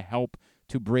to try to help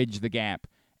to bridge the gap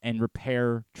and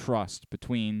repair trust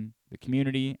between the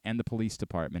community and the police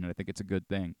department, and I think it's a good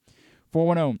thing.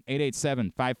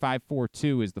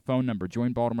 410-887-5542 is the phone number.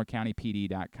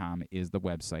 JoinBaltimoreCountyPD.com is the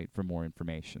website for more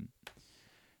information.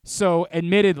 So,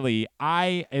 admittedly,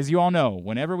 as you all know,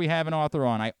 whenever we have an author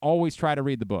on, I always try to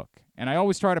read the book. And I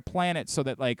always try to plan it so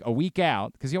that, like, a week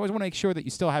out, because you always want to make sure that you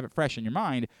still have it fresh in your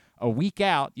mind, a week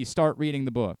out, you start reading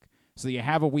the book so that you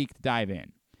have a week to dive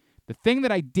in. The thing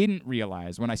that I didn't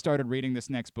realize when I started reading this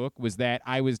next book was that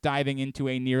I was diving into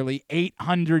a nearly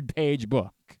 800-page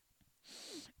book.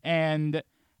 And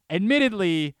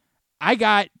admittedly,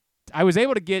 I was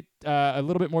able to get a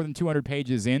little bit more than 200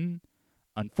 pages in.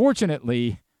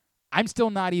 Unfortunately, I'm still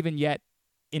not even yet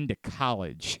into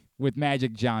college with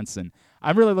Magic Johnson.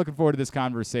 I'm really looking forward to this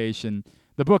conversation.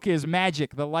 The book is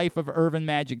Magic, The Life of Irvin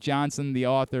Magic Johnson, the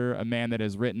author, a man that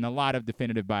has written a lot of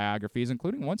definitive biographies,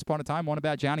 including once upon a time one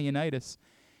about Johnny Unitas.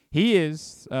 He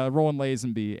is Roland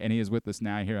Lazenby, and he is with us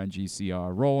now here on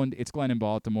GCR. Roland, it's Glenn in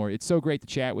Baltimore. It's so great to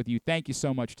chat with you. Thank you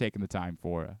so much for taking the time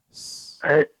for us.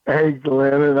 Hey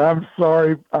Glenn, and I'm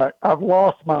sorry. I've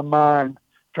lost my mind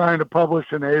trying to publish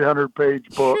an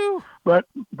 800-page book. Phew. But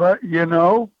you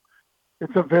know,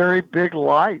 it's a very big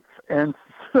life, and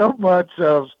so much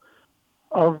of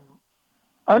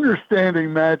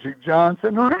understanding Magic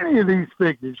Johnson or any of these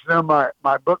figures. You know,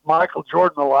 my book, Michael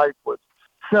Jordan, The Life, was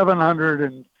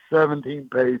 717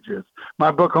 pages.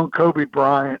 My book on Kobe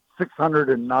Bryant,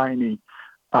 690.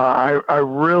 I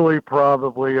really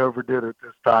probably overdid it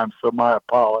this time, so my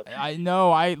apologies. I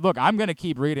know. I'm going to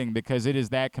keep reading because it is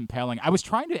that compelling. I was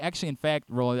trying to actually, in fact,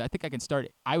 Roland, I think I can start.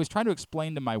 I was trying to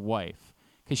explain to my wife,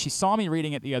 because she saw me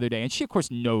reading it the other day, and she, of course,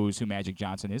 knows who Magic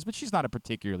Johnson is, but she's not a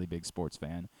particularly big sports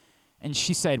fan. And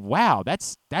she said, wow,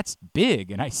 that's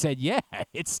big. And I said, yeah,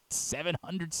 it's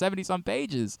 770-some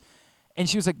pages. And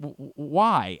she was like,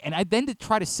 why? And I then to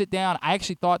try to sit down, I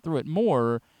actually thought through it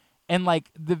more, and like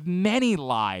the many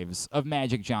lives of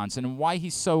Magic Johnson and why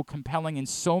he's so compelling in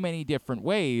so many different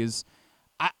ways,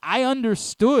 I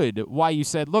understood why you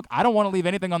said, look, I don't want to leave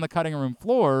anything on the cutting room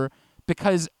floor,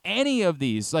 because any of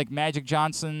these, like Magic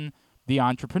Johnson, the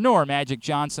entrepreneur, Magic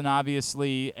Johnson,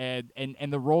 obviously, and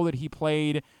the role that he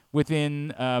played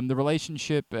within the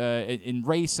relationship in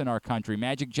race in our country,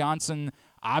 Magic Johnson,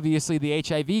 obviously the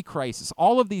HIV crisis.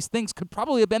 All of these things could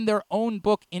probably have been their own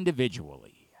book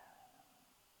individually.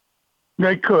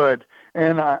 They could.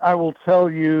 And I will tell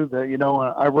you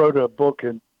that, I wrote a book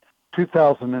in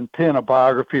 2010, a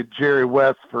biography of Jerry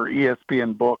West for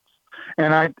ESPN Books.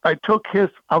 And I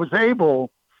was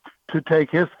able to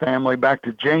take his family back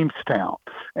to Jamestown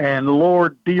and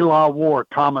Lord De La Warr,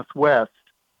 Thomas West.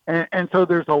 And so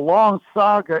there's a long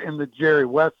saga in the Jerry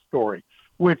West story,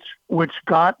 which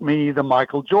got me the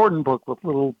Michael Jordan book with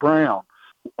Little Brown,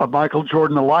 Michael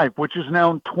Jordan Alive, which is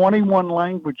now in 21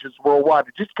 languages worldwide.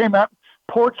 It just came out in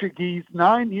Portuguese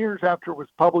 9 years after it was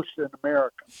published in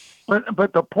America.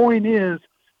 But the point is,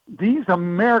 these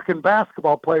American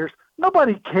basketball players,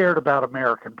 nobody cared about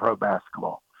American pro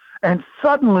basketball. And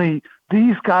suddenly,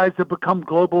 these guys have become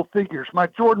global figures. My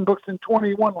Jordan book's in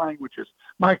 21 languages.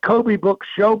 My Kobe book,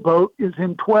 Showboat, is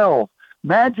in 12.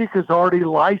 Magic is already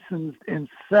licensed in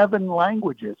 7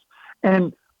 languages.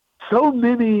 And so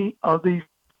many of these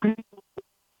people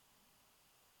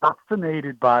are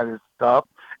fascinated by this stuff,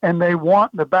 and they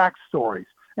want the backstories.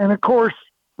 And, of course,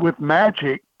 with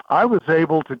Magic, I was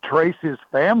able to trace his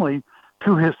family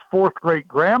to his 4th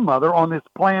great-grandmother on this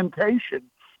plantation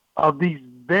of these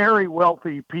very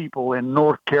wealthy people in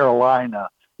North Carolina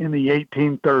in the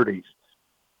 1830s.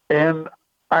 And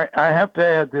I have to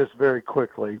add this very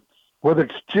quickly. Whether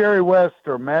it's Jerry West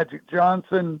or Magic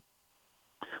Johnson,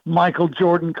 Michael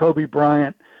Jordan, Kobe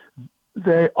Bryant,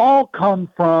 they all come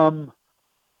from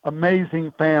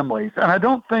amazing families. And I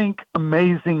don't think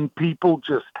amazing people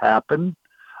just happen.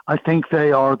 I think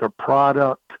they are the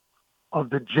product of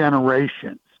the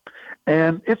generations.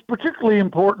 And it's particularly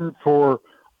important for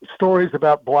stories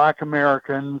about Black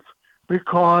Americans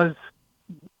because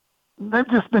they've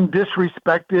just been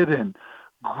disrespected and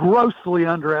grossly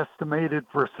underestimated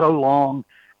for so long.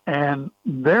 And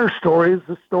their story is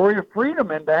the story of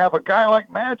freedom. And to have a guy like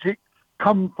Magic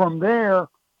come from there,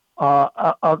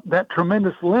 that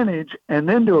tremendous lineage, and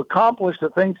then to accomplish the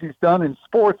things he's done in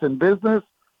sports and business,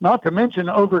 not to mention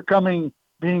overcoming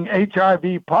being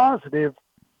HIV positive,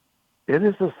 it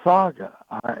is a saga.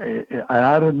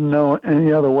 I didn't know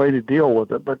any other way to deal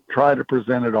with it, but try to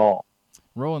present it all.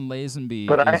 Roland Lazenby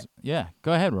yeah,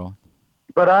 go ahead, Roland.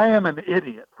 But I am an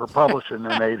idiot for publishing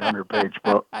an 800-page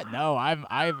book. No,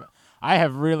 I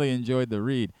have really enjoyed the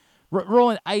read.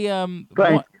 Roland,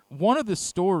 one of the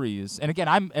stories, and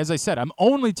again, as I said, I'm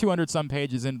only 200 some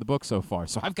pages into the book so far,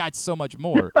 so I've got so much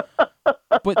more.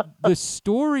 But the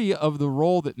story of the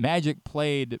role that Magic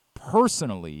played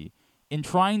personally in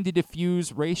trying to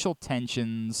diffuse racial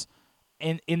tensions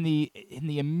in the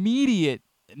immediate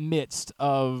midst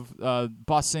of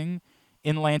busing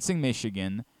in Lansing,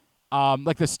 Michigan,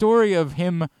 like the story of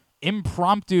him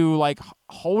impromptu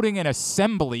holding an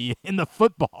assembly in the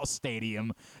football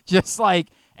stadium, just like,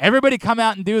 everybody come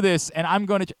out and do this, and I'm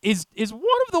going to is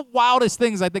one of the wildest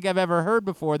things I think I've ever heard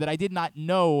before that I did not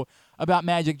know about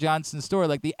Magic Johnson's story.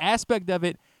 Like the aspect of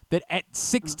it that at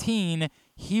 16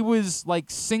 he was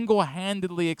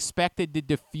single-handedly expected to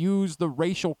diffuse the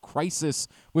racial crisis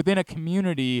within a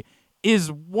community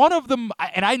is one of them.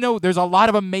 And I know there's a lot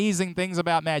of amazing things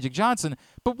about Magic Johnson,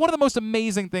 but one of the most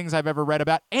amazing things I've ever read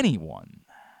about anyone.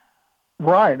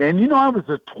 Right. And, I was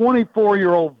a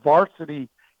 24-year-old varsity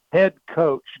head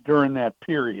coach during that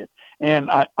period. And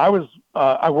I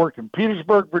worked in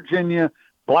Petersburg, Virginia,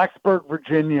 Blacksburg,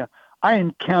 Virginia. I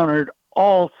encountered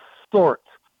all sorts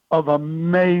of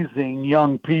amazing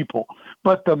young people.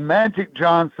 But the Magic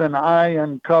Johnson I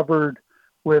uncovered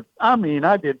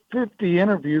I did 50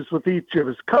 interviews with each of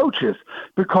his coaches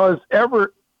because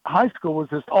Everett High School was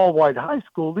this all-white high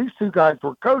school. These two guys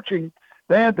were coaching.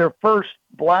 They had their first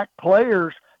black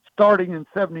players starting in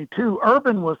 72.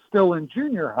 Urban was still in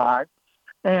junior high.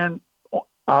 And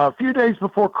a few days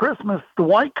before Christmas, the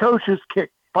white coaches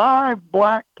kicked 5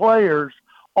 black players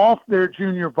off their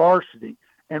junior varsity.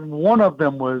 And one of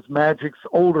them was Magic's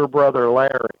older brother,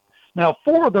 Larry. Now,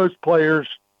 4 of those players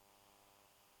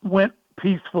went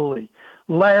peacefully.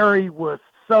 Larry was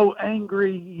so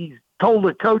angry. He told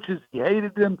the coaches he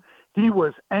hated them. He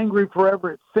was angry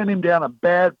forever. It sent him down a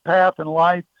bad path in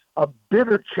life, a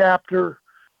bitter chapter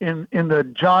in the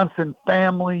Johnson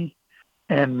family.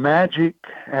 And Magic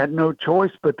had no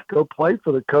choice but to go play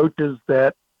for the coaches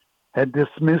that had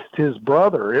dismissed his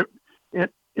brother.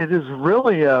 It is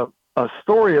really a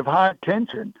story of high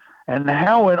tension and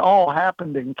how it all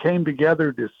happened and came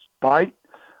together despite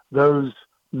those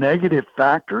negative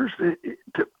factors.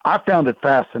 I found it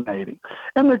fascinating.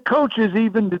 And the coaches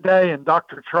even today, and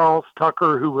Dr. Charles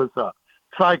Tucker, who was a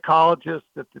psychologist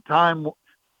at the time,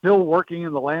 still working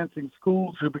in the Lansing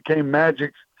schools, who became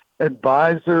Magic's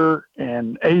advisor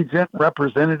and agent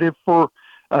representative for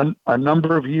a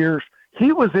number of years,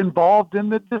 he was involved in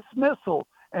the dismissal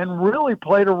and really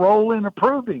played a role in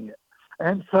approving it.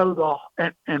 And so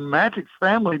and Magic's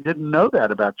family didn't know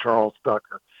that about Charles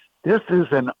Tucker. This is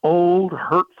an old,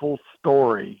 hurtful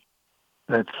story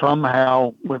that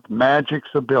somehow, with Magic's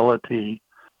ability,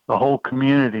 the whole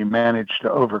community managed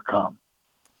to overcome.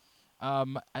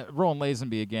 Roland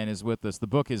Lazenby again is with us. The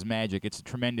book is Magic. It's a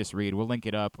tremendous read. We'll link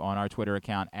it up on our Twitter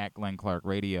account at Glenn Clark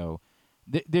Radio.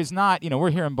 There's not,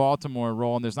 we're here in Baltimore,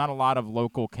 Roland. There's not a lot of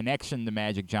local connection to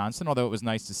Magic Johnson, although it was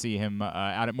nice to see him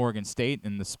out at Morgan State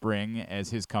in the spring as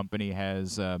his company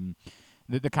has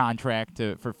the contract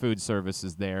for food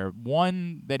services there.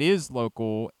 One that is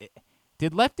local.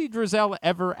 Did Lefty Driesell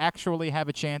ever actually have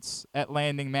a chance at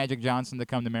landing Magic Johnson to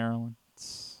come to Maryland?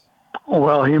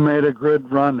 Well, he made a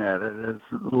good run at it,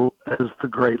 as the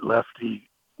great Lefty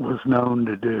was known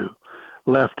to do.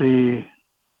 Lefty,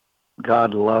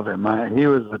 God love him. He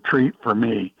was a treat for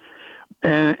me.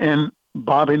 And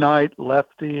Bobby Knight,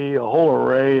 Lefty, a whole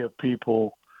array of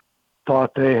people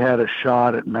thought they had a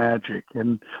shot at Magic.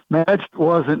 And Magic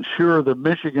wasn't sure the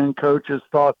Michigan coaches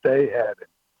thought they had it.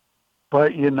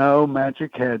 But,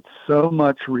 Magic had so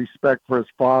much respect for his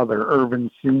father, Irvin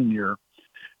Sr.,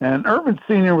 and Irvin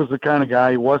Sr. was the kind of guy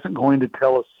he wasn't going to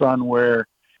tell his son where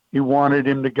he wanted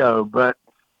him to go. But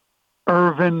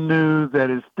Irvin knew that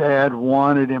his dad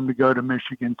wanted him to go to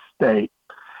Michigan State.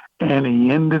 And he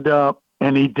ended up,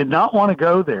 and he did not want to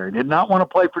go there. He did not want to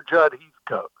play for Judd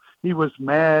Heathcote. He was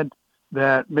mad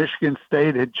that Michigan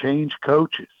State had changed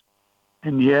coaches.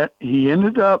 And yet he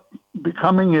ended up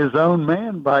becoming his own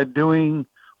man by doing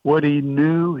what he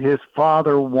knew his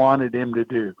father wanted him to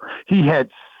do. He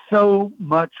had so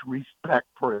much respect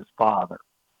for his father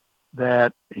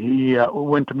that he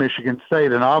went to Michigan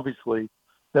State, and obviously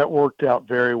that worked out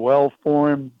very well for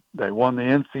him. They won the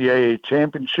NCAA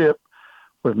championship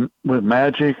with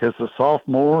Magic as a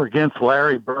sophomore against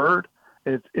Larry Bird.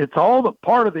 It's all the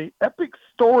part of the epic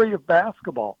story of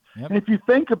basketball. Yep. And if you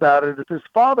think about it, if his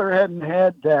father hadn't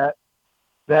had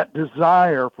that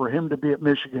desire for him to be at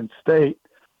Michigan State,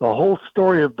 the whole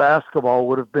story of basketball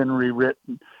would have been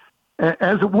rewritten.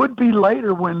 As it would be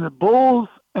later when the Bulls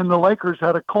and the Lakers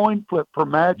had a coin flip for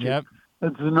Magic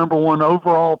as the number one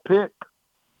overall pick.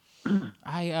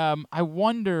 I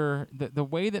wonder the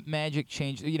way that Magic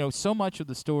changed. So much of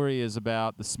the story is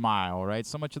about the smile, right?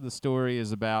 So much of the story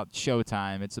is about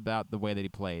Showtime. It's about the way that he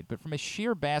played. But from a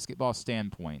sheer basketball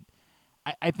standpoint,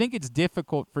 I think it's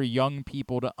difficult for young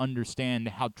people to understand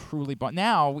how truly.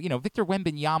 Now, Victor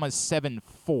Wembanyama's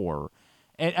 7'4".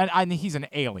 And he's an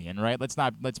alien, right? Let's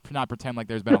not pretend like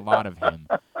there's been a lot of him.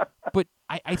 But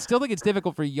I still think it's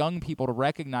difficult for young people to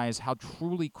recognize how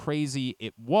truly crazy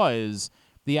it was,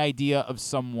 the idea of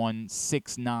someone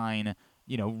 6'9",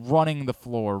 running the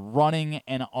floor, running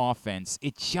an offense.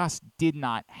 It just did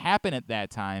not happen at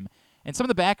that time. And some of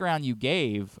the background you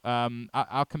gave,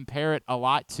 I'll compare it a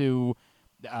lot to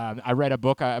I read a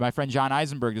book, my friend John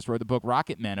Eisenberg just wrote the book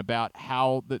Rocket Men, about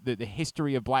how the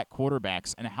history of black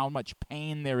quarterbacks and how much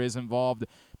pain there is involved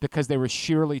because they were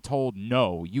surely told,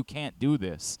 no, you can't do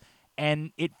this.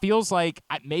 And it feels like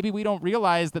maybe we don't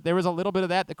realize that there was a little bit of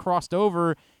that crossed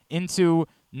over into,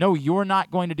 no, you're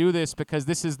not going to do this because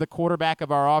this is the quarterback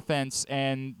of our offense,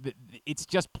 and it's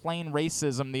just plain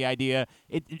racism, the idea.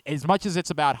 As much as it's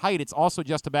about height, it's also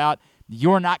just about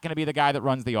you're not going to be the guy that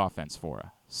runs the offense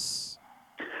for us.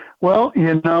 Well,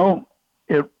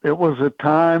 it was a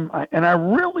time, and I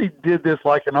really did this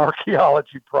like an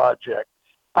archaeology project.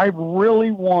 I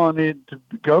really wanted to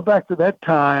go back to that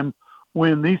time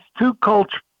when these two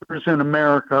cultures in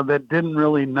America that didn't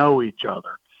really know each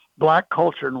other, black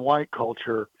culture and white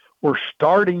culture, were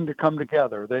starting to come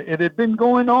together. It had been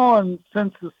going on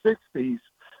since the 60s,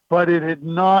 but it had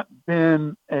not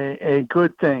been a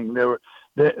good thing.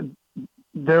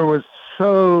 There was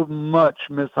so much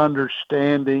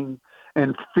misunderstanding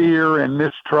and fear and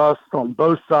mistrust on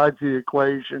both sides of the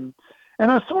equation.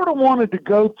 And I sort of wanted to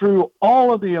go through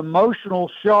all of the emotional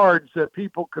shards that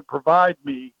people could provide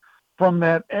me from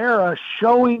that era,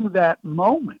 showing that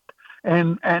moment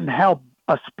and how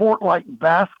a sport like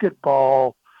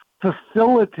basketball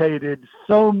facilitated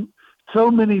so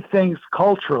many things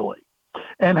culturally,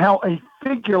 and how a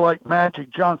figure like Magic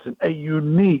Johnson, a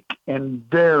unique and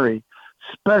very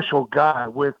special guy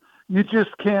with, you just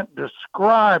can't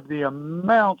describe the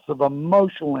amounts of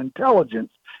emotional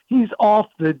intelligence. He's off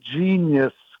the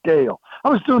genius scale. I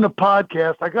was doing a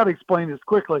podcast. I got to explain this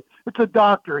quickly. It's a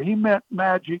doctor. He met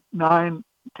Magic 9-10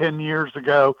 years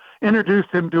ago, introduced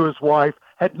him to his wife,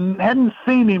 hadn't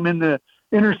seen him in the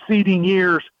interceding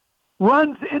years,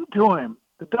 runs into him.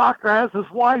 The doctor has his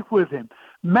wife with him.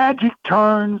 Magic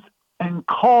turns and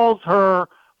calls her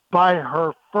by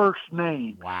her first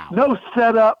name. Wow. No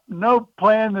setup, no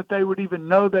plan that they would even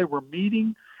know they were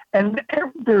meeting. And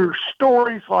there's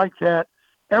stories like that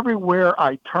everywhere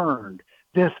I turned.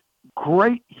 This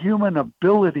great human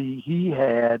ability he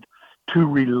had to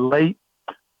relate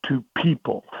to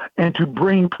people and to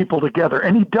bring people together.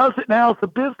 And he does it now as a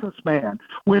businessman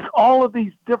with all of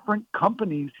these different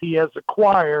companies he has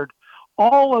acquired,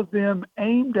 all of them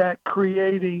aimed at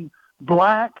creating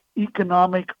Black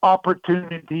economic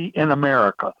opportunity in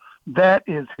America. That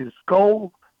is his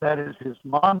goal. That is his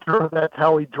mantra. That's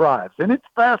how he drives. And it's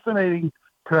fascinating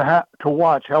to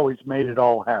watch how he's made it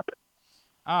all happen.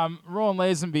 Roland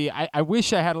Lazenby, I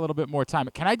wish I had a little bit more time.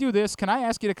 Can I do this? Can I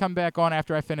ask you to come back on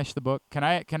after I finish the book?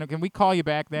 Can we call you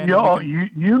back then? You know it.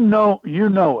 You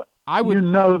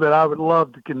know that I would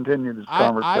love to continue this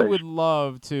conversation. I would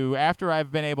love to, after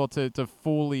I've been able to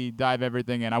fully dive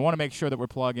everything in. I want to make sure that we're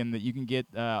plugging that you can get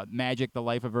Magic, The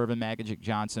Life of Irvin Magic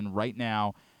Johnson right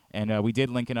now, and we did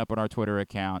link it up on our Twitter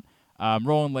account.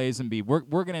 Roland Lazenby, we're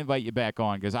going to invite you back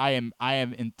on because I am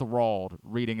enthralled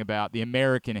reading about the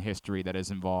American history that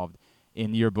is involved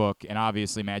in your book, and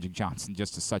obviously Magic Johnson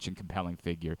just is such a compelling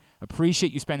figure.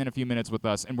 Appreciate you spending a few minutes with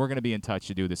us, and we're going to be in touch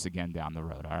to do this again down the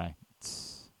road, all right?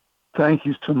 Thank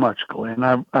you so much, Glenn.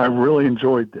 I really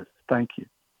enjoyed this. Thank you.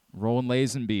 Roland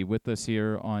Lazenby with us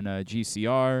here on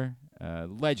GCR,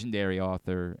 legendary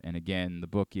author, and again, the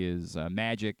book is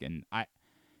Magic. And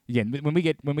when we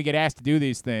get asked to do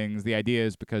these things, the idea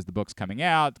is because the book's coming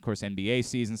out. Of course, NBA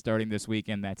season starting this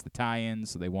weekend. That's the tie-in,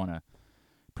 so they want to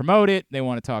promote it. They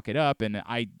want to talk it up, and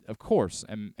I, of course,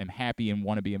 am happy and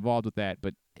want to be involved with that.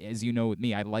 But as you know, with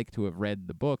me, I like to have read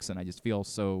the books, and I just feel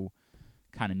so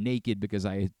kind of naked because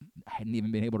I hadn't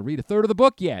even been able to read a third of the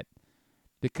book yet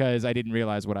because I didn't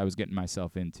realize what I was getting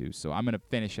myself into. So I'm going to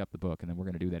finish up the book, and then we're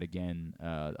going to do that again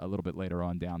a little bit later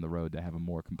on down the road to have a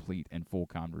more complete and full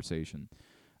conversation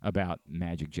about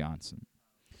Magic Johnson.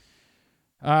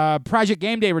 Project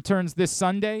Game Day returns this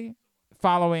Sunday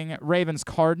following Ravens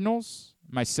Cardinals.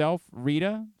 Myself,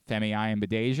 Rita, Femi, I, and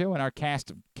Badejo, and our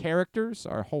cast of characters,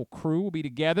 our whole crew will be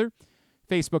together.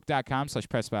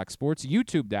 Facebook.com/PressBoxSports,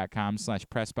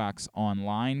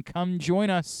 YouTube.com/PressBoxOnline. Come join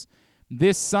us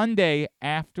this Sunday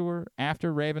after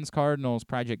Ravens Cardinals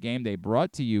Project Game Day,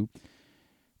 brought to you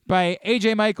by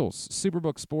AJ Michaels,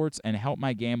 Superbook Sports, and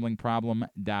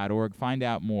HelpMyGamblingProblem.org. Find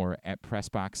out more at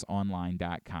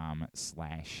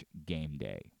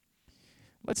PressBoxOnline.com/GameDay.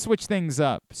 Let's switch things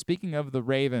up. Speaking of the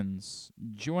Ravens,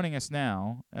 joining us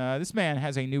now, this man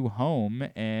has a new home,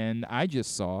 and I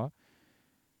just saw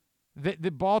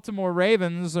the Baltimore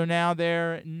Ravens are now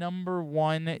their number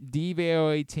one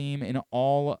DVOA team in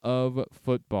all of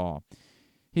football.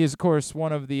 He is, of course,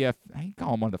 one of the, I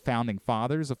call him one of the founding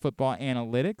fathers of football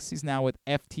analytics. He's now with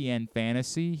FTN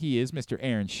Fantasy. He is Mr.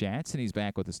 Aaron Schatz, and he's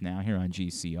back with us now here on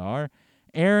GCR.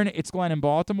 Aaron, it's Glenn in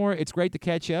Baltimore. It's great to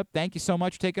catch up. Thank you so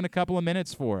much for taking a couple of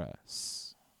minutes for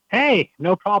us. Hey,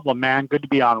 no problem, man. Good to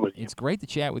be on with you. It's great to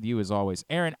chat with you as always.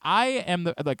 Aaron, I am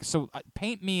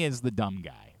paint me as the dumb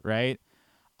guy, right?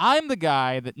 I'm the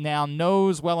guy that now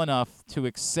knows well enough to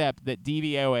accept that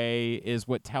DVOA is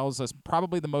what tells us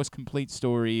probably the most complete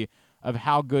story of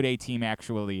how good a team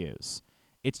actually is.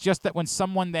 It's just that when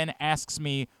someone then asks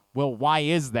me, well, why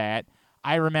is that?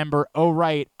 I remember, oh,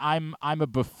 right, I'm a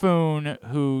buffoon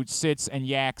who sits and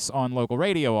yaks on local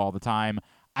radio all the time.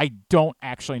 I don't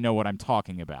actually know what I'm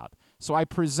talking about. So I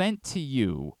present to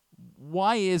you,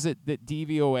 why is it that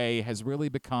DVOA has really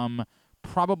become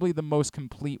probably the most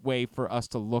complete way for us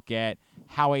to look at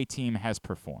how a team has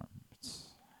performed?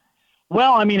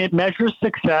 Well, I mean, it measures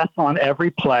success on every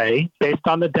play based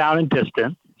on the down and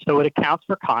distance. So it accounts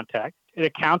for context. It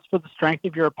accounts for the strength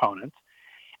of your opponents.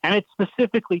 And it's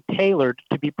specifically tailored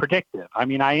to be predictive. I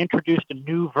mean, I introduced a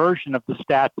new version of the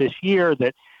stat this year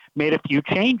that made a few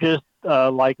changes,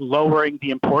 like lowering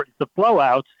the importance of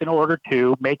blowouts in order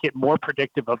to make it more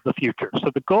predictive of the future.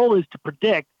 So the goal is to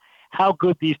predict how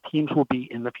good these teams will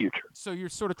be in the future. So you're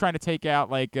sort of trying to take out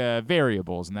like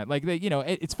variables and that, like,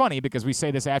 it's funny because we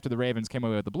say this after the Ravens came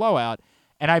away with the blowout,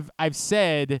 and I've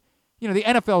said, the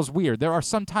NFL's weird. There are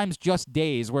sometimes just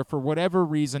days where for whatever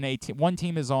reason one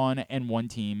team is on and one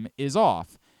team is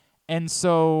off, and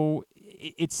so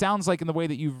it sounds like in the way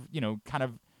that you've kind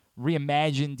of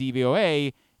reimagined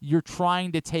DVOA, you're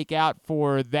trying to take out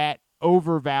for that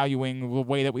overvaluing the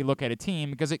way that we look at a team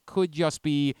because it could just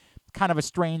be kind of a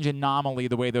strange anomaly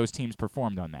the way those teams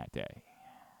performed on that day.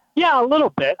 Yeah, a little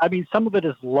bit. I mean, some of it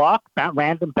is luck,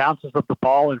 random bounces of the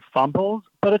ball and fumbles,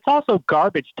 but it's also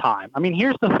garbage time. I mean,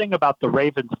 here's the thing about the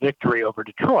Ravens' victory over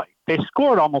Detroit. They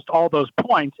scored almost all those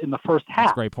points in the first half.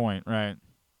 That's a great point, right.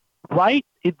 right?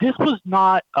 This was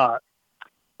not,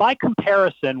 by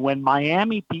comparison, when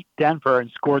Miami beat Denver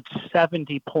and scored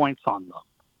 70 points on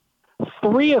them,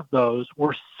 3 of those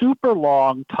were super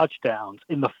long touchdowns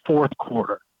in the fourth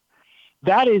quarter.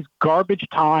 That is garbage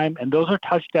time, and those are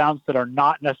touchdowns that are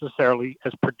not necessarily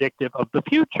as predictive of the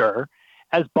future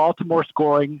as Baltimore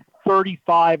scoring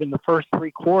 35 in the first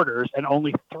 3 quarters and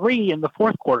only 3 in the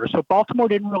fourth quarter. So Baltimore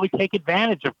didn't really take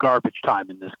advantage of garbage time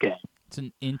in this game. It's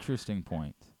an interesting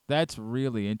point. That's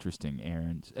really interesting,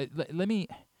 Aaron.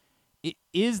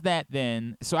 Is that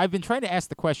then, so I've been trying to ask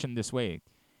the question this way,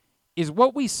 is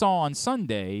what we saw on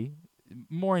Sunday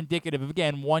more indicative of,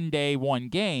 again, one day, one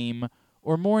game,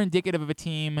 or more indicative of a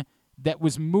team that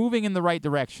was moving in the right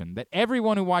direction, that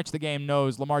everyone who watched the game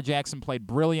knows Lamar Jackson played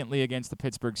brilliantly against the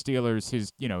Pittsburgh Steelers.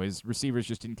 His receivers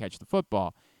just didn't catch the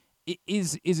football.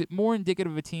 Is it more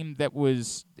indicative of a team that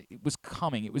was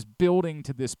coming, it was building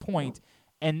to this point,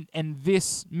 and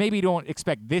this, maybe you don't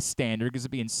expect this standard because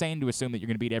it'd be insane to assume that you're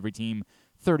going to beat every team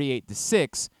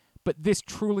 38-6, but this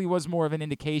truly was more of an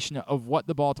indication of what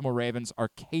the Baltimore Ravens are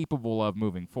capable of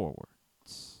moving forward?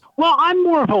 Well, I'm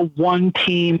more of a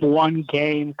one-team,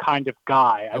 one-game kind of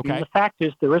guy. I mean, the fact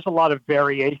is there is a lot of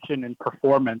variation in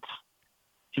performance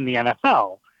in the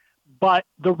NFL, but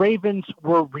the Ravens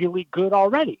were really good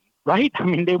already, right? I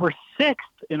mean, they were 6th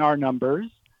in our numbers.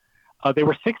 They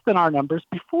were 6th in our numbers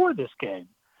before this game.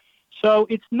 So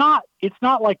it's not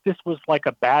like this was like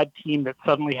a bad team that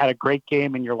suddenly had a great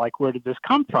game and you're like, where did this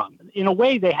come from? In a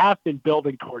way, they have been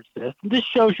building towards this. And this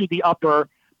shows you the upper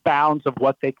bounds of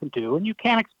what they can do, and you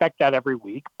can't expect that every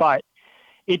week, but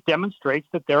it demonstrates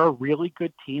that they're a really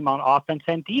good team on offense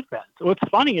and defense. What's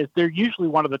funny is they're usually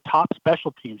one of the top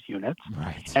special teams units,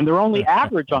 right, and they're only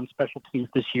average on special teams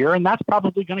this year, and that's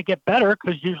probably going to get better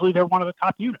because usually they're one of the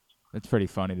top units. That's pretty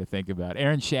funny to think about.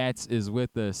 Aaron Schatz is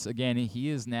with us. Again, he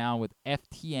is now with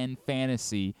FTN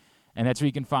Fantasy, and that's where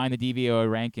you can find the DVOA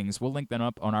rankings. We'll link them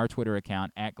up on our Twitter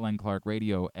account,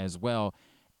 @GlennClarkRadio as well.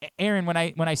 Aaron, when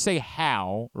I say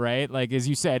how, right, like as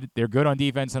you said, they're good on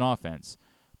defense and offense,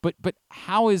 but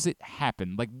how has it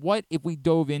happened? Like, what if we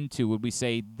dove into, would we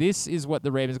say this is what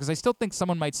the Ravens, because I still think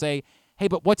someone might say, hey,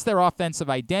 but what's their offensive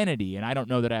identity? And I don't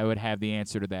know that I would have the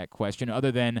answer to that question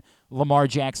other than Lamar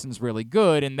Jackson's really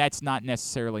good, and that's not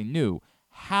necessarily new.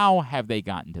 How have they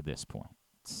gotten to this point?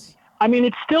 I mean,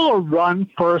 it's still a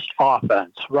run-first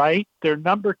offense, right? They're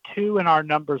number 2 in our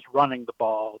numbers running the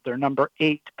ball. They're number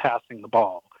 8 passing the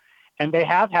ball. And they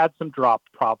have had some drop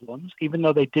problems, even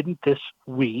though they didn't this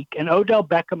week. And Odell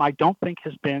Beckham, I don't think,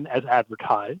 has been as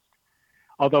advertised,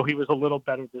 although he was a little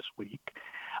better this week.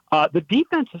 The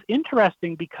defense is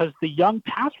interesting because the young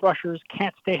pass rushers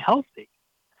can't stay healthy.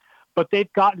 But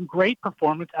they've gotten great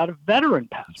performance out of veteran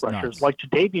pass rushers. Like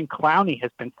Jadeveon Clowney has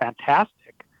been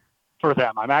fantastic for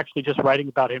them. I'm actually just writing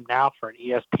about him now for an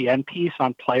ESPN piece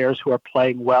on players who are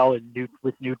playing well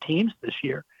with new teams this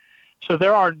year. So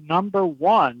they're our number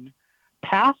 1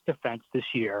 pass defense this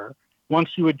year once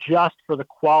you adjust for the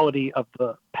quality of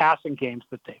the passing games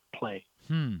that they've played.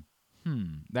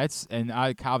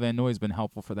 Kyle Van Noy's been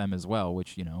helpful for them as well,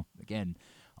 which, again,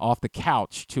 off the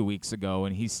couch 2 weeks ago,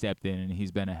 and he stepped in and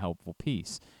he's been a helpful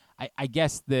piece. I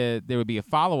guess there would be a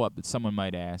follow-up that someone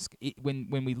might ask. When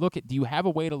we look at, do you have a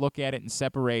way to look at it and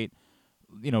separate,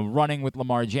 running with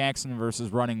Lamar Jackson versus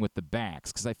running with the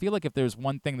backs? Because I feel like if there's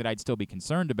one thing that I'd still be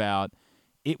concerned about,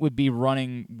 it would be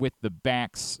running with the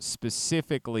backs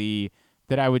specifically,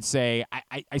 that I would say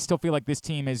I still feel like this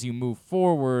team, as you move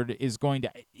forward, is going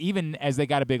to, even as they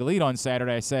got a big lead on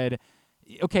Saturday, I said,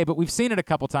 okay, but we've seen it a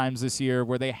couple times this year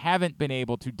where they haven't been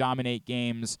able to dominate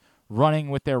games running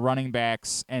with their running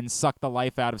backs and suck the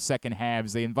life out of second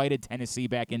halves. They invited Tennessee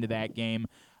back into that game.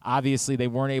 Obviously, they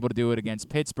weren't able to do it against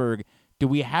Pittsburgh. Do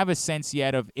we have a sense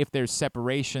yet of if there's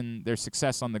separation, their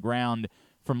success on the ground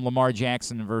from Lamar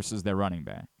Jackson versus their running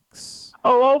backs?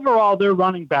 Overall, their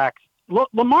running backs.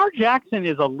 Lamar Jackson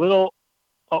is a little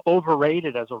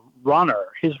overrated as a runner.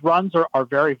 His runs are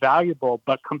very valuable,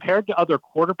 but compared to other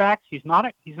quarterbacks, he's not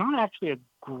actually a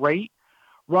great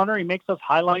runner. He makes those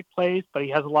highlight plays, but he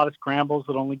has a lot of scrambles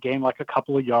that only gain like a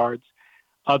couple of yards.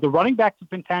 The running backs have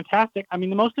been fantastic. I mean,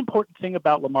 the most important thing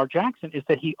about Lamar Jackson is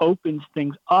that he opens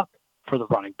things up for the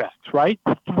running backs, right?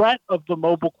 The threat of the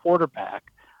mobile quarterback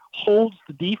holds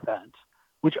the defense,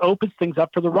 which opens things up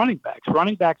for the running backs.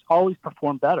 Running backs always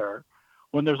perform better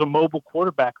when there's a mobile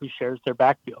quarterback who shares their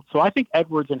backfield. So I think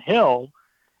Edwards and Hill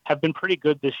have been pretty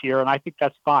good this year, and I think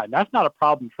that's fine. That's not a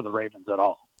problem for the Ravens at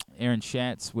all. Aaron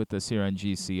Schatz with us here on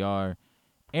GCR.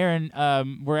 Aaron,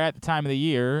 we're at the time of the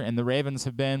year, and the Ravens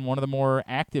have been one of the more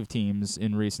active teams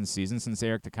in recent seasons since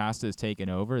Eric DeCosta has taken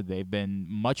over. They've been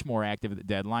much more active at the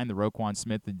deadline. The Roquan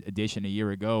Smith addition a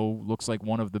year ago looks like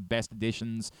one of the best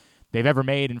additions they've ever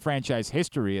made in franchise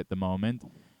history at the moment.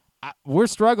 We're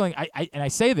struggling. And I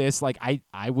say this, like,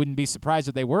 I wouldn't be surprised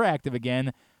if they were active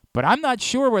again, but I'm not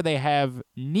sure where they have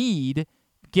need,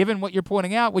 given what you're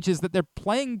pointing out, which is that they're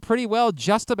playing pretty well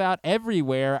just about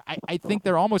everywhere. I think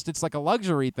it's like a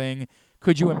luxury thing.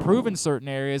 Could you improve in certain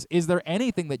areas? Is there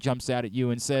anything that jumps out at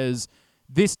you and says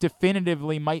this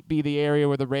definitively might be the area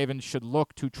where the Ravens should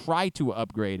look to try to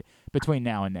upgrade between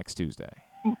now and next Tuesday?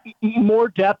 More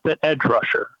depth at edge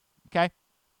rusher. Okay.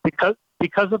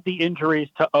 Because of the injuries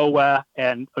to Owe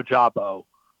and Ojabo,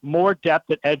 more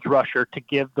depth at edge rusher to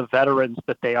give the veterans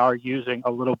that they are using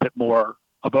a little bit more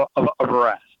of a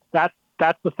rest.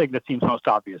 That's the thing that seems most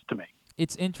obvious to me.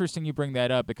 It's interesting you bring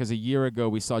that up because a year ago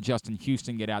we saw Justin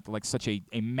Houston get out to like such a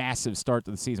massive start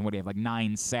to the season. What do you have, like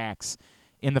 9 sacks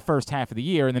in the first half of the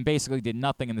year, and then basically did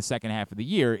nothing in the second half of the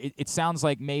year. It sounds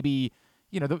like maybe,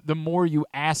 the more you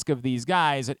ask of these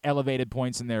guys at elevated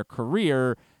points in their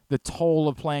career, the toll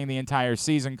of playing the entire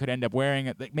season could end up wearing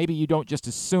it. Maybe you don't just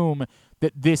assume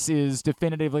that this is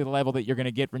definitively the level that you're going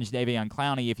to get from Jadeveon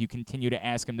Clowney if you continue to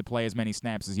ask him to play as many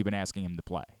snaps as you've been asking him to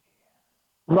play.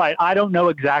 Right. I don't know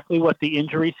exactly what the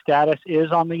injury status is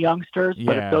on the youngsters,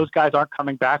 but if those guys aren't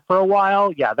coming back for a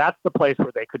while, that's the place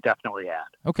where they could definitely add.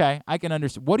 Okay, I can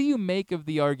understand. What do you make of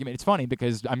the argument? It's funny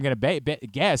because I'm going to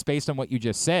guess, based on what you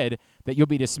just said, that you'll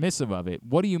be dismissive of it.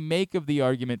 What do you make of the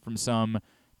argument from some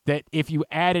that if you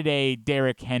added a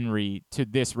Derrick Henry to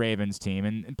this Ravens team,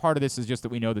 and part of this is just that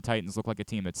we know the Titans look like a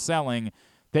team that's selling,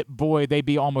 that, boy, they'd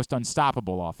be almost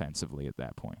unstoppable offensively at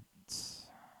that point?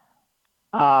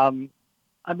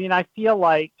 I feel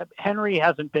like Henry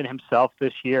hasn't been himself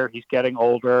this year. He's getting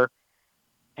older.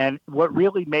 And what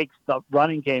really makes the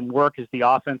running game work is the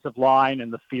offensive line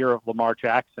and the fear of Lamar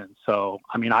Jackson. So,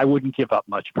 I wouldn't give up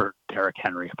much for Derrick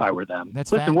Henry if I were them.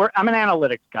 I'm an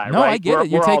analytight guy, no, right? I get it.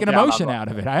 You're taking emotion out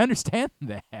of it. I understand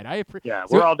that.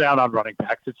 We're all down on running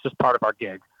backs. It's just part of our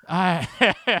gig.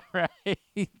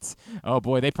 Right. Oh,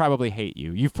 boy, they probably hate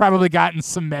you. You've probably gotten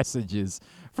some messages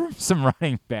from some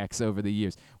running backs over the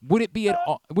years. Would it be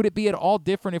at all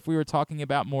different if we were talking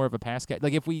about more of a pass catch?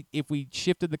 Like if we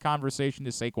shifted the conversation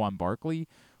to Saquon Barkley,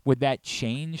 would that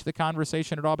change the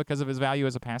conversation at all because of his value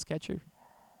as a pass catcher?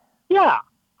 Yeah,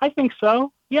 I think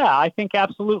so. Yeah, I think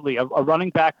absolutely. A running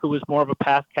back who was more of a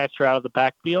pass catcher out of the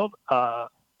backfield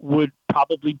would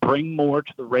probably bring more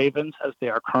to the Ravens as they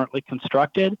are currently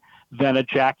constructed than a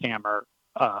jackhammer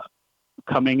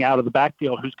coming out of the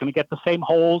backfield who's going to get the same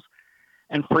holes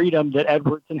and freedom that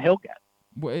Edwards and Hill get.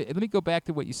 Well, let me go back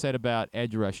to what you said about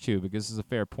edge rush, too, because this is a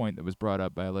fair point that was brought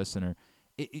up by a listener.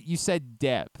 You said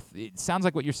depth. It sounds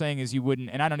like what you're saying is you wouldn't,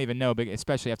 and I don't even know, but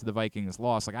especially after the Vikings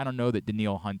lost, like I don't know that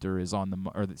Danielle Hunter is on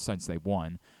since they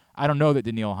won. I don't know that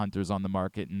Danielle Hunter's on the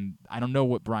market, and I don't know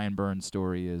what Brian Burns'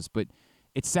 story is, but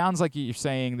it sounds like you're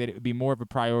saying that it would be more of a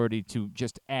priority to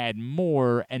just add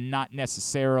more and not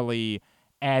necessarily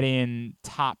add in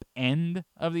top end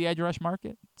of the edge rush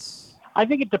market. I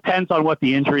think it depends on what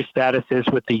the injury status is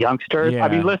with the youngsters. Yeah.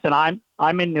 Listen, I'm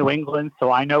in New England,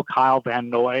 so I know Kyle Van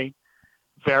Noy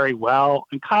very well,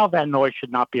 and Kyle Van Noy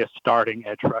should not be a starting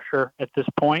edge rusher at this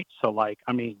point. So,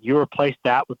 you replace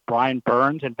that with Brian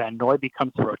Burns, and Van Noy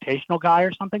becomes the rotational guy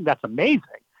or something. That's amazing.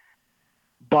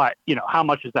 But how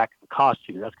much is that going to cost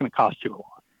you? That's going to cost you a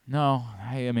lot. No,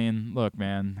 look,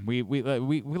 man, we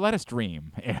let us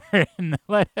dream, Aaron.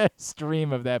 Let us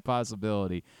dream of that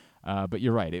possibility. But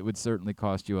you're right; it would certainly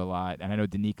cost you a lot. And I know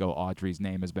Danico Autry's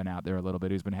name has been out there a little bit.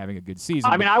 Who's been having a good season.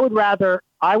 I would rather,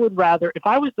 if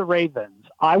I was the Ravens,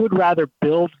 I would rather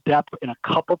build depth in a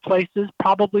couple places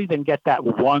probably than get that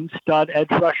one stud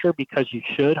edge rusher because you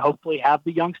should hopefully have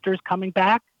the youngsters coming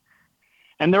back.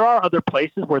 And there are other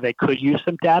places where they could use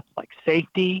some depth, like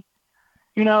safety,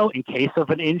 in case of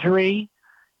an injury,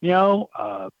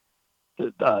 inside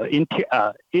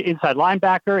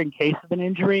linebacker in case of an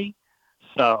injury.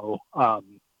 So, a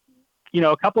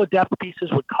couple of depth pieces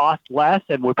would cost less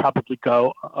and would probably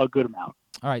go a good amount.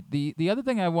 All right. The other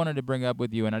thing I wanted to bring up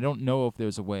with you, and I don't know if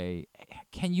there's a way,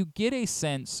 can you get a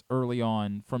sense early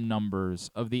on from numbers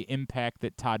of the impact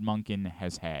that Todd Monken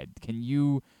has had? Can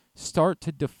you start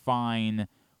to define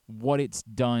what it's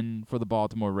done for the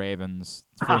Baltimore Ravens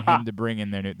for him to bring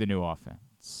in the new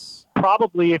offense?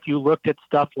 Probably if you looked at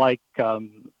stuff like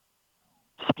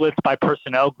splits by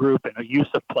personnel group and a use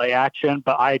of play action,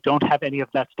 but I don't have any of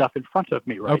that stuff in front of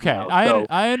me right now. Okay,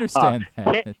 I understand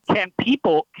that. Can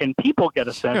people get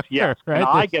a sense? Yes. Right? Can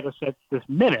I get a sense this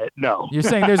minute? No. You're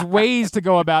saying there's ways to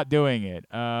go about doing it.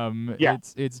 Yeah.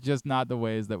 It's just not the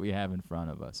ways that we have in front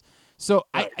of us. So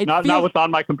not what's on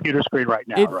my computer screen right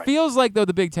now. It feels like, though,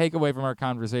 the big takeaway from our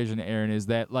conversation, Aaron, is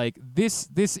that like this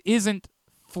isn't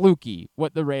fluky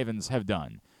what the Ravens have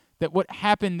done. That what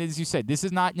happened, as you said, this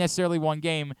is not necessarily one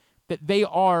game. That they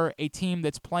are a team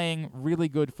that's playing really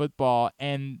good football,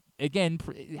 and again,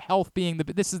 health being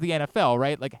this is the NFL,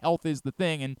 right? Like health is the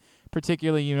thing, and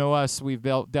particularly, us, we've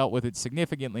dealt with it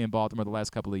significantly in Baltimore the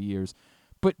last couple of years.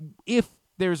 But if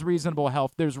there's reasonable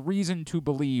health, there's reason to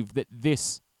believe that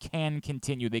this can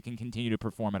continue. They can continue to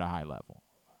perform at a high level.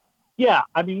 Yeah,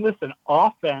 I mean, listen,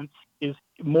 offense is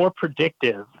more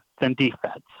predictive than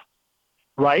defense,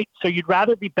 right? So you'd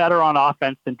rather be better on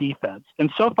offense than defense. And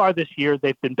so far this year,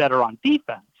 they've been better on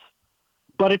defense,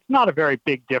 but it's not a very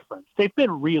big difference. They've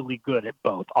been really good at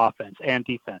both offense and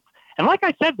defense. And like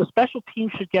I said, the special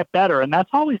teams should get better, and that's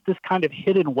always this kind of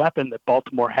hidden weapon that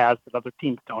Baltimore has that other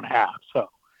teams don't have. So,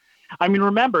 I mean,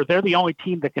 remember, they're the only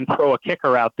team that can throw a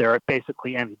kicker out there at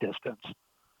basically any distance.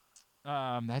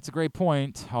 That's a great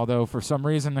point. Although, for some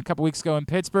reason, a couple weeks ago in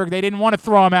Pittsburgh, they didn't want to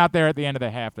throw him out there at the end of the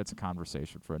half. That's a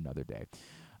conversation for another day.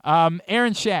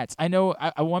 Aaron Schatz, I know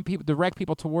I want people to direct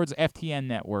people towards FTN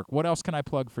Network. What else can I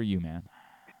plug for you, man?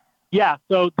 Yeah,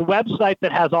 so the website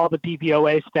that has all the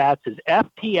DVOA stats is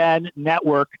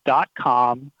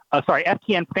ftnnetwork.com.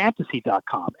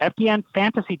 FTNfantasy.com.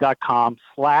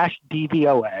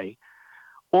 ftnfantasy.com/DVOA.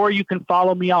 Or you can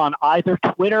follow me on either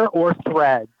Twitter or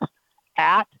Threads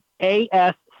at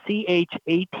ASCHATZ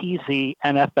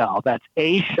NFL. That's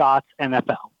A Shots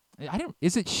NFL.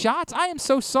 Is it Shots? I am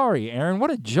so sorry, Aaron. What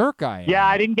a jerk I am. Yeah,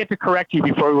 I didn't get to correct you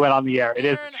before we went on the air. It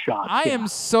Aaron, is Shots. I am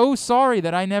so sorry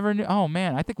that I never knew. Oh,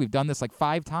 man, I think we've done this like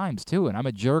 5 times, too, and I'm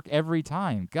a jerk every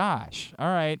time. Gosh. All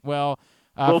right, well.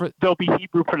 There'll be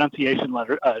Hebrew pronunciation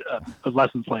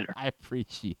lessons later. I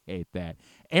appreciate that.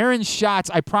 Aaron Schatz,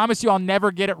 I promise you I'll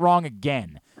never get it wrong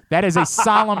again. That is a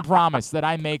solemn promise that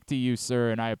I make to you,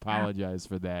 sir, and I apologize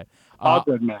for that. All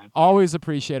good, man. Always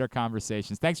appreciate our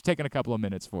conversations. Thanks for taking a couple of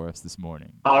minutes for us this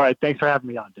morning. All right. Thanks for having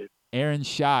me on, dude. Aaron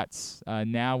Schatz,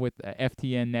 now with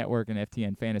FTN Network and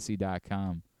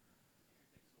FTNfantasy.com.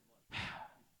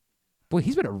 Boy,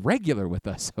 he's been a regular with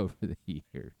us over the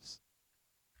years.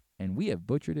 And we have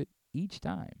butchered it each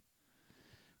time.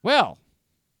 Well,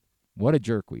 what a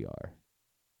jerk we are.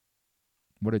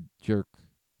 What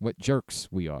jerks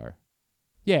we are.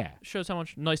 Yeah. Shows how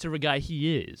much nicer of a guy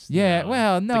he is. Yeah,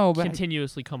 well, no, but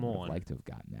continuously come on. I'd like to have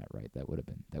gotten that right. That would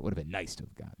have been nice to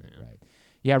have gotten it right.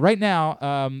 Yeah, right now,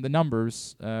 the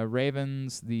numbers,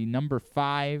 Ravens, the number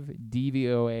 5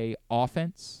 DVOA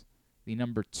offense, the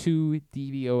number 2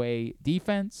 DVOA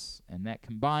defense, and that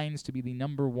combines to be the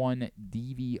number 1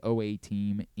 DVOA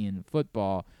team in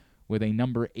football with a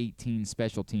number 18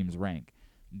 special teams rank.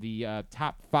 The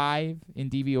top 5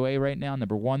 in DVOA right now,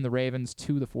 number 1, the Ravens,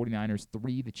 2, the 49ers,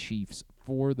 3, the Chiefs,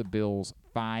 4, the Bills,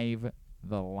 5,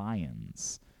 the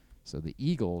Lions. So the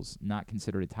Eagles, not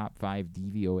considered a top 5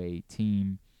 DVOA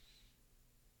team.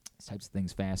 These types of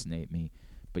things fascinate me.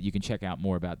 But you can check out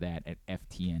more about that at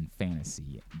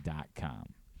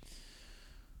ftnfantasy.com.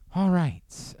 All right.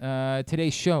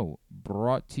 Today's show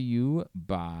brought to you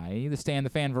by the Stan the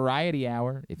Fan Variety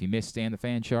Hour. If you missed Stan the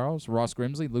Fan Charles, Ross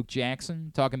Grimsley, Luke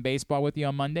Jackson, talking baseball with you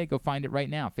on Monday, go find it right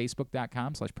now.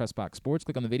 Facebook.com/PressBoxSports.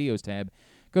 Click on the videos tab.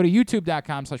 Go to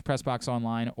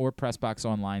YouTube.com/PressBoxOnline or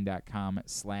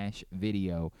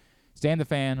PressBoxOnline.com/video. Stan the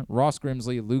Fan, Ross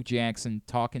Grimsley, Luke Jackson,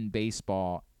 talking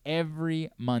baseball every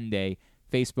Monday.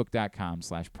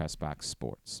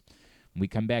 Facebook.com/PressBoxSports. When we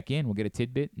come back in, we'll get a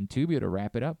tidbit and Tubio to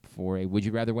wrap it up for a Would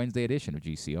You Rather Wednesday edition of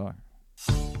GCR.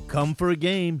 Come for a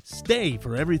game, stay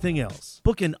for everything else.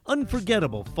 Book an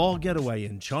unforgettable fall getaway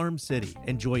in Charm City.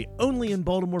 Enjoy only in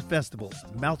Baltimore festivals,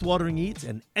 mouthwatering eats,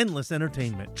 and endless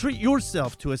entertainment. Treat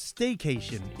yourself to a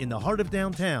staycation in the heart of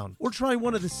downtown or try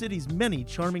one of the city's many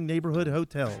charming neighborhood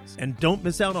hotels. And don't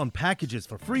miss out on packages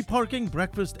for free parking,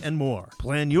 breakfast, and more.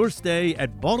 Plan your stay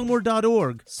at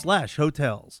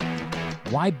baltimore.org/hotels.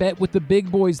 Why bet with the big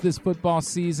boys this football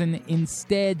season?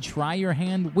 Instead, try your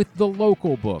hand with the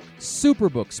local book,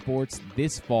 Superbook Sports,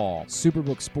 this fall.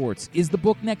 Superbook Sports is the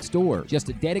book next door. Just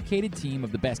a dedicated team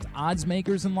of the best odds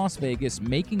makers in Las Vegas,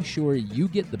 making sure you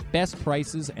get the best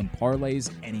prices and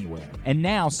parlays anywhere. And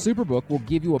now, Superbook will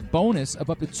give you a bonus of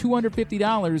up to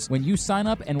 $250 when you sign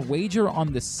up and wager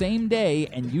on the same day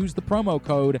and use the promo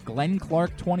code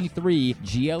GlennClark23,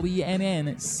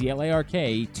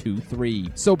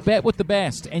 GLENNCLARK23. So bet with the best.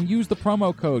 fast and use the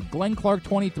promo code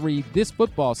GlennClark23 this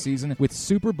football season with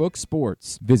Superbook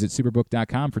Sports. Visit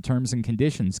superbook.com for terms and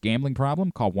conditions. Gambling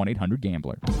problem? Call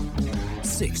 1-800-GAMBLER.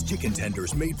 6 chicken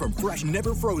tenders made from fresh,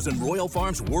 never frozen Royal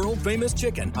Farms world-famous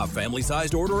chicken, a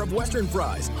family-sized order of Western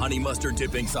fries, honey mustard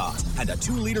dipping sauce, and a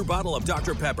 2-liter bottle of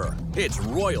Dr. Pepper. It's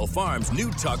Royal Farms'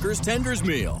 new Tucker's Tenders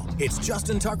Meal. It's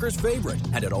Justin Tucker's favorite,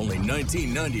 and at only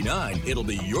 $19.99, it'll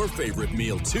be your favorite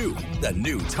meal, too. The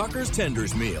new Tucker's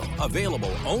Tenders Meal,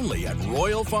 available only at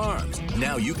Royal Farms.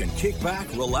 Now you can kick back,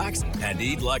 relax, and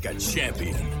eat like a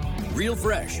champion. Real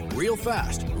fresh, real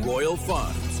fast, Royal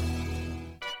Farms.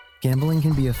 Gambling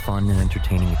can be a fun and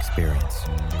entertaining experience,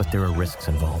 but there are risks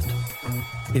involved.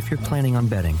 If you're planning on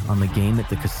betting on the game at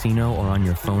the casino or on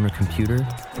your phone or computer,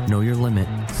 know your limit,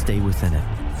 stay within it.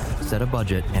 Set a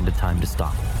budget and a time to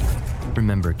stop.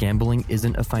 Remember, gambling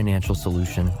isn't a financial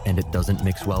solution, and it doesn't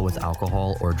mix well with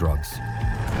alcohol or drugs.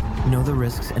 Know the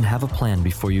risks and have a plan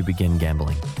before you begin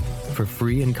gambling. For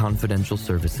free and confidential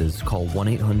services, call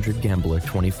 1-800-GAMBLER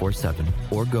 24/7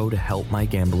 or go to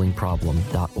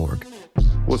helpmygamblingproblem.org.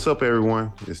 What's up,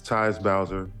 everyone? It's Tyus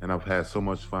Bowser, and I've had so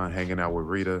much fun hanging out with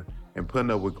Rita and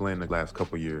putting up with Glenn the last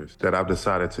couple years that I've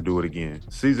decided to do it again.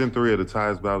 Season 3 of the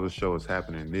Tyus Bowser Show is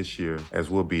happening this year, as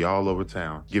we'll be all over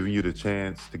town, giving you the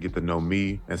chance to get to know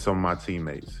me and some of my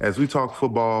teammates. As we talk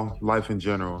football, life in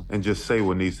general, and just say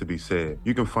what needs to be said.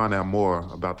 You can find out more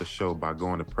about the show by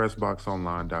going to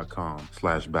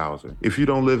PressBoxOnline.com/Bowser. If you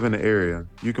don't live in the area,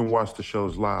 you can watch the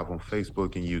shows live on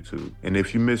Facebook and YouTube. And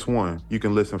if you miss one, you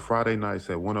can listen Friday nights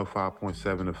at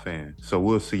 105.7 The Fan. So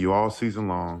we'll see you all season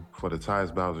long for the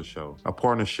Tyus Bowser Show, a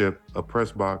partnership of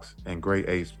PressBox and Great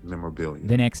Ace Memorabilia.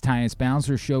 The next Tyus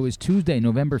Bowser Show is Tuesday,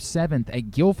 November 7th at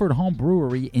Guilford Home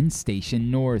Brewery in Station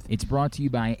North. It's brought to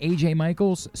you by AJ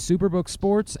Michaels, Superbook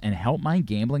Sports, and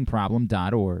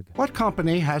HelpMyGamblingProblem.org. What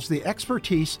company has the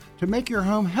expertise to make your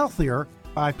home healthier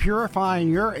by purifying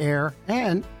your air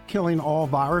and killing all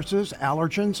viruses,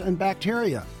 allergens, and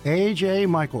bacteria? AJ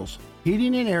Michaels,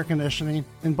 Heating and Air Conditioning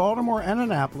in Baltimore and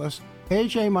Annapolis,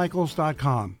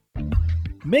 ajmichaels.com.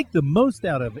 Make the most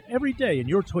out of every day in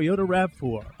your Toyota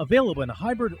RAV4. Available in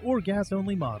hybrid or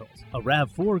gas-only models. A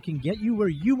RAV4 can get you where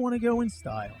you want to go in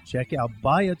style. Check out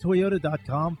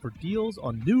buyatoyota.com for deals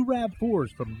on new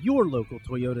RAV4s from your local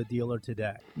Toyota dealer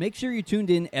today. Make sure you're tuned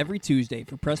in every Tuesday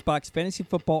for PressBox fantasy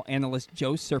football analyst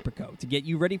Joe Serpico to get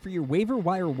you ready for your Waiver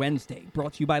Wire Wednesday,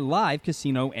 brought to you by Live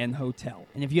Casino and Hotel.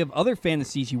 And if you have other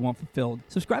fantasies you want fulfilled,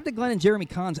 subscribe to Glenn and Jeremy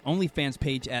Kahn's OnlyFans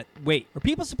page at... Wait, are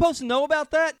people supposed to know about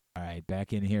that? All right,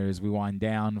 back in here as we wind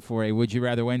down for a Would You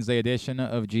Rather Wednesday edition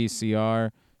of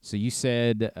GCR. So you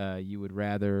said you would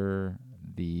rather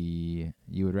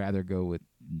go with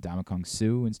Ndamukong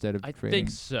Suh instead of trading? I think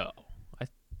so.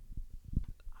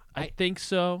 I think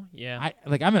so. Yeah.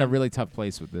 I'm in a really tough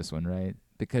place with this one, right?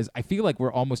 Because I feel like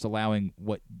we're almost allowing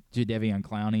what Jadeveon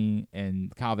Clowney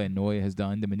and Kyle Van Noy has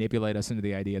done to manipulate us into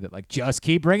the idea that just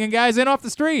keep bringing guys in off the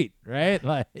street, right?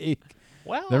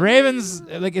 Well, the Ravens,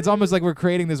 it's almost like we're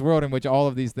creating this world in which all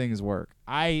of these things work.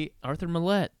 Arthur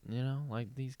Millette,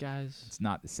 these guys. It's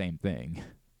not the same thing.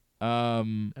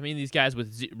 These guys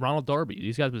with Ronald Darby,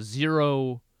 these guys with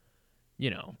zero,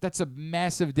 That's a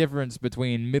massive difference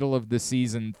between middle of the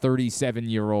season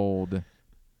 37-year-old.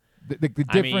 The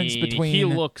difference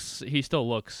between he still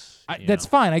looks. That's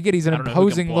fine. I get he's an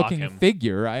imposing-looking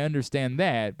figure. I understand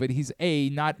that, but he's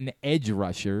not an edge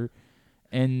rusher,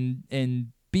 and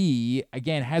B,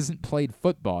 again, hasn't played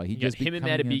football. He just him and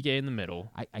Matabike in the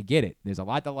middle. I get it. There's a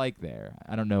lot to like there.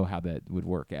 I don't know how that would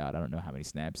work out. I don't know how many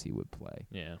snaps he would play.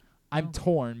 Yeah. I'm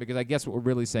torn because I guess what we're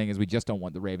really saying is we just don't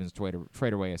want the Ravens to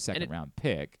trade away a second-round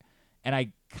pick. And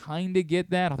I kind of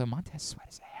get that, although Montez Sweat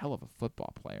is a hell of a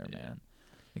football player, man.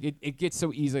 It gets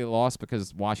so easily lost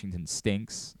because Washington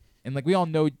stinks. And we all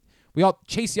know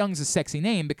Chase Young's a sexy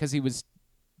name because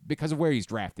of where he's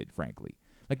drafted, frankly.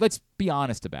 Let's be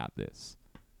honest about this.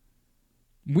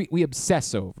 We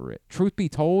obsess over it. Truth be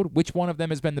told, which one of them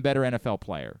has been the better NFL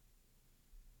player?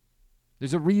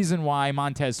 There's a reason why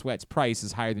Montez Sweat's price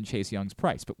is higher than Chase Young's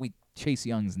price, but Chase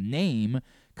Young's name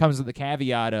comes with the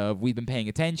caveat of we've been paying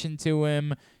attention to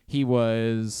him. He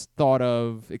was thought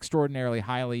of extraordinarily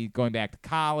highly going back to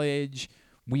college.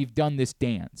 We've done this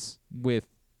dance with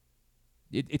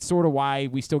it's sort of why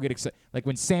we still get excited.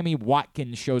 When Sammy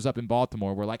Watkins shows up in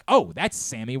Baltimore, we're like, oh, that's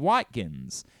Sammy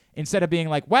Watkins. Instead of being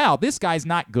like, wow, this guy's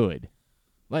not good.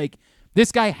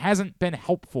 This guy hasn't been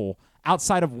helpful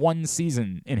outside of one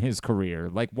season in his career.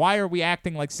 Why are we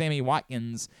acting like Sammy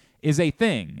Watkins is a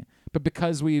thing? But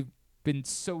because we've been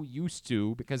so used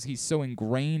to, because he's so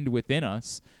ingrained within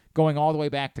us, going all the way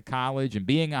back to college and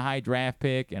being a high draft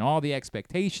pick and all the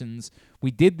expectations,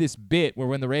 we did this bit where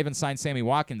when the Ravens signed Sammy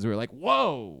Watkins, we were like,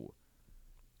 whoa,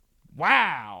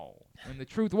 wow. And the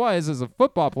truth was, as a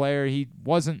football player, he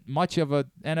wasn't much of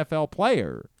an NFL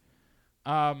player.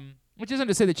 Which isn't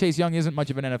to say that Chase Young isn't much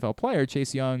of an NFL player.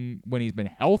 Chase Young, when he's been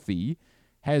healthy,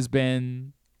 has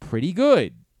been pretty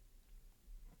good.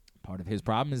 Part of his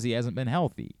problem is he hasn't been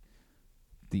healthy.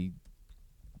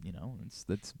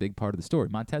 That's a big part of the story.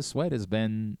 Montez Sweat has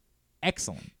been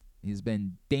excellent. He's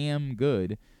been damn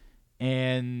good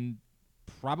and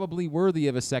probably worthy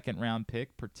of a second-round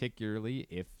pick, particularly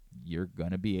if you're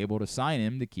going to be able to sign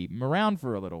him to keep him around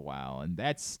for a little while. And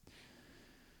that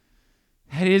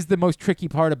is the most tricky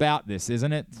part about this,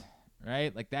 isn't it?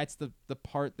 Right? Like, that's the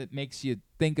part that makes you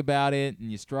think about it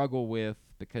and you struggle with,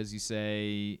 because you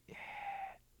say,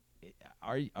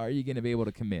 are you going to be able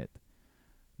to commit?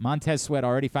 Montez Sweat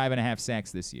already 5.5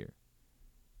 sacks this year.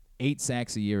 8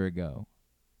 sacks a year ago.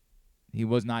 He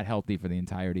was not healthy for the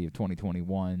entirety of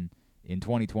 2021. In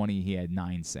 2020, he had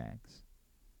 9 sacks.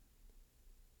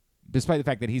 Despite the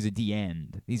fact that he's a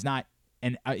D-end. He's not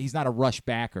a rush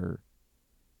backer.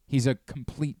 He's a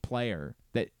complete player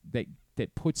that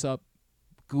puts up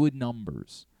good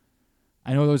numbers.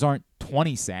 I know those aren't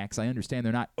 20 sacks. I understand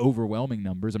they're not overwhelming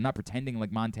numbers. I'm not pretending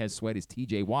like Montez Sweat is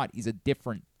T.J. Watt. He's a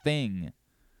different thing.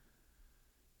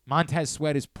 Montez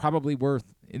Sweat is probably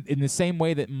worth, in the same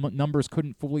way that numbers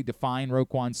couldn't fully define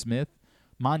Roquan Smith,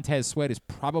 Montez Sweat is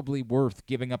probably worth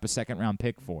giving up a second-round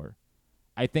pick for.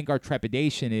 I think our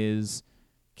trepidation is,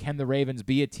 can the Ravens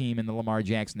be a team in the Lamar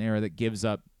Jackson era that gives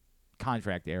up,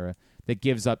 contract era, that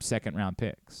gives up second-round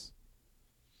picks?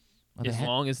 Well, as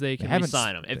long as they can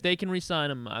re-sign him. If they can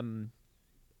re-sign him, I'm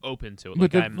open to it.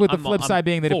 With the flip side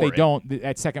being that if they don't,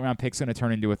 that second-round pick's going to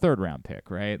turn into a third-round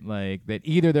pick, right? Like, that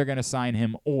either they're going to sign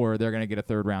him or they're going to get a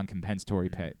third-round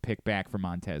compensatory pick back for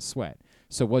Montez Sweat.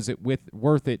 So was it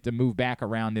worth it to move back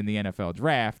around in the NFL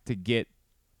draft to get,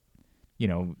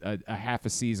 a half a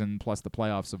season plus the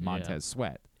playoffs of Montez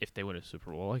Sweat? If they win a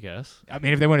Super Bowl, I guess. I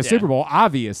mean, if they win a Super Bowl,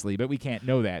 obviously, but we can't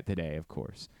know that today, of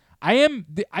course. I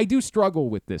do struggle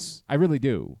with this. I really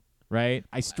do. Right?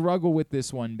 I struggle with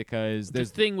this one because the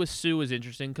thing with Sue is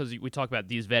interesting because we talk about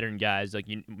these veteran guys. Like,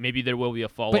 maybe there will be a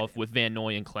fall-off with Van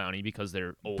Noy and Clowney because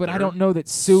they're older. But I don't know that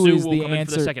Sue is will the come answer. In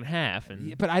for the second half.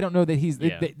 But I don't know that he's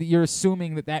you're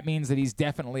assuming that means that he's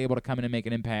definitely able to come in and make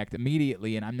an impact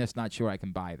immediately, and I'm just not sure I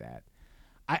can buy that.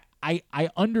 I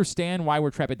understand why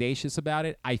we're trepidatious about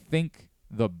it. I think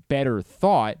the better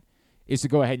thought is to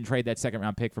go ahead and trade that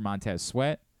second-round pick for Montez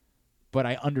Sweat. But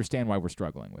I understand why we're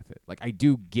struggling with it. Like, I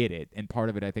do get it, and part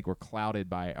of it I think we're clouded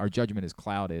by – our judgment is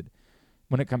clouded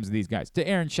when it comes to these guys. To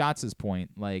Aaron Schatz's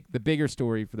point, like, the bigger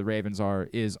story for the Ravens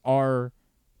is Odafe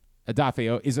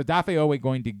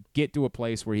going to get to a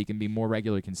place where he can be more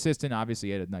regularly consistent? Obviously,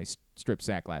 he had a nice strip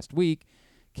sack last week.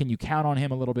 Can you count on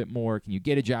him a little bit more? Can you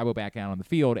get Ajabo back out on the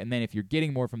field? And then if you're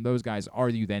getting more from those guys, are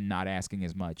you then not asking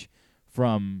as much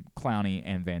from Clowney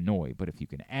and Van Noy? But if you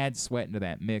can add Sweat into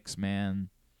that mix, man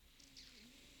 –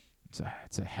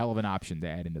 It's a hell of an option to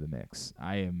add into the mix.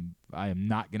 I am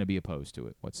not going to be opposed to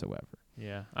it whatsoever.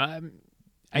 Yeah, I'm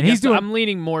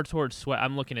leaning more towards Sweat.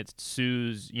 I'm looking at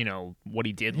Sue's, what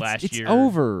he did last year. It's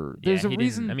over. There's a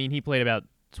reason. I mean, he played about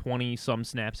 20-some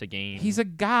snaps a game. He's a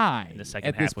guy in the second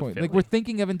at half this point. Philly. Like, we're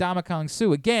thinking of Ndamukong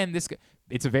Suh again.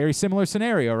 It's a very similar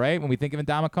scenario, right? When we think of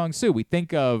Ndamukong Suh, we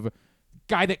think of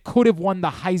guy that could have won the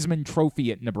Heisman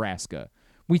Trophy at Nebraska.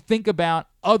 We think about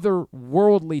other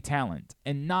worldly talent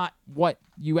and not what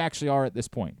you actually are at this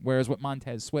point. Whereas what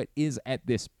Montez Sweat is at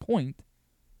this point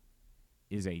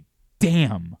is a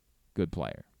damn good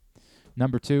player.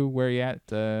 Number 2, where are you at?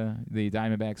 The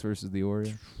Diamondbacks versus the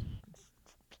Orioles?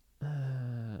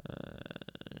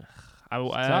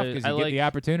 It's tough because you get the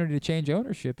opportunity to change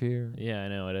ownership here. Yeah, I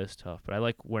know it is tough, but I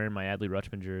like wearing my Adley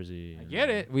Rutschman jersey. I get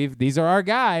it. These are our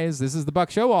guys. This is the Buck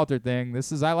Showalter thing.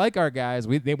 I like our guys.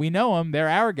 We know them. They're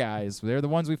our guys. They're the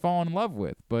ones we've fallen in love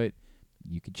with. But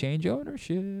you could change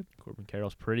ownership. Corbin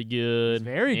Carroll's pretty good. He's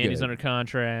very good. Andy's under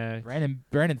contract.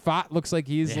 Brandon Fott looks like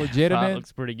he's legitimate. Fott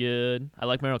looks pretty good. I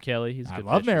like Merrill Kelly. He's a good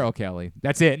I love pitcher. Merrill Kelly.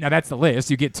 That's it. Now that's the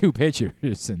list. You get 2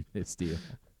 pitchers in this deal.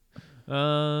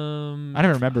 I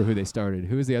don't remember who they started.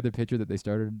 Who was the other pitcher that they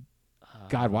started?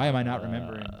 God, why am I not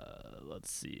remembering? Let's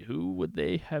see. Who would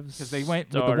they have Because they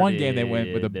went with the one game they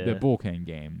went with the bullpen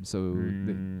game. So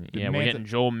we're getting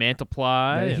Joel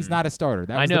Mantiply. He's not a starter.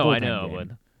 That was I the know, game.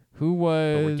 but who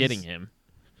was? But we're getting him.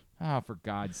 Oh, for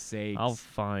God's sake! I'll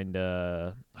find.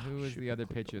 Who was the other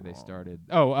pitcher they started?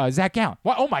 Oh, Zach Gallen.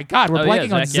 What? Oh my God, we're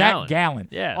blanking on Zach Gallen.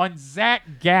 Yeah, on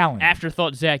Zach Gallen.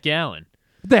 Afterthought Zach Gallen.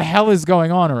 What the hell is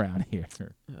going on around here?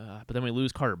 But then we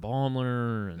lose Carter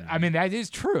Baumler. And, I mean, that is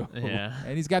true. Yeah.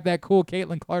 And he's got that cool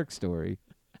Caitlin Clark story,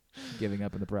 giving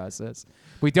up in the process.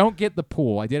 We don't get the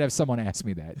pool. I did have someone ask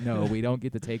me that. No, we don't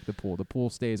get to take the pool. The pool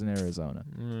stays in Arizona.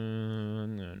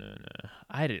 No.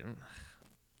 I didn't.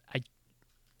 I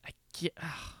get.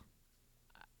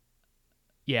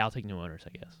 Yeah, I'll take new owners, I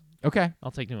guess. Okay.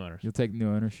 I'll take new owners. You'll take new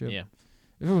ownership? Yeah.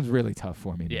 This one's really tough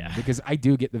for me, man, because I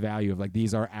do get the value of, like,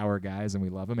 these are our guys and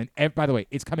we love them. And by the way,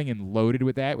 it's coming in loaded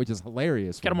with that, which is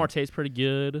hilarious. Got a Marte's pretty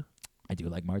good. I do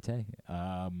like Marte.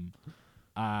 I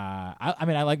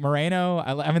mean, I like Moreno.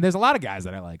 I mean, there's a lot of guys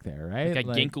that I like there, right? Like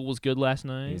Ginkel was good last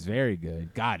night. He's very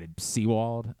good. God,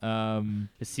 Seawald.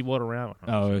 Is Seawald around?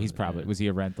 Oh, he's probably was he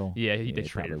a rental? Yeah, they probably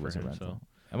traded for was him. a rental.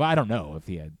 So. Well, I don't know if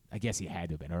he had. I guess he had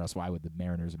to have been, or else why would the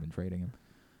Mariners have been trading him?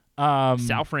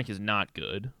 Sal Frank is not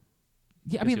good.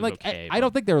 Yeah, I mean, like, okay, I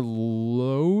don't think they're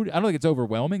loaded. I don't think it's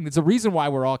overwhelming. It's a reason why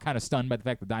we're all kind of stunned by the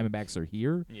fact the Diamondbacks are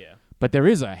here. Yeah. But there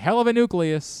is a hell of a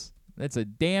nucleus. That's a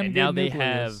damn and good now they nucleus.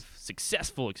 have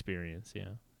successful experience, yeah.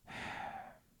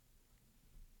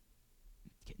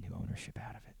 Get new ownership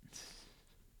out of it.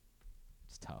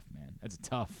 It's tough, man. That's a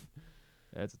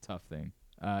tough thing.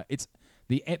 It's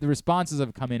the responses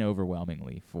have come in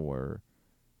overwhelmingly for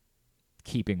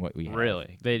keeping what we have.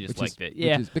 Really? They just which like is, that.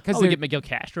 Yeah. Which is because we get Miguel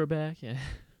Castro back. Yeah.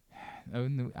 Oh,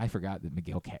 no, I forgot that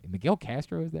Miguel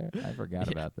Castro is there. I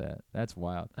forgot about that. That's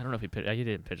wild. I don't know if he pitched. He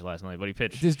didn't pitch last night, but he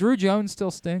pitched. Does Drew Jones still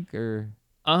stink or?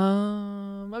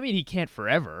 I mean, he can't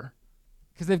forever.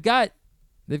 Because they've got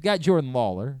Jordan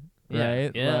Lawler,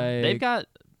 right? Yeah. They've got.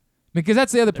 Because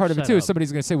that's the other part of it too. Is up.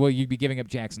 somebody's going to say, "Well, you'd be giving up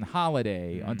Jackson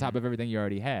Holiday on top of everything you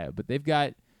already have," but they've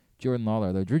got Jordan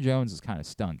Lawler. Though Drew Jones has kind of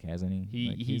stunk, hasn't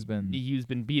he? He's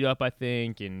been beat up, I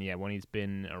think, and yeah, when he's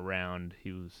been around,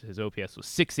 his OPS was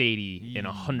 680 in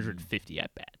 150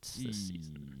 at bats this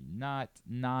season.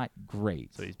 Not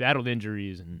great. So he's battled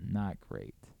injuries and not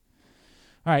great.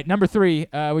 All right, number 3.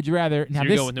 Would you rather? So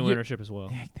you're going with new ownership as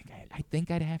well. I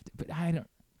think I'd have to, but I don't.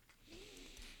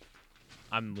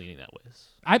 I'm leaning that way.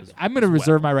 I'm going to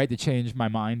reserve my right to change my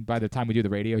mind by the time we do the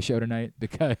radio show tonight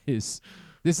because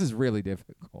this is really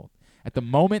difficult. At the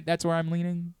moment, that's where I'm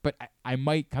leaning, but I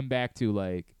might come back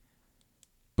to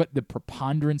but the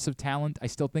preponderance of talent I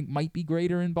still think might be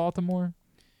greater in Baltimore.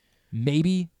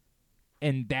 Maybe.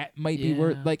 And that might be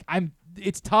worth,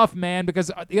 it's tough, man, because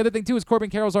the other thing, too, is Corbin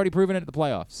Carroll's already proven it at the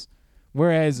playoffs,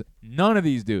 whereas none of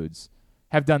these dudes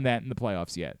have done that in the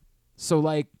playoffs yet.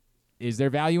 So, is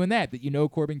there value in that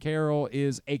Corbin Carroll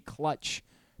is a clutch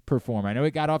performer? I know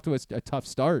it got off to a tough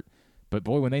start, but,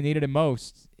 boy, when they needed him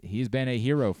most, he's been a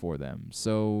hero for them.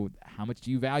 So how much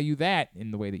do you value that in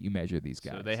the way that you measure these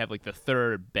guys? So they have, the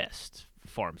third best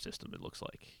farm system, it looks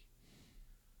like.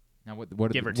 Now,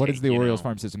 what is the Orioles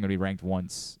farm system going to be ranked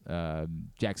once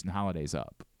Jackson Holiday's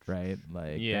up, right?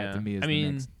 That to me is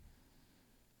the next.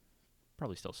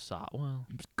 Probably still solid. Well,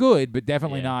 it's good, but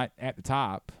definitely not at the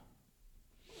top.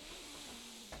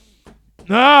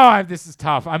 No, this is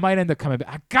tough. I might end up coming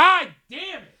back. God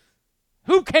damn it!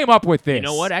 Who came up with this? You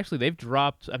know what? Actually, they've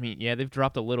dropped. I mean, they've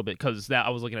dropped a little bit because I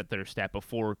was looking at their stat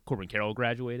before Corbin Carroll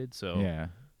graduated. So yeah,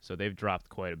 so they've dropped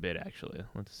quite a bit actually.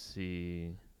 Let's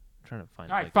see. I'm trying to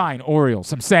find. All right, fine.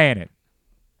 Orioles. I'm saying it.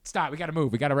 Stop. We got to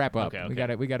move. We got to wrap up. Okay.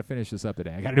 We got to finish this up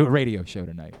today. I got to do a radio show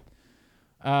tonight.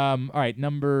 All right.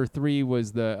 Number 3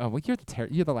 was the. Oh, well,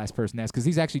 you're the last person to ask because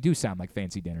these actually do sound like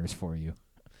fancy dinners for you.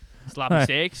 Sloppy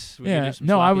steaks. Yeah.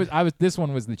 No, I was. This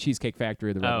one was the Cheesecake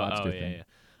Factory, the Red Lobster thing. Yeah.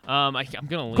 I'm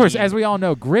gonna. Of course, as we all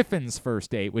know, Griffin's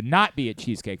first date would not be at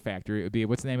Cheesecake Factory. It would be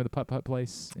what's the name of the putt-putt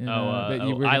place?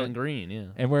 Island Green. Yeah.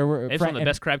 And where we're it's one of the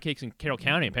best crab cakes in Carroll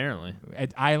County, apparently.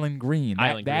 At Island Green.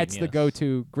 That's the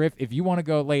go-to. Griff, if you want to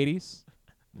go, ladies.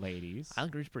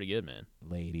 Island Green's pretty good, man.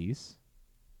 Ladies.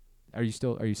 Are you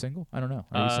single? I don't know.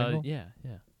 Are you single? Yeah.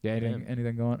 Yeah.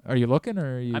 Anything going? Are you looking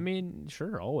or are you? I mean,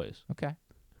 sure, always. Okay.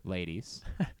 Ladies.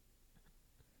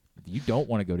 If you don't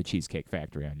want to go to Cheesecake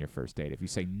Factory on your first date, if you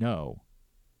say no,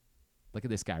 look at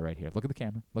this guy right here. Look at the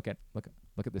camera. Look at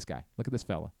this guy. Look at this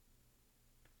fella.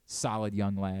 Solid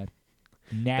young lad.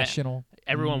 National.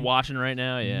 Everyone watching right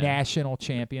now, yeah. National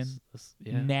champion.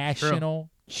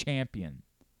 National champion.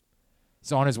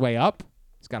 He's on his way up.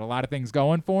 He's got a lot of things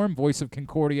going for him. Voice of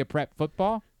Concordia Prep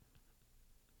Football.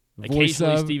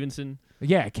 Occasionally Stevenson.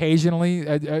 Yeah, occasionally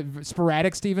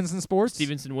sporadic Stevenson sports.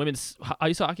 Stevenson women's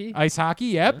ice hockey. Ice hockey,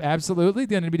 yep, absolutely.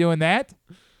 Going to be doing that.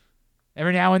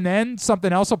 Every now and then,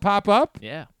 something else will pop up.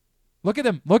 Yeah. Look at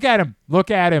him. Look at him. Look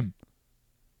at him.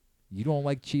 You don't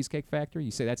like Cheesecake Factory?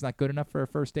 You say that's not good enough for a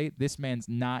first date? This man's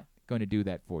not going to do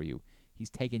that for you.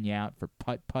 He's taking you out for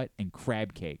putt-putt and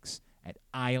crab cakes at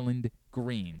Island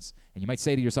greens. And you might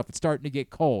say to yourself, it's starting to get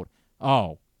cold.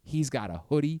 Oh, he's got a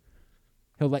hoodie.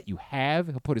 He'll let you have.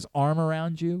 He'll put his arm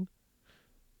around you.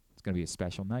 It's going to be a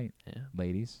special night,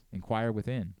 ladies. Inquire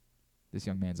within. This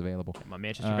young man's available. My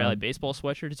Manchester Valley baseball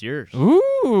sweatshirt is yours.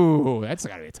 Ooh, that's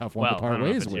got to be a tough one to I part don't know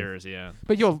if ways it's with. yours, yeah.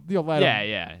 But you'll let him.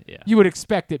 Yeah. You would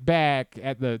expect it back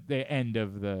at the end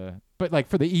of the. But like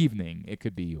for the evening, it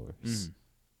could be yours.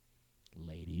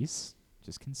 Ladies,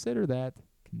 just consider that.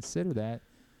 Consider that.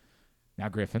 Now,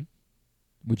 Griffin,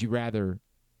 would you rather?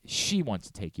 She wants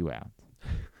to take you out.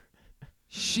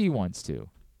 She wants to.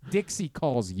 Dixie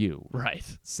calls you. Right.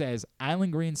 Says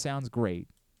Island Green sounds great,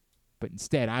 but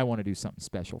instead I want to do something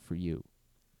special for you.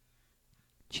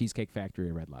 Cheesecake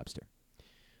Factory or Red Lobster?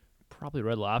 Probably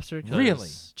Red Lobster. Really?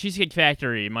 Cheesecake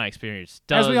Factory, in my experience,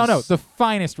 does... As we all know, the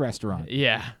finest restaurant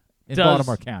in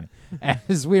Baltimore County.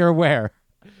 As we are aware,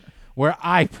 where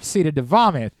I proceeded to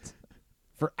vomit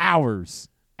for hours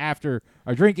after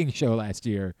our drinking show last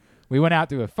year. We went out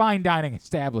to a fine dining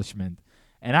establishment,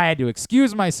 and I had to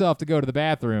excuse myself to go to the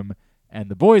bathroom, and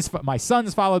the boys, my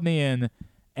sons followed me in,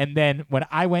 and then when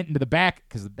I went into the back,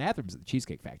 because the bathrooms at the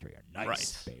Cheesecake Factory are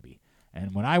nice, baby.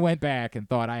 And when I went back and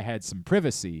thought I had some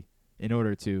privacy in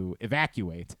order to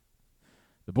evacuate,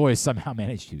 the boys somehow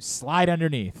managed to slide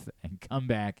underneath and come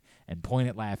back and point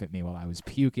and laugh at me while I was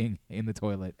puking in the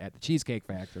toilet at the Cheesecake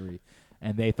Factory,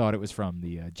 and they thought it was from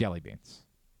the jelly beans.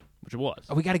 Which it was.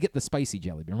 Oh, we got to get the spicy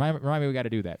jelly bean. Remind me we got to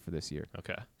do that for this year.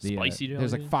 Okay. Spicy jelly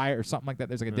There's like fire or something like that.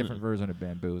 There's like a different version of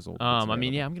Bamboozled. I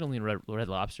mean, yeah, I'm going to lean Red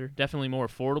Lobster. Definitely more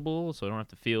affordable, so I don't have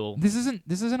to feel... This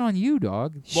isn't on you,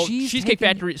 dog. Well, Cheesecake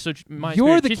Factory, so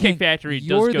Cheesecake Factory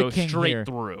does go straight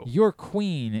through. Your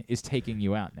queen is taking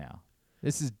you out now.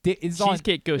 This is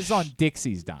on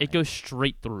Dixie's dime. It goes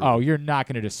straight through. Oh, you're not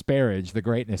going to disparage the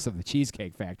greatness of the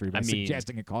Cheesecake Factory by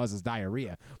suggesting it causes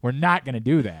diarrhea. We're not going to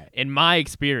do that. In my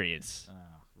experience. Oh,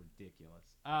 ridiculous.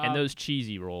 And those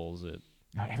cheesy rolls.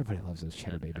 Everybody loves those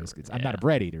Cheddar Bay biscuits. I'm not a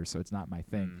bread eater, so it's not my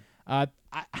thing. I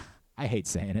hate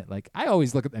saying it. Like, I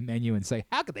always look at the menu and say,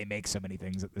 how could they make so many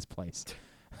things at this place?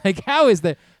 Like, how is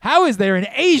there an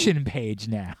Asian page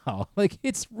now? Like,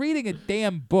 it's reading a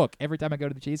damn book every time I go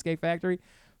to the Cheesecake Factory,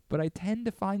 but I tend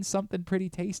to find something pretty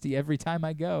tasty every time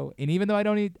I go. And even though I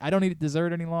don't eat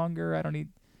dessert any longer,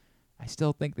 I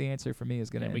still think the answer for me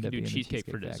is going to end up being the Cheesecake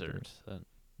for Factory. dessert.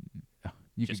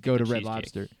 You could go to Red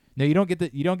Lobster. No, you don't get to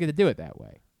do it that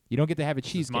way. You don't get to have a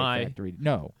Cheesecake Factory.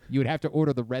 No, you would have to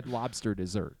order the Red Lobster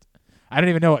dessert. I don't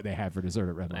even know what they have for dessert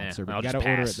at Red Lobster, but you got to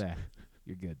order it there.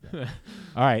 You're good then.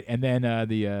 All right, and then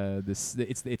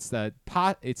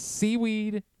it's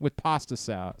seaweed with pasta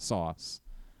sauce,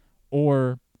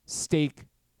 or steak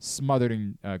smothered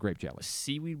in grape jelly.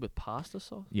 Seaweed with pasta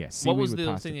sauce? Yeah, seaweed what was with the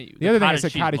pasta. thing that you? The other thing I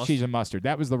said cottage cheese and mustard.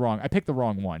 That was the wrong. I picked the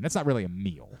wrong one. That's not really a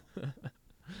meal.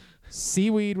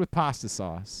 Seaweed with pasta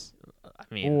sauce,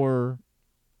 or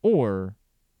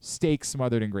steak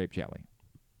smothered in grape jelly.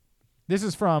 This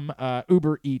is from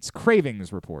Uber Eats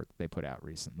Cravings report they put out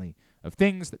recently of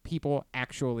things that people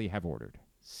actually have ordered.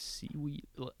 Seaweed.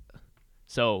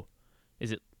 So,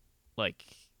 is it like?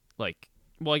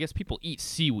 Well, I guess people eat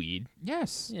seaweed.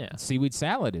 Yes. Yeah. Seaweed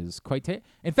salad is quite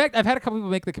in fact, I've had a couple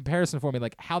people make the comparison for me,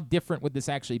 like, how different would this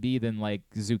actually be than, like,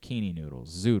 zucchini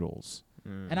noodles, zoodles?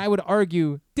 And I would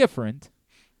argue different,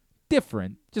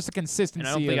 just a consistency. And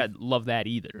I don't think I'd love that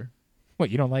either. What,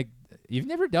 you don't like? You've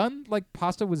never done, like,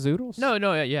 pasta with zoodles? No,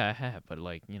 yeah, I have, but,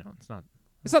 like, it's not.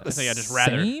 It's not the same.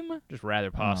 Just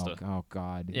rather pasta. Oh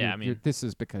God. Yeah, this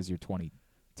is because you're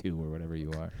 22 or whatever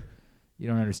you are. You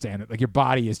don't understand it. Like, your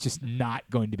body is just not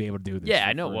going to be able to do this. Yeah,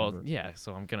 I know. Forever. Well, yeah.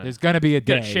 So I'm gonna. There's gonna be a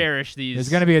day. Gonna cherish these. There's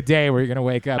gonna be a day where you're gonna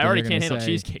wake up. I already can't handle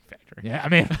Cheesecake Factory. Yeah, I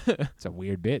mean, it's a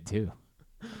weird bit too.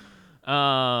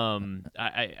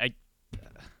 I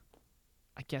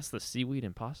guess the seaweed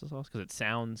and pasta sauce, because it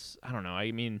sounds. I don't know.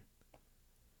 I mean.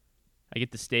 I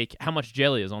get the steak. How much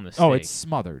jelly is on the steak? Oh, it's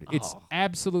smothered. Oh. It's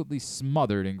absolutely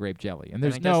smothered in grape jelly. And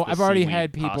there's I've already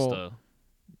had people. Pasta.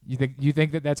 You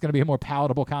think that that's going to be a more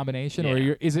palatable combination, or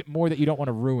is it more that you don't want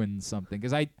to ruin something?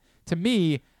 Because to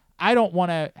me, I don't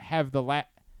want to have the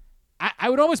I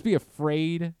would almost be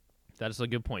afraid. That is a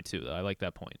good point too, though. I like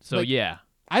that point. So yeah,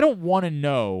 I don't want to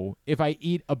know if I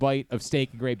eat a bite of steak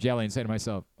and grape jelly and say to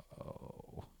myself,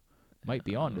 "Oh, might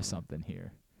be onto something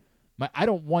here." I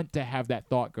don't want to have that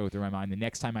thought go through my mind the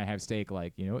next time I have steak,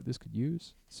 like, you know what this could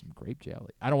use? Some grape jelly.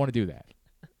 I don't want to do that.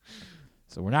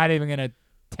 So we're not even going to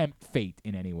tempt fate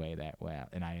in any way that way.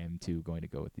 And I am, too, going to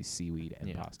go with the seaweed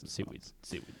and pasta Seaweed.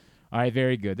 All right,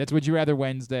 very good. That's Would You Rather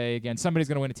Wednesday. Again, somebody's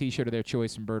going to win a T-shirt of their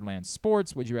choice from Birdland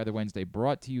Sports. Would You Rather Wednesday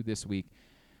brought to you this week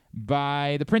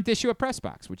by the print issue of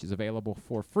Pressbox, which is available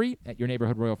for free at your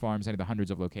neighborhood Royal Farms, any of the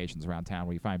hundreds of locations around town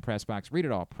where you find Pressbox. Read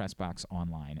it all,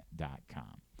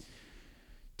 PressBoxOnline.com.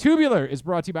 Tubular is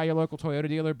brought to you by your local Toyota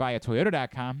dealer.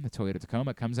 BuyAToyota.com. The Toyota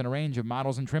Tacoma comes in a range of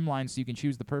models and trim lines, so you can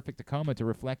choose the perfect Tacoma to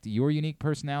reflect your unique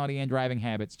personality and driving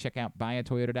habits. Check out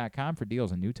BuyAToyota.com for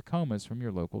deals on new Tacomas from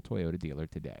your local Toyota dealer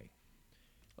today.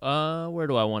 Where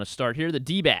do I want to start here? The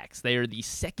D-backs. They are the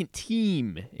second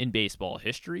team in baseball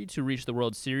history to reach the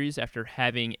World Series after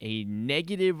having a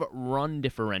negative run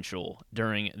differential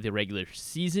during the regular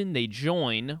season. They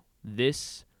join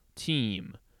this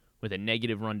team with a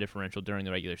negative run differential during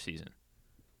the regular season.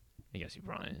 I guess you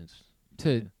probably...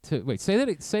 Wait, say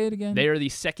it again? They are the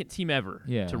second team ever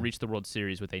Yeah. to reach the World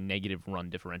Series with a negative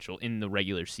run differential in the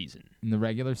regular season. In the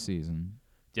regular season.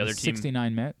 The other team...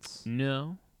 69 Mets?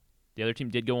 No. The other team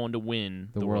did go on to win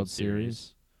the World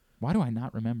Series. Why do I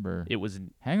not remember? It was...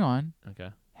 Hang on. Okay.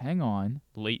 Hang on.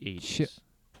 Late 80s. Shit.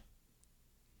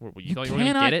 You thought you were cannot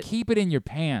going to get it? keep it in your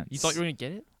pants. You thought you were going to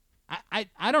get it?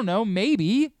 I don't know.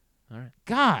 Maybe. All right.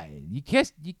 God, you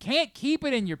can't keep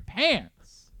it in your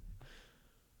pants.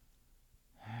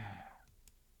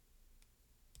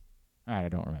 All right, I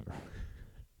don't remember.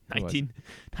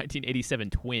 1987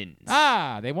 Twins.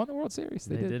 They won the World Series.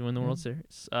 They did win the World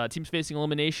Series. Teams facing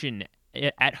elimination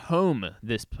at home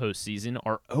this postseason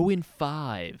are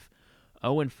 0-5.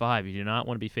 0-5. You do not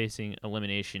want to be facing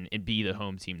elimination and be the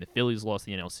home team. The Phillies lost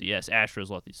the NLCS. Astros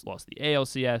lost the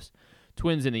ALCS.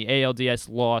 Twins in the ALDS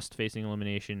lost, facing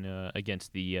elimination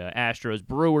against the Astros.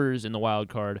 Brewers in the wild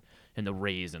card, and the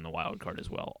Rays in the wild card as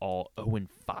well. All 0-5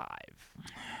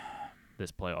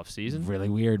 this playoff season. Really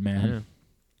weird, man.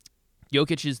 Yeah.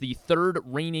 Jokic is the third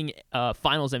reigning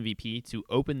Finals MVP to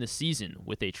open the season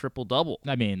with a triple-double.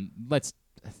 I mean,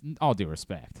 all due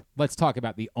respect, let's talk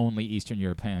about the only Eastern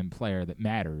European player that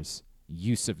matters.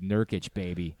 Yusuf Nurkic,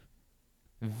 baby.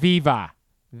 Viva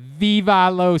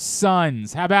Los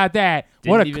Suns. How about that?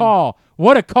 Call.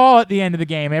 What a call at the end of the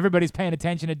game. Everybody's paying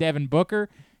attention to Devin Booker.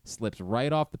 Slips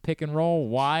right off the pick and roll.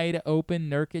 Wide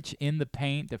open Nurkic in the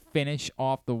paint to finish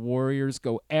off the Warriors.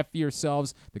 Go F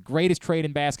yourselves. The greatest trade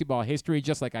in basketball history.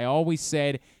 Just like I always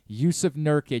said, Yusuf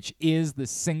Nurkic is the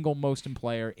single most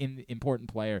important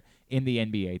player in the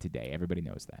NBA today. Everybody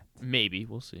knows that. Maybe.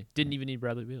 We'll see. Didn't even need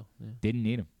Bradley Beal. Yeah. Didn't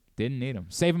need him.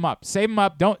 Save him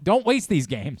up. Don't waste these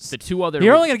games. The two other...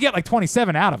 You're only going to get like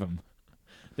 27 out of them.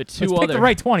 Let's pick the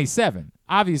right 27.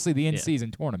 Obviously, the in-season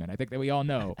tournament. I think that we all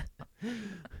know.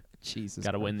 Jesus.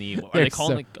 Got to win the... Are they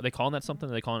calling that something?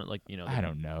 Are they calling it like, I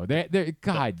don't know. They're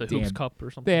God the damn. Hoops Cup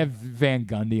or something? They have Van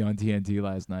Gundy on TNT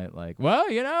last night. Like, well,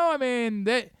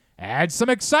 they add some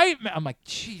excitement. I'm like,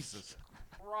 Jesus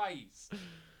Christ.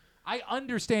 I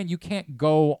understand you can't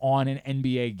go on an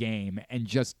NBA game and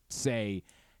just say,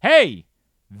 hey,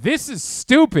 this is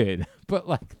stupid. But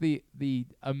like they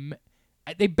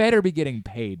better be getting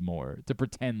paid more to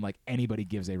pretend like anybody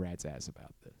gives a rat's ass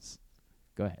about this.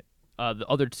 Go ahead. The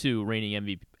other two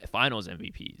reigning Finals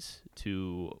MVPs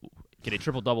to get a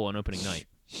triple-double on opening night.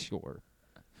 Sure.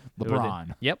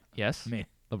 LeBron. Yep. Yes. Man.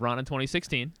 LeBron in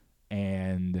 2016.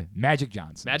 And Magic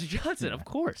Johnson. Of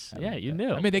course. Yeah, you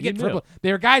knew. I mean,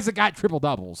 they are guys that got triple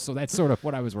doubles, so that's sort of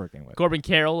what I was working with. Corbin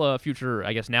Carroll, future,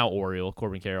 I guess now Oriole.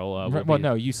 Corbin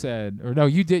Carroll. You said, or no,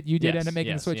 you did end up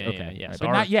making the switch. Yeah, okay, yeah. Right. So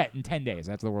but not yet. In 10 days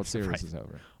after the World Series is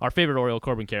over. Our favorite Oriole,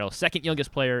 Corbin Carroll, second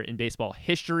youngest player in baseball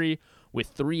history with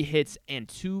 3 hits and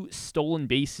 2 stolen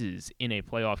bases in a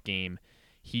playoff game.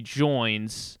 He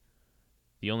joins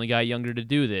the only guy younger to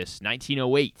do this,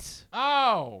 1908.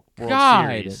 Oh, World God.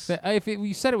 Series. If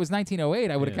you said it was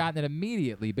 1908, I would have gotten it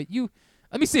immediately. But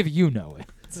let me see if you know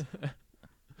it.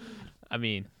 I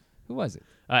mean, who was it?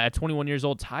 At 21 years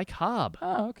old, Ty Cobb.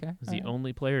 Oh, okay. Was the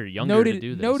only player younger to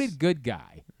do this. Noted good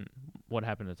guy. What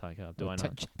happened to Ty Cobb? Do I know?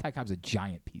 Ty Cobb's a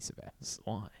giant piece of ass.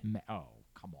 Why? Oh,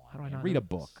 come on. How do I not read know a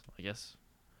book? This? I guess.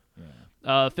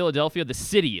 Yeah. Philadelphia, the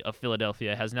city of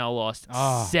Philadelphia, has now lost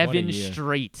 7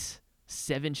 straight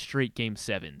Game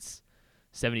 7s.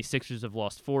 76ers have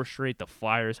lost 4 straight. The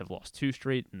Flyers have lost 2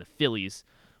 straight, and the Phillies,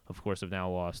 of course, have now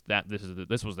lost that.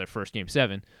 This was their first Game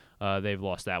 7. They've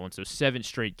lost that one. So 7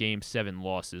 straight Game 7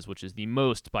 losses, which is the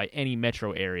most by any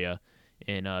metro area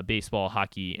in baseball,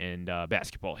 hockey, and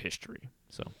basketball history.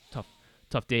 So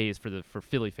tough days for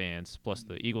Philly fans. Plus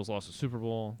the Eagles lost the Super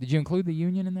Bowl. Did you include the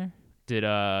Union in there?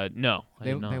 No.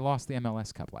 They lost the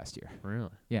MLS Cup last year. Really?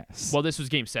 Yes. Well, this was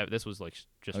Game 7. This was like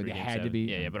just for it Game had 7. to be?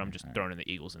 Yeah, but I'm just throwing in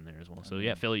the Eagles in there as well. So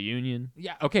yeah, Philly Union.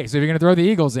 Yeah. Okay. So if you're gonna throw the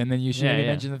Eagles in, then you should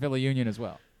mention the Philly Union as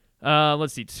well.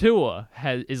 Let's see. Tua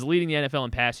is leading the NFL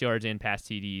in pass yards and pass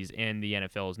TDs, and the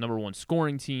NFL's #1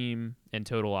 scoring team and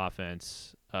total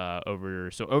offense.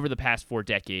 over the past 4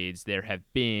 decades, there have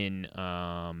been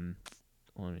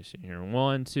let me see here,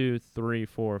 1, 2, 3,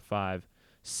 4, 5,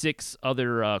 6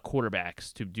 other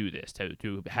quarterbacks to do this,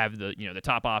 to have the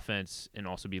top offense and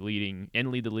also be lead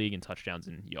the league in touchdowns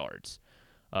and yards.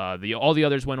 All the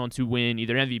others went on to win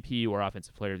either MVP or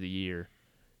Offensive Player of the Year.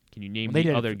 Can you name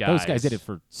the other guys? Those guys did it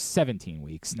for 17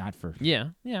 weeks, not for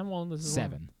Well, this is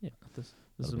 7. This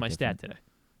is my stat today.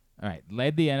 All right,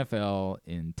 led the NFL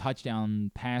in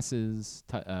touchdown passes,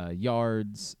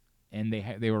 yards, and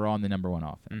they were on the number 1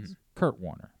 offense. Mm-hmm. Kurt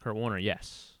Warner,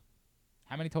 yes.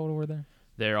 How many total were there?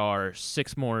 There are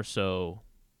 6 more, so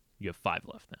you have 5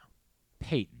 left now.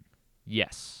 Peyton.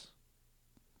 Yes.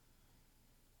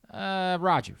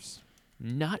 Rodgers.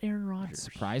 Not Aaron Rodgers. That's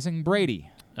surprising. Brady.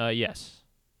 Yes.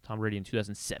 Tom Brady in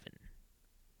 2007.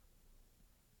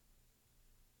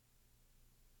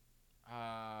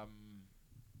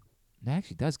 That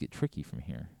actually does get tricky from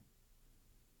here.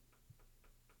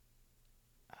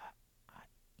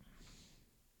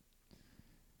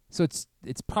 So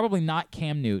it's probably not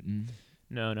Cam Newton.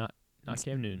 No, not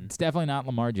Cam Newton. It's definitely not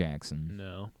Lamar Jackson.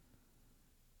 No.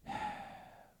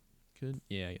 Could?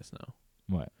 Yeah, I guess no.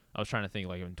 What? I was trying to think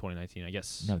like in 2019, I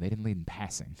guess. No, they didn't lead in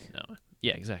passing. No.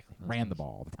 Yeah, exactly. Ran the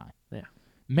ball all the time. Yeah.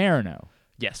 Marino.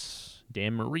 Yes.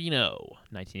 Dan Marino,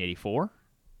 1984,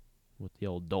 with the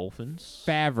old Dolphins.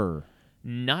 Favre.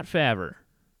 Not Favre.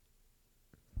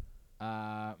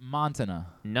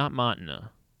 Montana. Not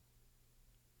Montana.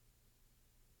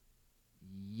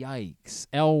 Yikes.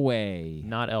 Elway.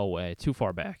 Not Elway. Too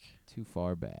far back. Too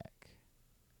far back.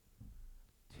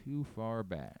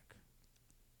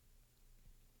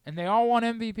 And they all won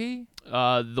MVP?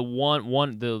 The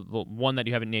one that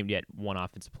you haven't named yet won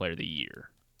Offensive Player of the Year.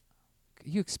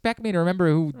 You expect me to remember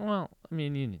who? Well, I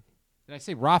mean, did I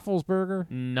say Roethlisberger?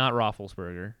 Not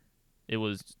Roethlisberger. It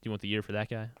was. Do you want the year for that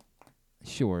guy?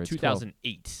 Sure. It's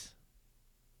 2008.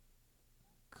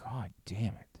 God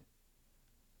damn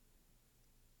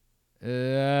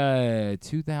it.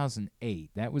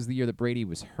 2008. That was the year that Brady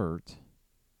was hurt.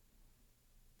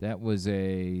 That was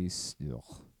a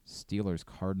Steelers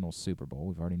Cardinals Super Bowl.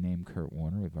 We've already named Kurt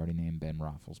Warner. We've already named Ben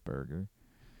Roethlisberger.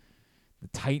 The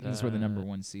Titans were the number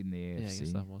 1 seed in the AFC. Yeah, I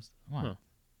guess that was. What?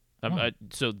 Huh.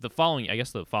 So the following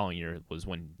year was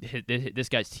when this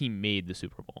guy's team made the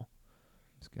Super Bowl.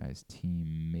 This guy's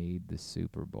team made the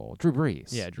Super Bowl. Drew Brees.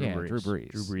 Yeah, Drew Brees. Drew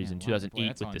Brees in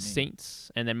 2008 with the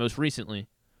Saints, and then most recently.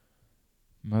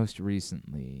 In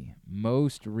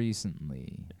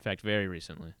fact, very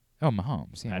recently. Oh,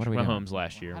 Mahomes. Yeah, Patrick Mahomes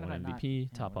last year won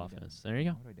MVP, top offense. There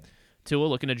you go. Tua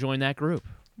looking to join that group.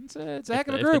 It's a heck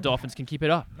of a group. If the Dolphins can keep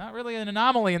it up. Not really an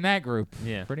anomaly in that group.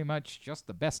 Yeah. Pretty much just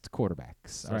the best quarterbacks.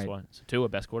 So that's why. So Tua,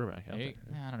 best quarterback. I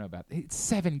don't know about that. It's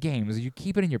 7 games. You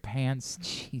keep it in your pants?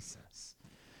 Jesus.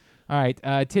 All right.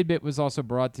 Tidbit was also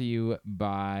brought to you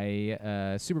by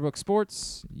Superbook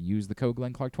Sports. Use the code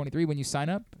GlennClark23 when you sign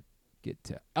up.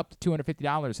 Get up to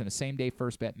 $250 in a same-day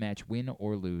first bet match, win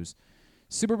or lose.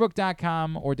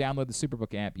 Superbook.com or download the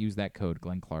Superbook app. Use that code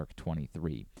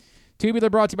GlennClark23. Tubular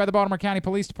brought to you by the Baltimore County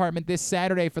Police Department this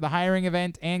Saturday for the hiring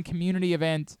event and community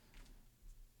event.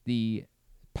 The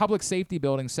Public Safety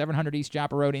Building, 700 East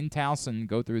Joppa Road in Towson.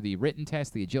 Go through the written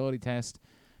test, the agility test,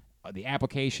 the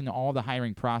application, all the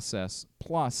hiring process.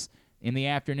 Plus, in the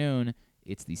afternoon,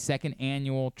 it's the 2nd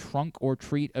annual Trunk or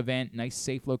Treat event. Nice,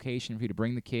 safe location for you to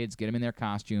bring the kids, get them in their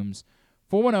costumes.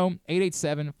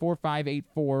 410-887-4584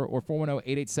 or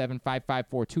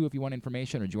 410-887-5542 if you want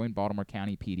information, or join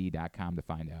BaltimoreCountyPD.com to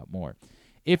find out more.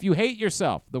 If you hate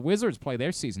yourself, the Wizards play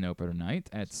their season opener tonight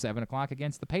at 7 o'clock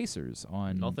against the Pacers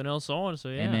on nothing else on, so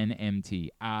yeah.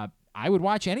 MNMT. I would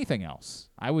watch anything else.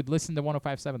 I would listen to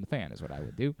 105.7 The Fan is what I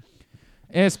would do.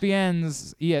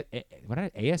 ESPN's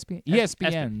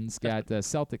got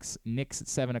Celtics Knicks at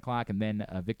 7 o'clock, and then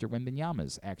Victor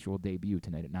Wembanyama's actual debut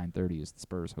tonight at 9:30 as the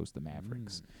Spurs host the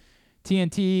Mavericks.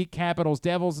 TNT Capitals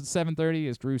Devils at 7:30,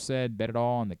 as Drew said. Bet it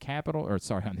all on the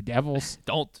on the Devils.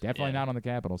 Definitely not on the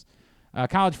Capitals.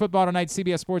 College football tonight,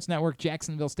 CBS Sports Network,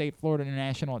 Jacksonville State, Florida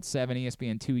International at 7,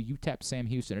 ESPN2, UTEP, Sam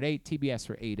Houston at 8, TBS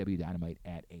for AEW Dynamite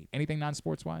at 8. Anything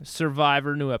non-sports-wise?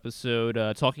 Survivor, new episode.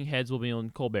 Talking Heads will be on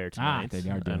Colbert tonight they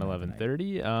are doing at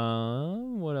 11:30.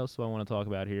 What else do I want to talk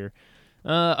about here?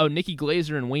 Nikki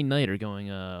Glazer and Wayne Knight are going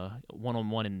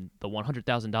one-on-one in the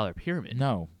 $100,000 pyramid.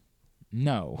 No.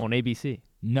 On ABC.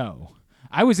 No.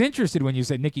 I was interested when you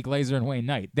said Nikki Glazer and Wayne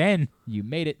Knight. Then you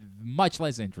made it much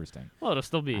less interesting. Well, it'll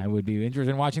still be. I would be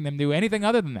interested in watching them do anything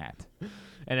other than that.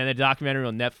 And then the documentary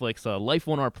on Netflix, Life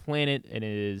on Our Planet, and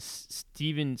it is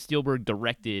Steven Spielberg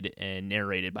directed and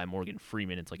narrated by Morgan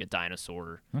Freeman. It's like a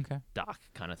dinosaur doc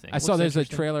kind of thing. I saw there's a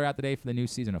trailer out today for the new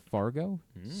season of Fargo,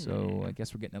 so I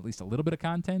guess we're getting at least a little bit of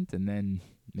content, and then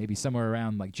maybe somewhere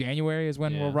around like January is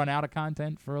when we'll run out of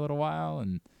content for a little while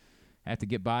and have to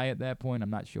get by at that point. I'm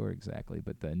not sure exactly,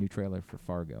 but the new trailer for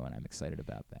Fargo, and I'm excited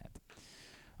about that.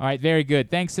 All right, very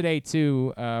good. Thanks today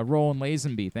to Roland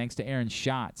Lazenby. Thanks to Aaron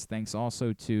Schatz. Thanks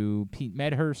also to Pete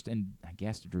Medhurst and I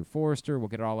guess to Drew Forrester. We'll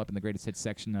get it all up in the greatest hits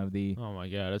section of the Oh my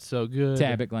God, it's so good.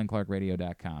 tab at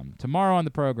GlennClarkRadio.com. Tomorrow on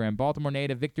the program, Baltimore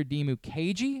native Victor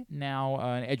Dimukeji, now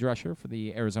an edge rusher for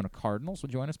the Arizona Cardinals, will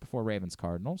join us before Ravens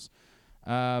Cardinals.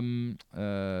 Dan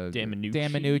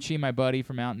Minucci, my buddy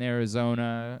from out in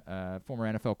Arizona,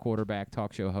 former NFL quarterback,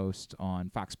 talk show host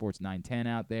on Fox Sports 910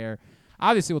 out there.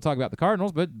 Obviously, we'll talk about the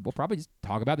Cardinals, but we'll probably just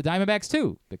talk about the Diamondbacks,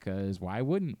 too, because why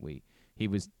wouldn't we? He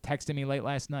was texting me late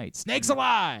last night, "Snakes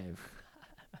alive!"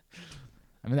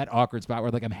 I'm in that awkward spot where,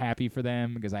 like, I'm happy for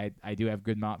them because I do have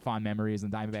good, fond memories,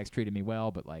 and the Diamondbacks treated me well,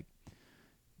 but, like,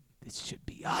 this should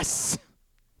be us.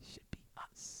 Should be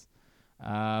us.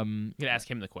 You could ask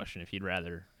him the question if he'd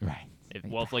rather. Right.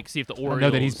 See if the Orioles... I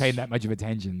know that he's paying that much of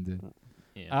attention.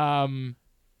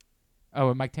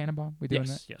 Mike Tannenbaum, we doing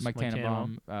that? Yes, Mike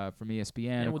Tannenbaum from ESPN,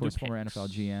 and of we'll course, do former picks. NFL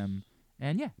GM.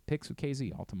 And, picks with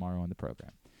KZ all tomorrow on the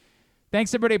program.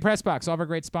 Thanks, everybody at PressBox, all of our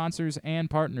great sponsors and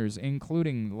partners,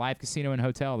 including Live Casino and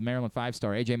Hotel, the Maryland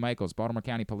 5-Star, A.J. Michaels, Baltimore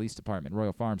County Police Department,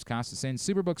 Royal Farms, Costas Inn,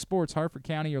 Superbook Sports, Hartford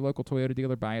County, your local Toyota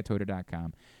dealer,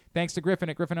 buyatoyota.com. Thanks to Griffin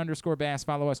at Griffin_Bass.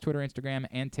 Follow us Twitter, Instagram,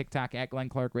 and TikTok at Glenn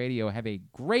Clark Radio. Have a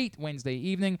great Wednesday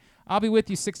evening. I'll be with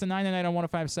you 6 to 9 tonight on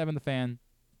 105.7 The Fan.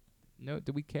 No,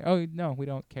 do we care? Oh, no, we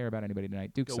don't care about anybody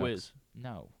tonight. Duke Go sucks. Wiz.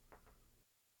 No.